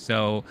fan.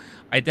 So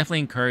I definitely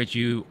encourage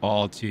you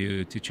all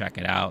to check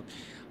it out.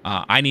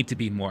 I need to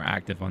be more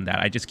active on that.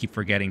 I just keep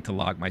forgetting to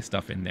log my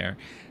stuff in there.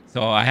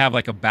 So I have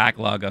like a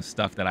backlog of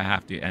stuff that I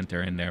have to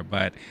enter in there,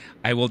 but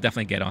I will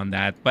definitely get on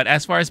that. But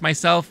as far as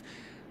myself,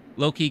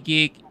 Lowkey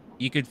Geek,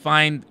 you could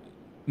find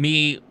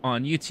me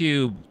on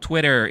YouTube,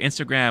 Twitter,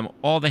 Instagram.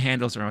 All the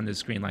handles are on the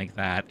screen like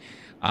that.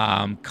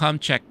 Come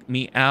check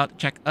me out,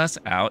 check us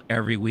out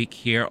every week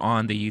here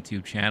on the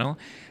YouTube channel.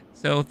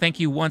 So thank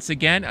you once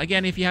again.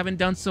 Again, if you haven't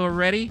done so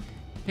already,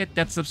 hit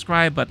that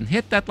subscribe button,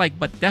 hit that like,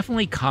 but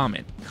definitely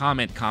comment.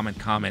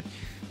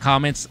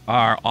 Comments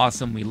are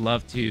awesome. We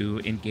love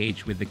to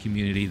engage with the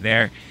community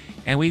there.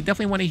 And we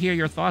definitely want to hear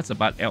your thoughts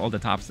about all the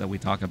topics that we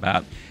talk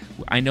about.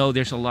 I know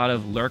there's a lot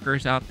of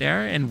lurkers out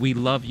there, and we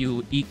love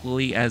you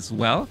equally as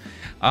well.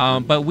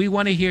 But we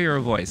want to hear your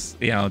voice.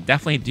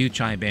 Definitely do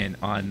chime in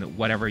on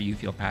whatever you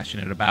feel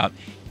passionate about.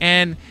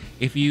 And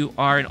if you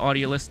are an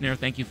audio listener,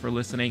 thank you for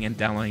listening and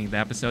downloading the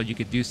episode. You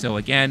could do so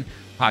again,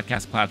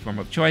 podcast platform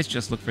of choice.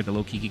 Just look for the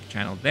Lowkey Geek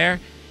channel there,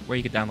 where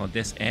you can download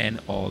this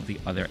and all the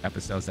other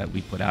episodes that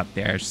we put out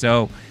there.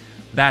 So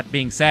that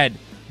being said,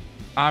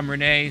 I'm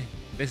Rene.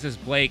 This is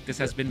Blake. This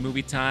has been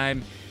Movie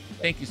Time.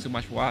 Thank you so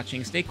much for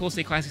watching. Stay cool,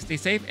 stay classy, stay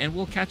safe, and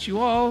we'll catch you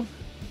all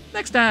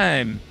next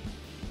time.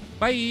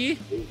 Bye.